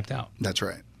being wiped out. That's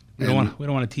right. We don't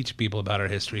want to teach people about our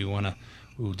history.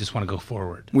 We just want to go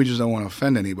forward. We just don't want to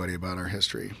offend anybody about our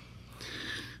history.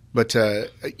 But I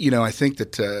think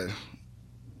that,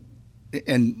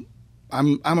 and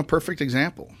I'm a perfect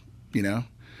example. You know,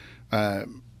 I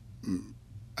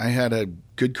had a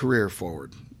good career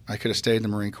forward. I could have stayed in the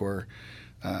Marine Corps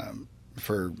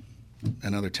for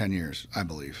another 10 years, I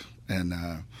believe. And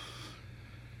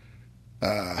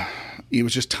it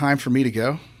was just time for me to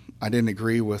go. I didn't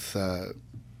agree with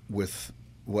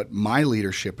what my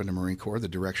leadership in the Marine Corps, the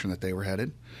direction that they were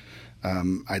headed.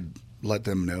 I'd let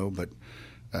them know, but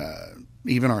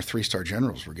even our 3-star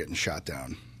generals were getting shot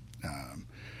down.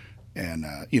 And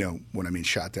when I mean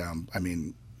shot down, I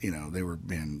mean, they were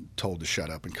being told to shut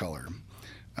up and color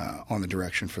on the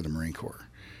direction for the Marine Corps.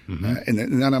 Mm-hmm.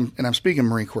 And I'm speaking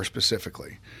Marine Corps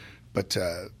specifically, but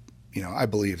I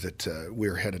believe that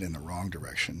we're headed in the wrong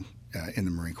direction in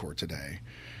the Marine Corps today.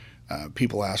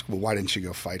 People ask, well, why didn't you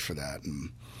go fight for that?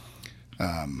 And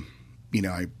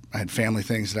I had family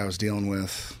things that I was dealing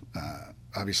with.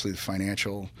 Obviously, the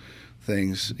financial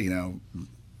things. A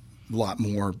lot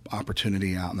more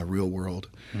opportunity out in the real world.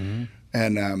 Mm-hmm.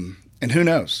 And who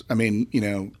knows? I mean,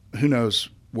 who knows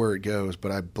where it goes?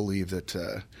 But I believe that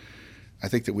I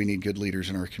think that we need good leaders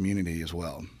in our community as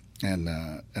well. And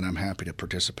I'm happy to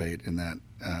participate in that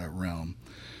realm.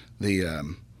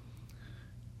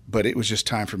 But it was just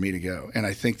time for me to go. And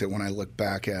I think that when I look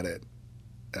back at it,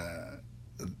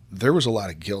 there was a lot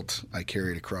of guilt I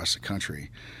carried across the country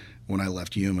when I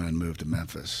left Yuma and moved to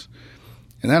Memphis.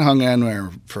 And that hung on there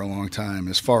for a long time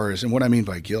and what I mean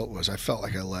by guilt was I felt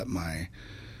like I let my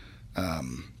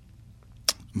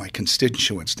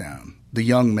constituents down, the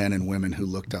young men and women who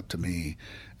looked up to me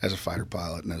as a fighter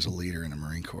pilot and as a leader in the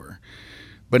Marine Corps.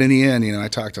 But in the end, I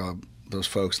talked to those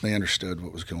folks and they understood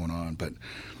what was going on. But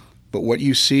what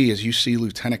you see is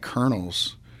lieutenant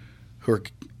colonels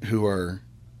who are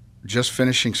just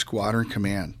finishing squadron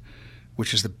command,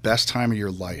 which is the best time of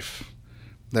your life.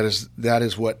 That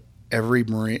is what every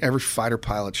fighter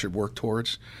pilot should work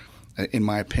towards, in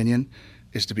my opinion,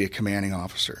 is to be a commanding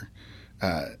officer,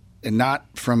 and not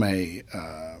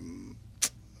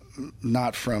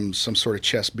from some sort of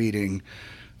chest beating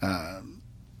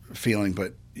feeling,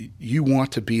 but you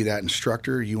want to be that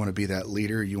instructor, you want to be that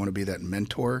leader, you want to be that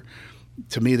mentor.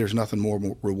 To me, there's nothing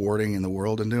more rewarding in the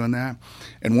world than doing that.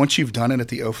 And once you've done it at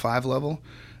the 05 level,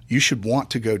 you should want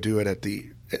to go do it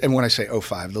and when I say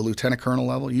 05, the lieutenant colonel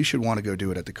level, you should want to go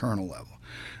do it at the colonel level,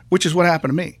 which is what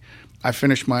happened to me. I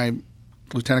finished my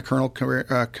lieutenant colonel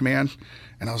command,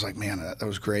 and I was like, man, that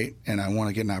was great, and I want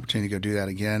to get an opportunity to go do that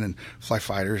again and fly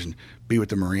fighters and be with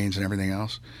the Marines and everything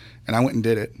else. And I went and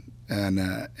did it,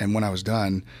 and when I was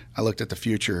done, I looked at the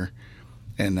future,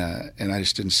 and I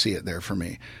just didn't see it there for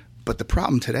me. But the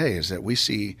problem today is that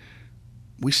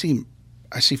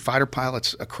I see fighter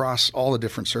pilots across all the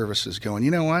different services going,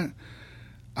 you know what?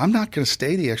 I'm not going to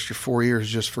stay the extra 4 years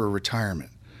just for a retirement.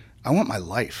 I want my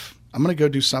life. I'm going to go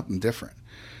do something different.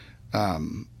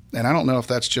 And I don't know if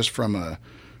that's just from a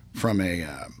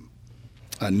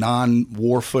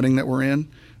non-war footing that we're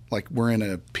in, like we're in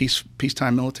a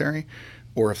peacetime military,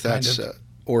 or if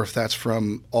that's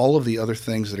from all of the other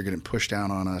things that are getting pushed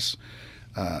down on us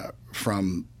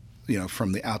from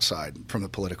the outside, from the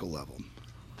political level.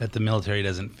 That the military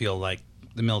doesn't feel like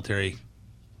the military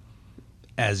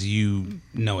as you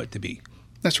know it to be.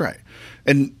 That's right.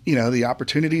 And, the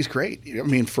opportunity is great. I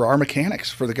mean, for our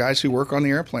mechanics, for the guys who work on the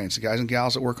airplanes, the guys and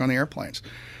gals that work on the airplanes,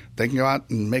 they can go out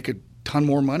and make a ton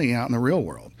more money out in the real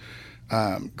world.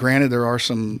 Granted, there are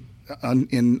some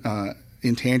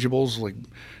intangibles, like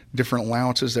different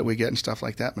allowances that we get and stuff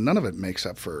like that, but none of it makes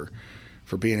up for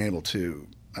being able to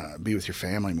be with your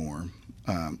family more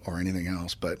or anything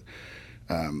else. But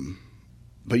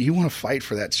you want to fight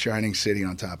for that shining city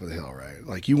on top of the hill, right?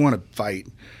 Like you want to fight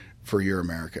for your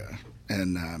America.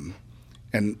 And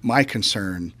my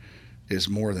concern is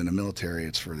more than the military.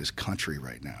 It's for this country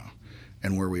right now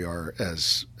and where we are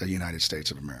as a United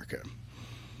States of America.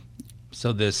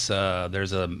 So there's a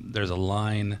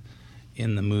line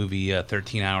in the movie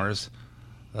 13 Hours,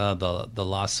 the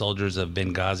lost soldiers of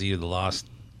Benghazi, or the lost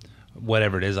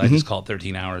whatever it is. I just call it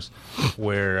 13 Hours,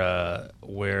 where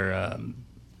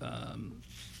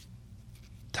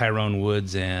Tyrone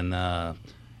Woods and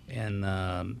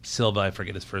Silva, I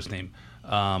forget his first name,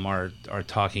 are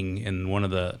talking in one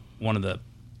of the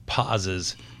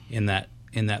pauses in that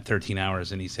 13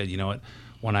 Hours, and he said, you know what?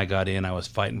 When I got in, I was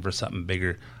fighting for something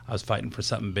bigger. I was fighting for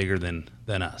something bigger than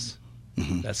us.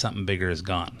 Mm-hmm. That something bigger is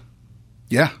gone.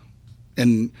 Yeah,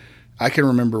 and I can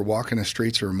remember walking the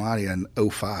streets of Ramadi in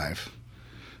 05,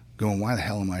 going, "Why the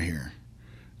hell am I here?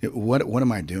 What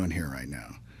am I doing here right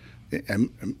now?" And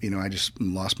I just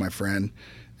lost my friend,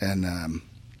 and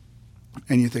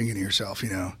you're thinking to yourself,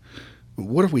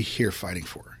 what are we here fighting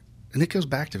for? And it goes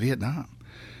back to Vietnam.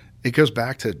 It goes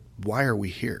back to why are we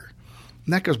here?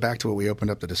 And that goes back to what we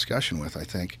opened up the discussion with, I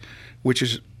think, which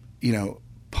is,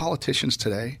 politicians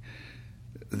today,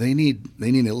 they need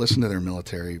to listen to their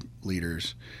military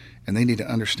leaders, and they need to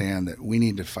understand that we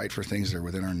need to fight for things that are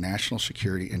within our national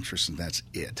security interests, and that's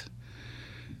it.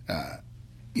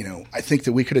 I think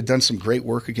that we could have done some great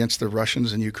work against the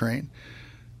Russians in Ukraine.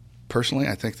 Personally,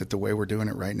 I think that the way we're doing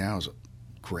it right now is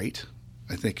great.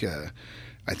 I think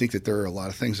that there are a lot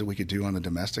of things that we could do on the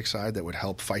domestic side that would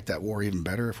help fight that war even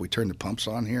better if we turned the pumps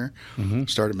on here,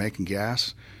 started making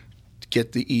gas,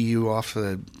 get the EU off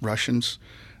the Russians'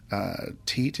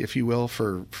 teat, if you will,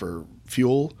 for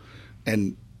fuel,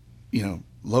 and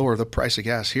lower the price of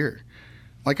gas here.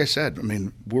 Like I said, I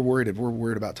mean, we're worried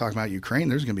about talking about Ukraine.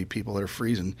 There's going to be people that are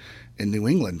freezing in New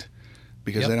England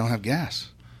because they don't have gas.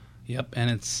 Yep,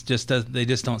 and it's just they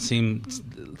just don't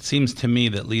seems to me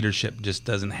that leadership just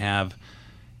doesn't have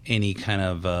any kind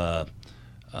of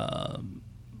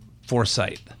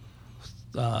foresight,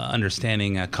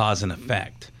 understanding cause and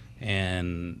effect,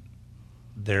 and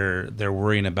they're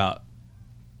worrying about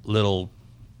little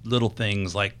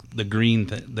things like the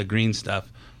green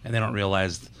stuff, and they don't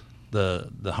realize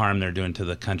the harm they're doing to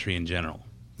the country in general.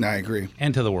 No, I agree.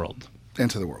 And to the world.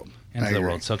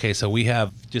 So, okay, so we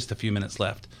have just a few minutes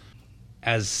left.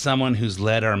 As someone who's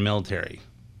led our military,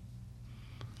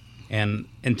 and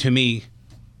to me,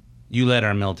 you led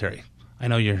our military. I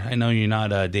know you're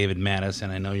not David Mattis,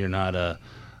 and I know you're not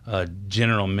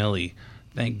General Milley.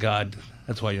 Thank God,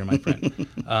 that's why you're my friend.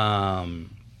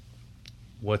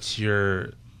 What's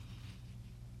your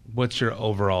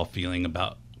overall feeling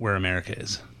about where America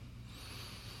is?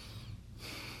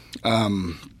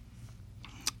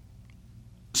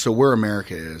 So where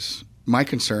America is, my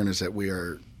concern is that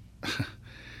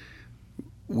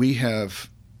we have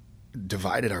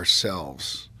divided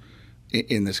ourselves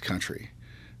in this country.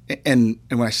 And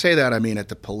when I say that, I mean at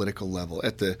the political level,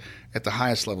 at the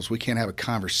highest levels. We can't have a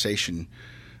conversation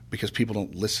because people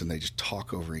don't listen. They just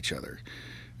talk over each other.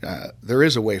 There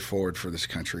is a way forward for this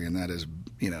country, and that is,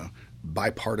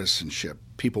 bipartisanship,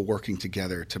 people working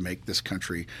together to make this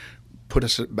country, put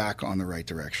us back on the right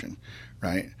direction,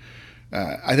 right?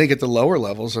 I think at the lower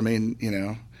levels, I mean,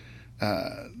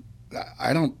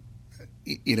 I don't,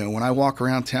 when I walk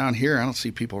around town here, I don't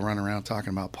see people running around talking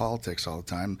about politics all the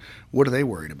time. What are they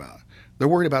worried about? They're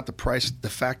worried about the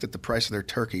fact that the price of their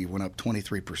turkey went up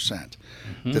 23%,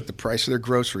 that the price of their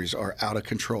groceries are out of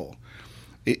control.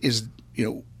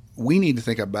 We need to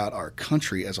think about our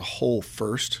country as a whole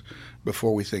first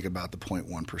before we think about the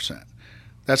 0.1%.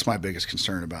 That's my biggest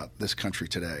concern about this country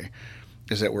today,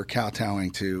 is that we're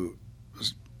kowtowing to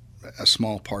a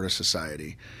small part of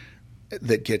society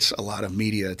that gets a lot of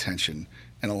media attention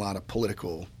and a lot of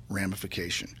political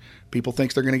ramification. People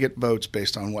think they're going to get votes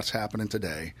based on what's happening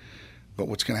today, but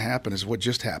what's going to happen is what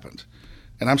just happened.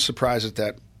 And I'm surprised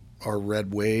that our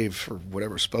red wave, or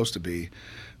whatever it's supposed to be,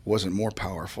 wasn't more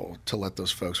powerful to let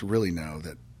those folks really know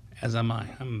that. As am I.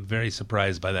 I'm very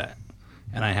surprised by that,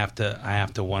 and I have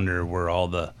to wonder where all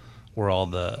the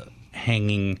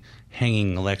hanging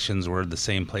elections were the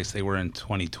same place they were in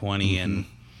 2020, and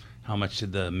how much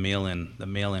did the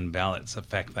mail-in ballots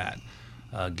affect that?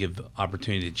 Give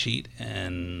opportunity to cheat,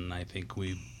 and I think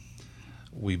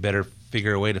we better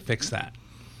figure a way to fix that.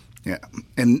 Yeah,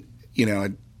 and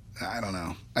I don't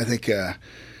know. I think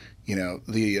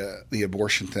the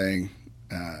abortion thing,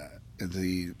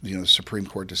 the Supreme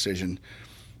Court decision.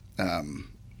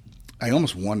 I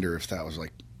almost wonder if that was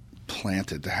like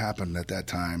planted to happen at that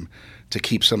time to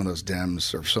keep some of those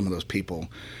Dems or some of those people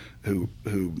who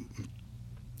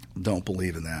don't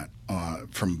believe in that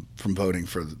from voting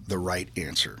for the right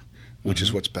answer, which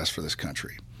is what's best for this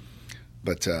country.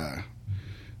 But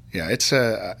it's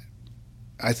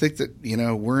I think that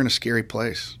we're in a scary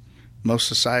place. Most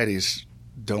societies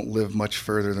don't live much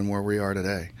further than where we are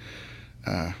today.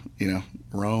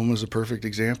 Rome is a perfect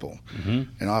example.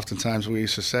 And oftentimes we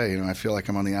used to say, I feel like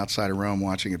I'm on the outside of Rome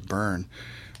watching it burn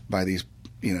by these,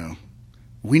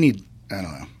 we need, I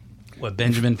don't know. What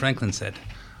Benjamin Franklin said,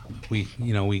 we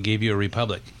gave you a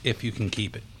republic if you can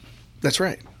keep it. That's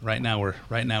right. Right now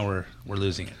we're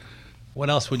losing it. What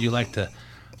else would you like to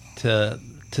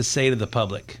say to the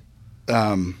public?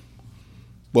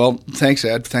 Well, thanks,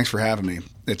 Ed. Thanks for having me.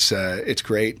 It's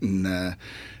great, and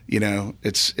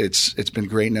it's been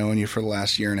great knowing you for the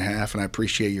last year and a half, and I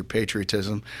appreciate your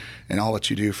patriotism and all that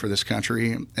you do for this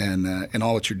country, and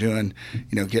all that you're doing,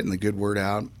 getting the good word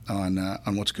out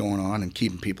on what's going on and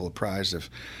keeping people apprised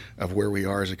of where we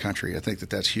are as a country. I think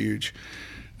that's huge,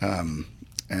 and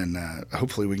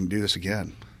hopefully we can do this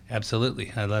again.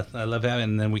 Absolutely, I love having,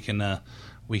 and then we can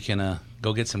we can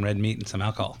go get some red meat and some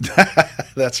alcohol.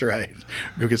 That's right.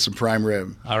 Go get some prime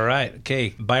rib. All right.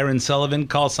 Okay. Byron Sullivan,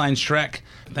 call sign Shrek.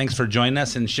 Thanks for joining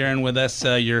us and sharing with us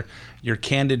your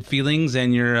candid feelings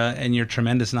and your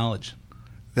tremendous knowledge.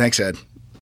 Thanks, Ed.